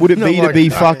would it Not be to like be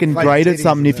fucking fucking fake great at titties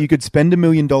something and if you could spend $1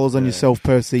 million on yourself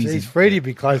per Jeez, season? Freddie'd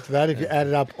be close to that if you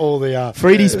added up all the.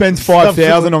 Freddie spends stuff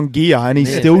 5,000 on gear and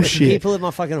he's still shit. People at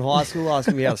my fucking high school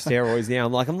asking me about steroids now.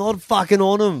 I'm like, I'm not fucking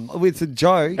on them. It's a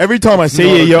joke. Every time I see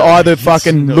not you, a you're joke. either It's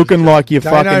fucking not a looking joke. like you're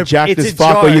Dano, fucking jacked it's as a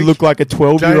fuck, or you joke. look like a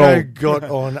 12-year-old. Dano got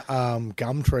on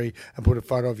Gumtree and put a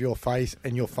photo of your face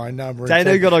and your phone number. and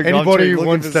Dano said, got on anybody Gumtree who looking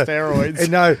wants for to steroids.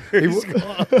 No,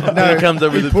 He comes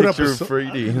up with he a put up picture of si-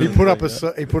 Freddie. He put up a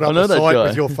I know that site guy.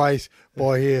 with your face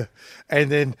by here,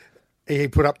 and then he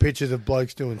put up pictures of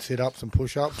blokes doing sit-ups and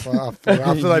push-ups after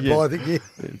they Yeah. buy the gear.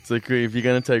 It's like if you're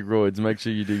going to take roids, make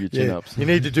sure you do your Yeah, chin-ups. you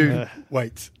need to do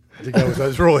weights to go with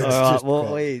those roids. All right, Just-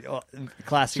 well,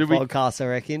 classic Should we- podcast, I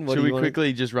reckon. What Should do we you want?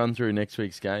 quickly just run through next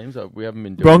week's games? We haven't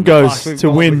been doing Broncos Fuck,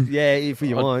 to win. Yeah, if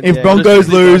you want. If yeah. Broncos Just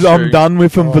lose, go I'm through. done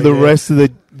with them Oh, for the yeah. rest of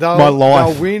my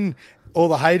life. They'll win. All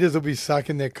the haters will be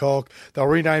sucking their cock. They'll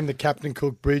rename the Captain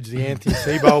Cook Bridge the Anthony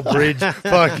Seabold Bridge,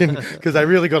 fucking, because they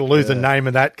really got to lose the name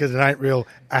of that because it ain't real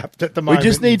apt at the We moment.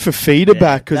 just need Fafita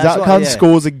back because That's that what- cunt yeah.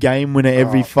 scores a game winner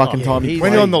every Oh, fucking yeah, time he he's when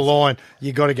plays. you're on the line,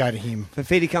 you got to go to him.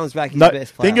 Fafita comes back, he's No, the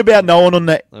best player. think about no one on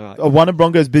the All right. one of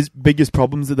Broncos' biggest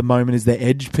problems at the moment is the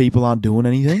edge people aren't doing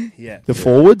anything. Yeah. The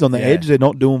forwards on the Yeah. edge, they're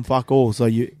not doing fuck all. So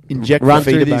you inject Run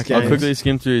through Fafita these back. games. I'll quickly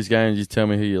skim through his games. You tell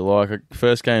me who you like.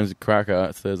 First game's a cracker.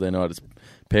 It's Thursday night. It's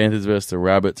Panthers versus the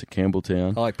Rabbits at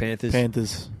Campbelltown. I like Panthers.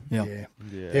 Panthers. Yeah. Yeah.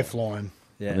 They're flying.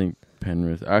 Yeah. I think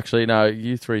Penrith. Actually, no,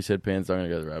 you three said Panthers. I'm going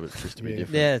to go the Rabbits just to be Yeah.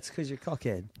 different. Yeah, it's because you're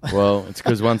cockhead. Well, it's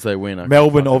because once they win, I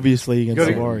Melbourne fucking- obviously against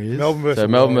Gotta- the Warriors. Melbourne versus So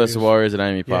Melbourne versus Warriors at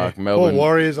Amy Yeah. Park. Poor Melbourne.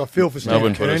 Warriors. I feel for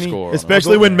Melbourne Stan put a Kearney. score on it.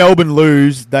 Especially when Melbourne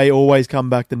lose, they always come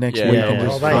back the next Yeah, week. yeah, and yeah.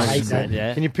 just Oh, they fucking- hate that.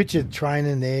 Yeah. Can you picture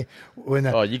training there when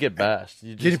Oh, you get bashed.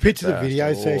 Did you picture the video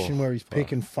bashed. session Oh, where he's fuck.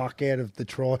 picking fuck out of the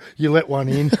try? You let one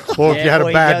in, or if Yeah, you had a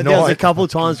well, bad there was a night. couple of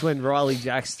times when Riley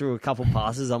Jacks threw a couple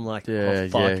passes. I'm like, Yeah, oh,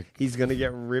 fuck, yeah. he's going to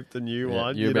get ripped and new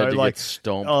one. You're you about know, to like get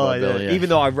stomped oh, by yeah. Belly. Even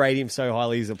though I rate him so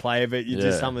highly as a player, but you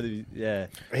just Yeah. some of the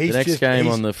He's The next game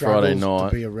he's on the Friday struggles night.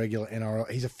 to be a regular NRL.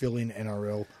 He's a fill-in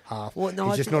NRL half. Well, no,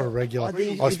 he's I just think- not a regular. I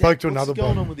think- I spoke to What's another going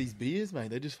on bloke. with these beers, mate?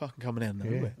 They're just fucking coming out of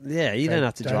nowhere. yeah. You don't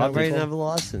have to Don't drive. have Bro, you to don't drive. have a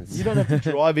license. You don't have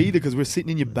to drive either because we're sitting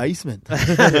in your basement.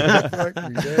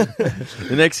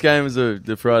 The next game is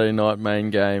the Friday night main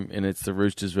game, and it's the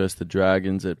Roosters versus the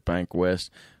Dragons at Bank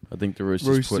West. I think the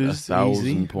Roosters put Roosters, 1,000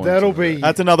 easy. points. That'll into be. it.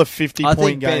 That's another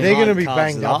 50-point game. They're going to be Cards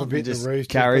banged it up up a bit. and just The Roosters,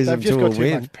 carries but them they've just to got a too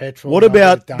win. much petrol. What and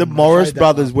about they've the done- Morris showed that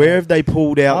brothers? last Where night. have they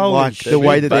pulled out Holy like shit. the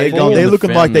way that they're Bacon going? on They're the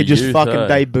looking like they family just youth, fucking eh?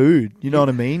 debuted. You know what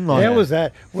I mean? Like, How was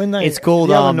that? When they? It's called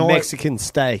the other night- Mexican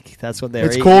steak. That's what they're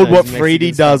it's eating, called those what Mexican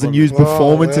Freedy stuff does on and the- use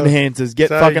performance well, enhancers. Get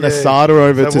so, fucking yeah. Asada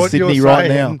over So to what Sydney you're right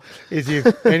saying now. is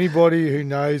if anybody who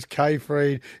knows K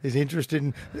Freed is interested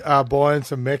in buying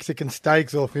some Mexican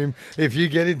steaks off him, if you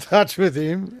get in touch with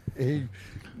him, he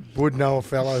would know a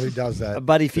fellow who does that.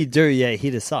 But if you do,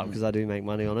 hit us up because I do make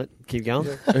money on it. Keep going.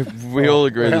 We all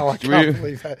agree. Well, I that, can't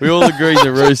believe that. we all agree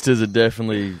the Roosters are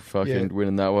definitely fucking Yeah.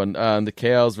 winning that one. The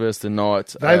Cows versus the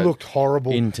Knights. They looked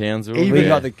horrible. in Townsville. Even- We yeah.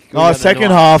 got the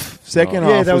Second half. Second yeah,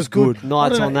 half that was was good.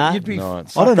 Knights I don't on know, that? you'd be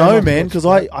Knights. I don't fucking know, up man, with because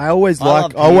that. I always I like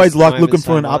love I always Pearce like Moment looking for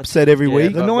so an much. upset every Yeah,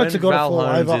 week. The but Knights have when got to Val fall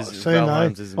Holmes over is- soon, Val though.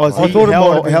 Holmes isn't Oh, is playing. he- thought it might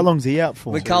how, have been- how long's he out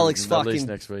for? McCulloch's At least fucking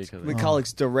next week. I think.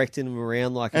 McCulloch's directing him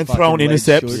around like And a fucking throwing lead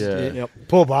intercepts. should. Yeah.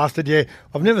 Poor bastard, yeah.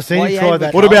 I've never seen Why him you try hate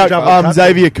that. What McCulloch, about bro?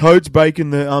 Xavier Coates breaking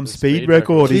the speed speed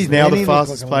record? record. He's Jeez, now man, the he looked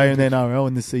fastest like player in the Olympics. NRL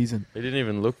in the season. He didn't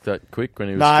even look that quick when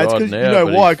he was Nah, it's striding because out. you know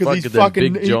but why? he Because he's them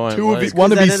fucking big giant two of legs. his,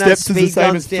 one of They his don't have steps is the speed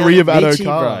same guns as down 3 of at Addo Beachy,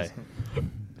 Carr's. bro.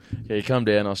 Yeah, you come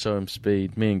down, I'll show him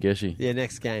speed. Me and Geshy. Yeah,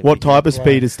 next game. What type of Right.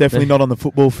 speed? It's definitely not on the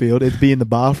football field. It'd be in the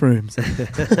bathrooms.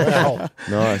 Well,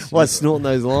 Nice. Why snorting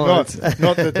those lines?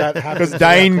 not that happens. Because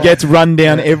Dane gets run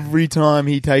down every time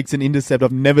he takes an intercept.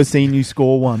 I've never seen you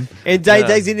score one. And Dave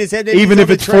Day's in his head. and Even he's if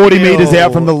on it's the 40 treadmill. metres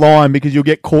out from the line, because you'll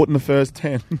get caught in the first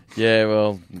 10. Yeah,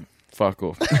 well, fuck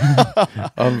off.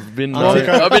 I've been I'm known,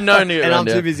 too- I've been known to get And run I'm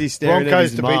too down. busy staring at Broncos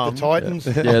his to mum. beat the Titans.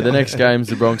 Yeah, the next game's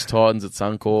the Bronx Titans at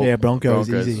Suncorp. Yeah, Broncos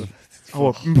easy.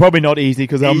 Oh, probably not easy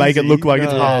because they'll make it look like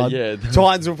it's No. hard. Yeah,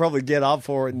 Titans will probably get up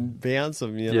for it and bounce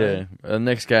them. You know? yeah. The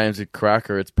next game's a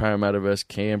cracker. It's Parramatta versus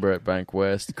Canberra at Bank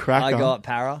West. Cracker. I got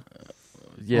Para.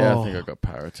 Yeah, Oh. I think I got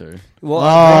Para too. Well,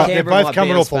 They're Canberra both might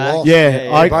coming bounce off a back. loss.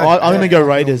 Yeah, I'm going to go Yeah.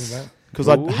 Raiders because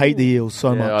I hate the Eels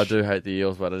so yeah, much. I do hate the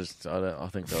Eels, but I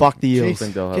think they'll, Fuck the I Eels.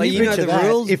 think they'll have Can But you you know picture the that?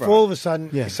 rules, if bro. all of a sudden,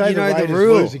 Yeah. say You the know the Raiders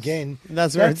rules. lose again,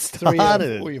 That's where it that's 3 out of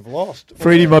started. 4 you've lost.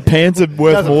 Freddie, my pants are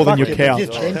worth Doesn't more than fuck your you, couch.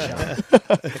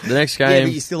 but just The next Yeah, but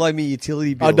game, you still owe me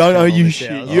utility bills. I don't owe from all you this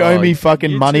shit. house. You owe me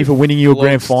fucking You money two for winning you a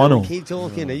grand blokes still final. Keep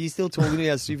talking. Are you still talking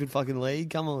about stupid fucking league?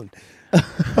 Come on.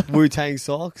 Wu-Tang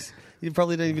socks. You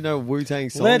probably don't even know Wu-Tang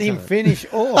socks. Let him finish.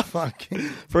 Oh, fuck.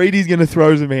 Freddie's going to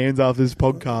throw some hands after this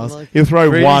podcast. Like- He'll throw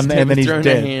Freddie's one never and then he's thrown a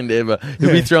dead. hand ever.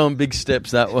 He'll be throwing big steps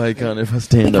that way, can't if I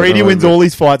stand up. Freddie wins all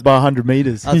his fights by 100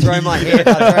 metres. I throw my hand.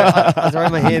 I throw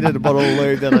my hand at a bottle of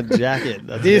lube, then I jack it.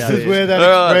 That's This how it is where that All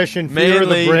right, expression, fear of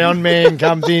the Manly. brown man,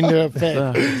 comes into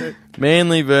effect.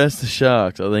 Manly versus the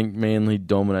Sharks. I think Manly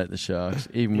dominate the Sharks,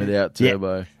 even without Yeah.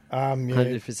 Turbo. Yeah,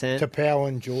 100%. Tapau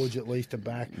and George at least are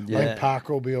back. I Yeah. think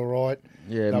Parker will be all right.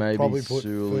 Yeah, They'll maybe probably put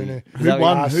Sully. Funu. Is that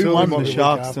what Who Sully won might the be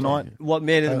Sharks looked after. tonight? What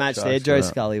man of the match there? Sharks Joe are up.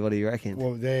 Scully. What do you reckon?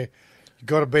 Well, you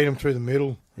got to beat them through the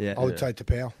middle. Yeah. I would say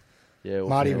Tapau. Yeah, or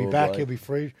Marty will be Farrell, back. Blake. He'll be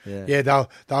free. Yeah.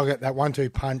 They'll get that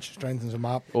 1-2 punch, strengthens them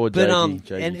up. Or But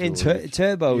Jakey and George.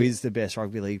 Turbo is the best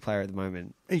rugby league player at the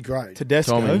moment. He's great.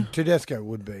 Tedesco. Tommy. Tedesco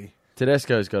would be.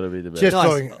 Tedesco's got to be the best. Just Nice.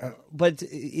 going, But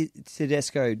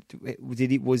Tedesco,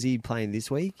 was he playing this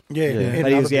week? yeah, Yeah. had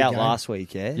But he was another big out game. last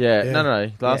week. Yeah. Yeah, Yeah.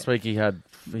 no. Last week he scored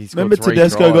Remember 3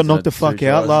 Tedesco tries got and knocked had the fuck 2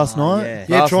 out tries. last night? Yeah.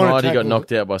 Yeah, Last trying to night he got tackle-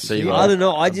 knocked out by Sealer. I don't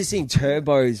know. I just think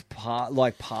Turbo's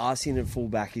passing at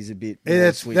fullback is a bit. Yeah, more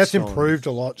that's switched on. improved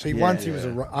a lot. See, Yeah. once he was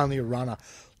only a runner,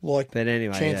 like But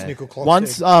anyway, Chance yeah. Nickel.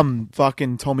 Once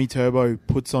fucking Tommy Turbo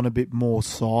puts on a bit more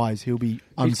size, he'll be he's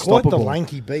quite the unstoppable.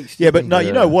 lanky beast. Yeah, but isn't no, he?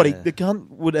 you know what? Yeah. The cunt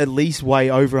would at least weigh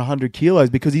over 100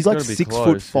 kilos because he's like Gotta be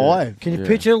 6'5". Can you Yeah.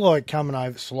 picture like coming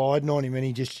over, sliding on him, and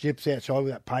he just ships outside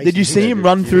with that pace? Did you see him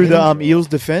run through the Eels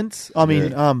defense? I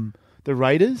mean, Yeah. the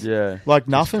Raiders. Yeah. Like Just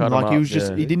nothing. cut him Like he up, was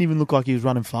just. yeah. He didn't even look like he was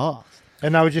running fast.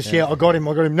 And they were just, I got him.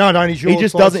 No, don't. He's yours. He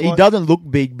just slide, doesn't. He slide. doesn't look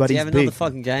big, but Do you he's have another big.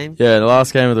 fucking game? Yeah, the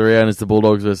last game of the round is the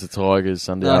Bulldogs versus the Tigers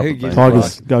Sunday No, who afternoon. gives a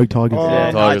Tigers, fuck? go Tigers. Oh,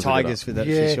 Yeah, Tigers no, are Tigers for that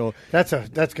Yeah, for sure.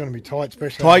 that's going to be tight,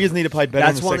 especially Tigers need to play better.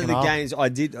 That's in the one of second the half. games I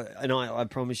did, and I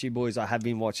promise you, boys, I have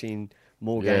been watching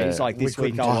more Yeah. games. Like this We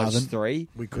week, couldn't I tell. watched Haven't. 3.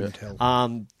 We couldn't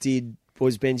tell.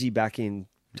 Was Benji back in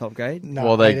top grade? No,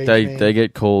 Well, 18 they man.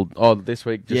 get called. Oh, this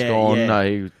week just Yeah, gone. yeah. No,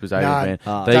 he was 18 No,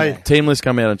 man. okay. Team list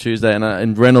come out on Tuesday,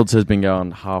 and Reynolds has been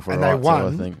going half a And right. they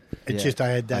won. So I think. It's Yeah. just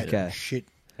they had that Okay. shit.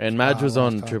 And Madge was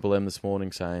on last time. Triple M this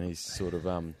morning saying he's sort of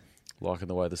liking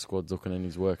the way the squad's looking and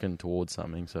he's working towards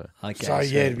something. So Okay, So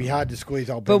yeah, it'd be hard to squeeze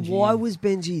old But Benji why in. was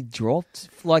Benji dropped?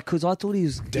 Like, because I thought he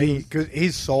was. Because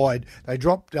his side, they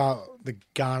dropped the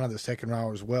Garner the second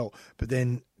row as well, but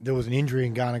then there was an injury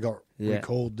and Garner got Yeah.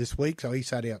 recalled this week, so he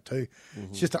sat out too.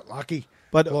 It's just unlucky.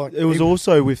 But Like, it was he-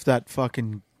 also with that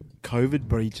fucking COVID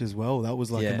breach as well. That was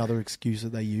like Yeah. another excuse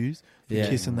that they used for Yeah.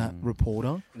 kissing that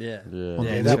reporter. Yeah. yeah, On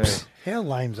Yeah, the that lips. was, how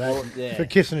lame's that? Well, yeah. For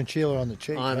kissing a Sheila on the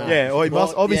cheek. I know. right? Yeah, or he Well,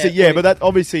 must obviously. yeah, Yeah, well, but that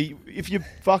obviously, if you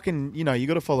fucking, you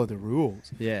got to follow the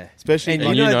rules. Yeah. Especially, And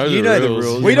like, you know the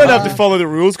rules. we don't have to follow the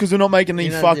rules because we're not making any You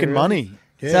know the fucking rules. money.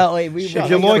 Yeah. So like, we If you like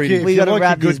your- we if got you to like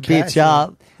wrap your this good bitch cash,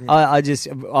 up.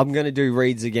 I'm going to do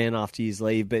reads again after you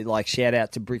leave, but like shout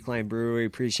out to Brick Lane Brewery,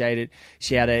 appreciate it.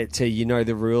 Shout out to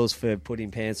the rules for putting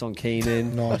pants on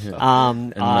Keenan. Nice. mate,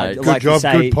 I'd good like to job,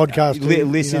 say, good podcast, too. You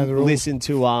know the rules. listen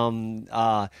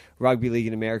to Rugby League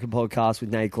in America podcast with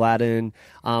Nate Gladden.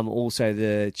 Also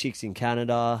the Chicks in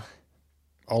Canada.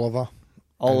 Oliver.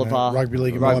 Rugby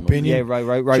League, in my opinion. Yeah,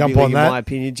 rugby Jump league, on in that. my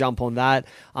opinion. Jump on that.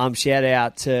 Shout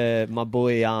out to my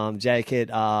boy Jake at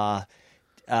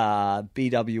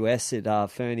BWS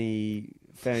at Fernie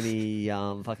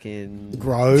fucking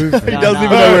Grove. He doesn't even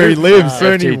know where he lives.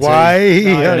 Fernie FGT. Way.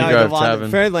 Grove the one,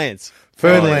 Tavern. Fernlands.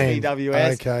 Fernland.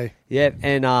 BWS. Okay. Yep,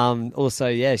 and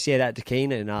also shout out to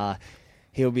Keenan.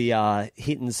 He'll be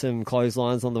hitting some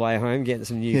clotheslines on the way home, getting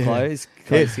some new clothes.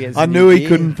 I knew he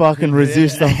couldn't fucking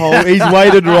resist the whole. He's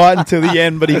waited right until the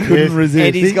end, but he couldn't resist.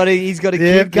 And he's got a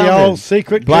Yeah, kid the coming. old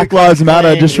secret. Black Ku Lives Klux Matter.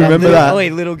 Klan. Just remember little,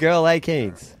 that. little girl,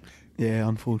 Keens. Yeah,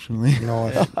 unfortunately.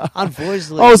 Nice.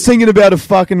 Unfortunately, I was thinking about a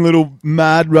fucking little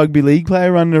mad rugby league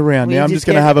player running around. Well, Now I'm you just just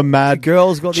going to get- have a the mad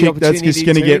girl's got the chick that's just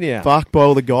going to opportunity get now. fucked by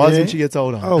all the guys Yeah. when she gets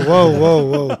older. Oh,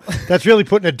 whoa. That's really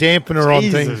putting a dampener on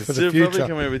things for the You'll probably future.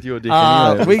 come out with your dick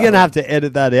anyway. We're going to have to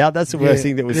edit that out. That's the worst Yeah,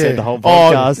 thing that was yeah. said the whole Oh.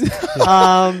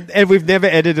 podcast. And we've never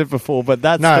edited before, but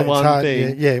that's No, the it's one hard.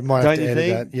 thing. Yeah, might have Don't to you edit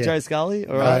think, that. Yeah. Joe Scully?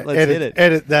 All right, let's edit, hit it.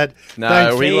 Edit that. No,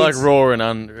 Thanks, we Keats. like raw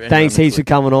and Thanks heaps for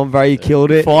coming on, bro. You killed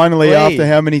it. Finally, Oi. after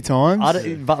how many times?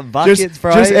 Buckets,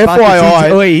 bro. just Buckets.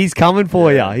 FYI. He's coming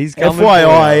for you. He's coming for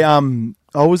FYI,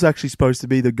 I was actually supposed to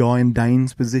be the guy in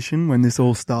Dane's position when this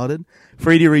all started.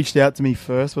 Freedy reached out to me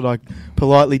first, but I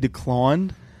politely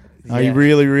declined. He Yeah.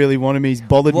 really, really wanted me. He's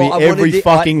bothered Well, me I wanted every to-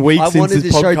 fucking week I since wanted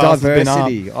this to show podcast has been up.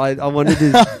 diversity. I wanted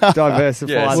to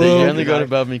diversify. Yeah, so Well, you only got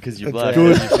above me because you're it's black.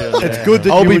 good. You feel It's now. good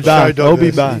that I'll you be would back. show I'll be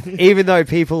diversity. back. Even though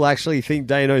people actually think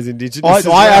Dano's indigenous. as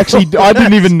I well.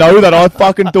 didn't even know that. I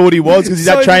fucking thought he was because he's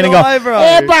So out training. did I, bro.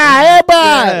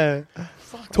 Eba!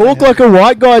 Talk like a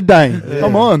white guy, Dane.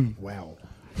 Come on. Wow.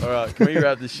 All right, can we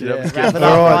wrap this shit up? Let's Wrap get it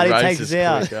up, fucking buddy. Take racist us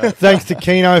out. quick, Thanks to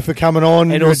Keno for coming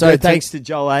on. And You're a also dead thanks set- to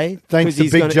Joe A. Thanks 'cause to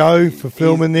he's Big gonna- Joe for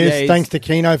filming he's- this. yeah, he's- Thanks to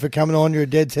Keno for coming on. You're a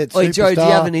dead set Oi, superstar. Joe, do you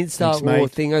have an Insta Thanks, or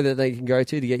mate. thingo that they can go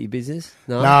to get your business?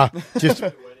 No. Nah, just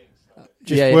works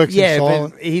in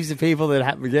silent. but heaps of people that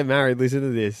happen to get married listen to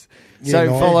this. Yeah, So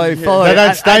nice. follow. They don't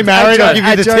at- stay at- married, at I'll give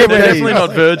you Joe- the at Joe tip. They're Lee. definitely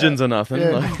not virgins or nothing.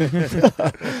 Yeah.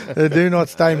 Like, They do not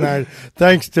stay married.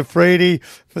 Thanks to Freedy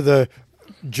for the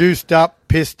juiced up,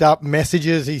 pissed up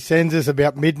messages he sends us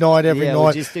about midnight every Yeah, well,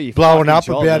 night, just do your blowing fucking up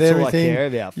job. about That's all I everything. care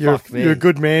about. You're, Fuck me. you're a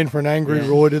good man for an angry, Yeah.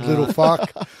 roided little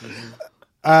fuck.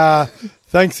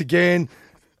 Thanks again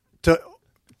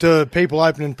to people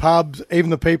opening pubs, even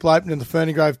the people opening the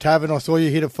Ferny Grove Tavern. I saw you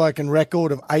hit a fucking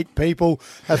record of 8 people.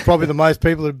 That's probably the most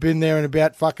people that have been there in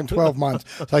about fucking 12 months.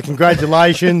 So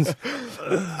congratulations.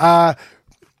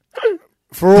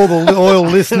 For all the loyal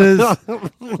listeners,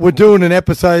 we're doing an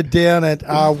episode down at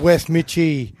West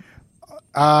Mitchie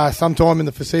sometime in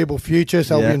the foreseeable future,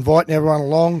 so Yeah. we're inviting everyone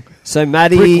along. So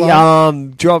Maddie, Brick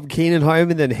Lane. drop Keenan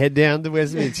home and then head down to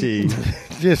West Mitchie.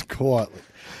 Just quietly.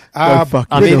 Go fuck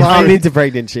I'm Brick yourself. Lane, into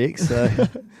pregnant chicks. So.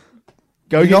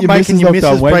 Go you're get not your making missus your knocked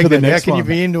up. missus Wait for the pregnant. How next can you one.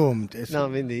 be into them? No,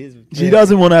 I'm into his. She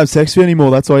doesn't want to have sex with you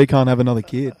anymore. That's why you can't have another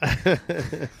kid.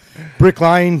 Brick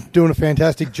Lane doing a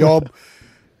fantastic job.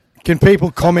 Can people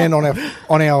comment on our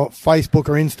Facebook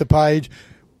or Insta page?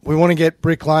 We want to get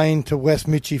Brick Lane to West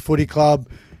Mitchie Footy Club.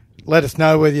 Let us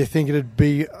know whether you think it'd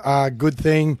be a good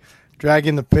thing. Drag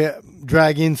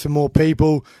in some more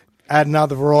people. Add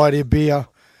another variety of beer.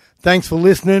 Thanks for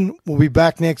listening. We'll be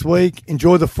back next week.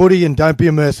 Enjoy the footy and don't be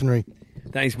a mercenary.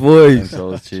 Thanks, boys. Thanks,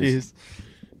 fellas. Cheers. Cheers.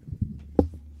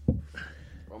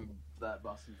 From that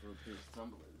busting for a piss, it's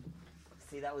unbelievable.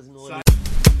 See, that was annoying.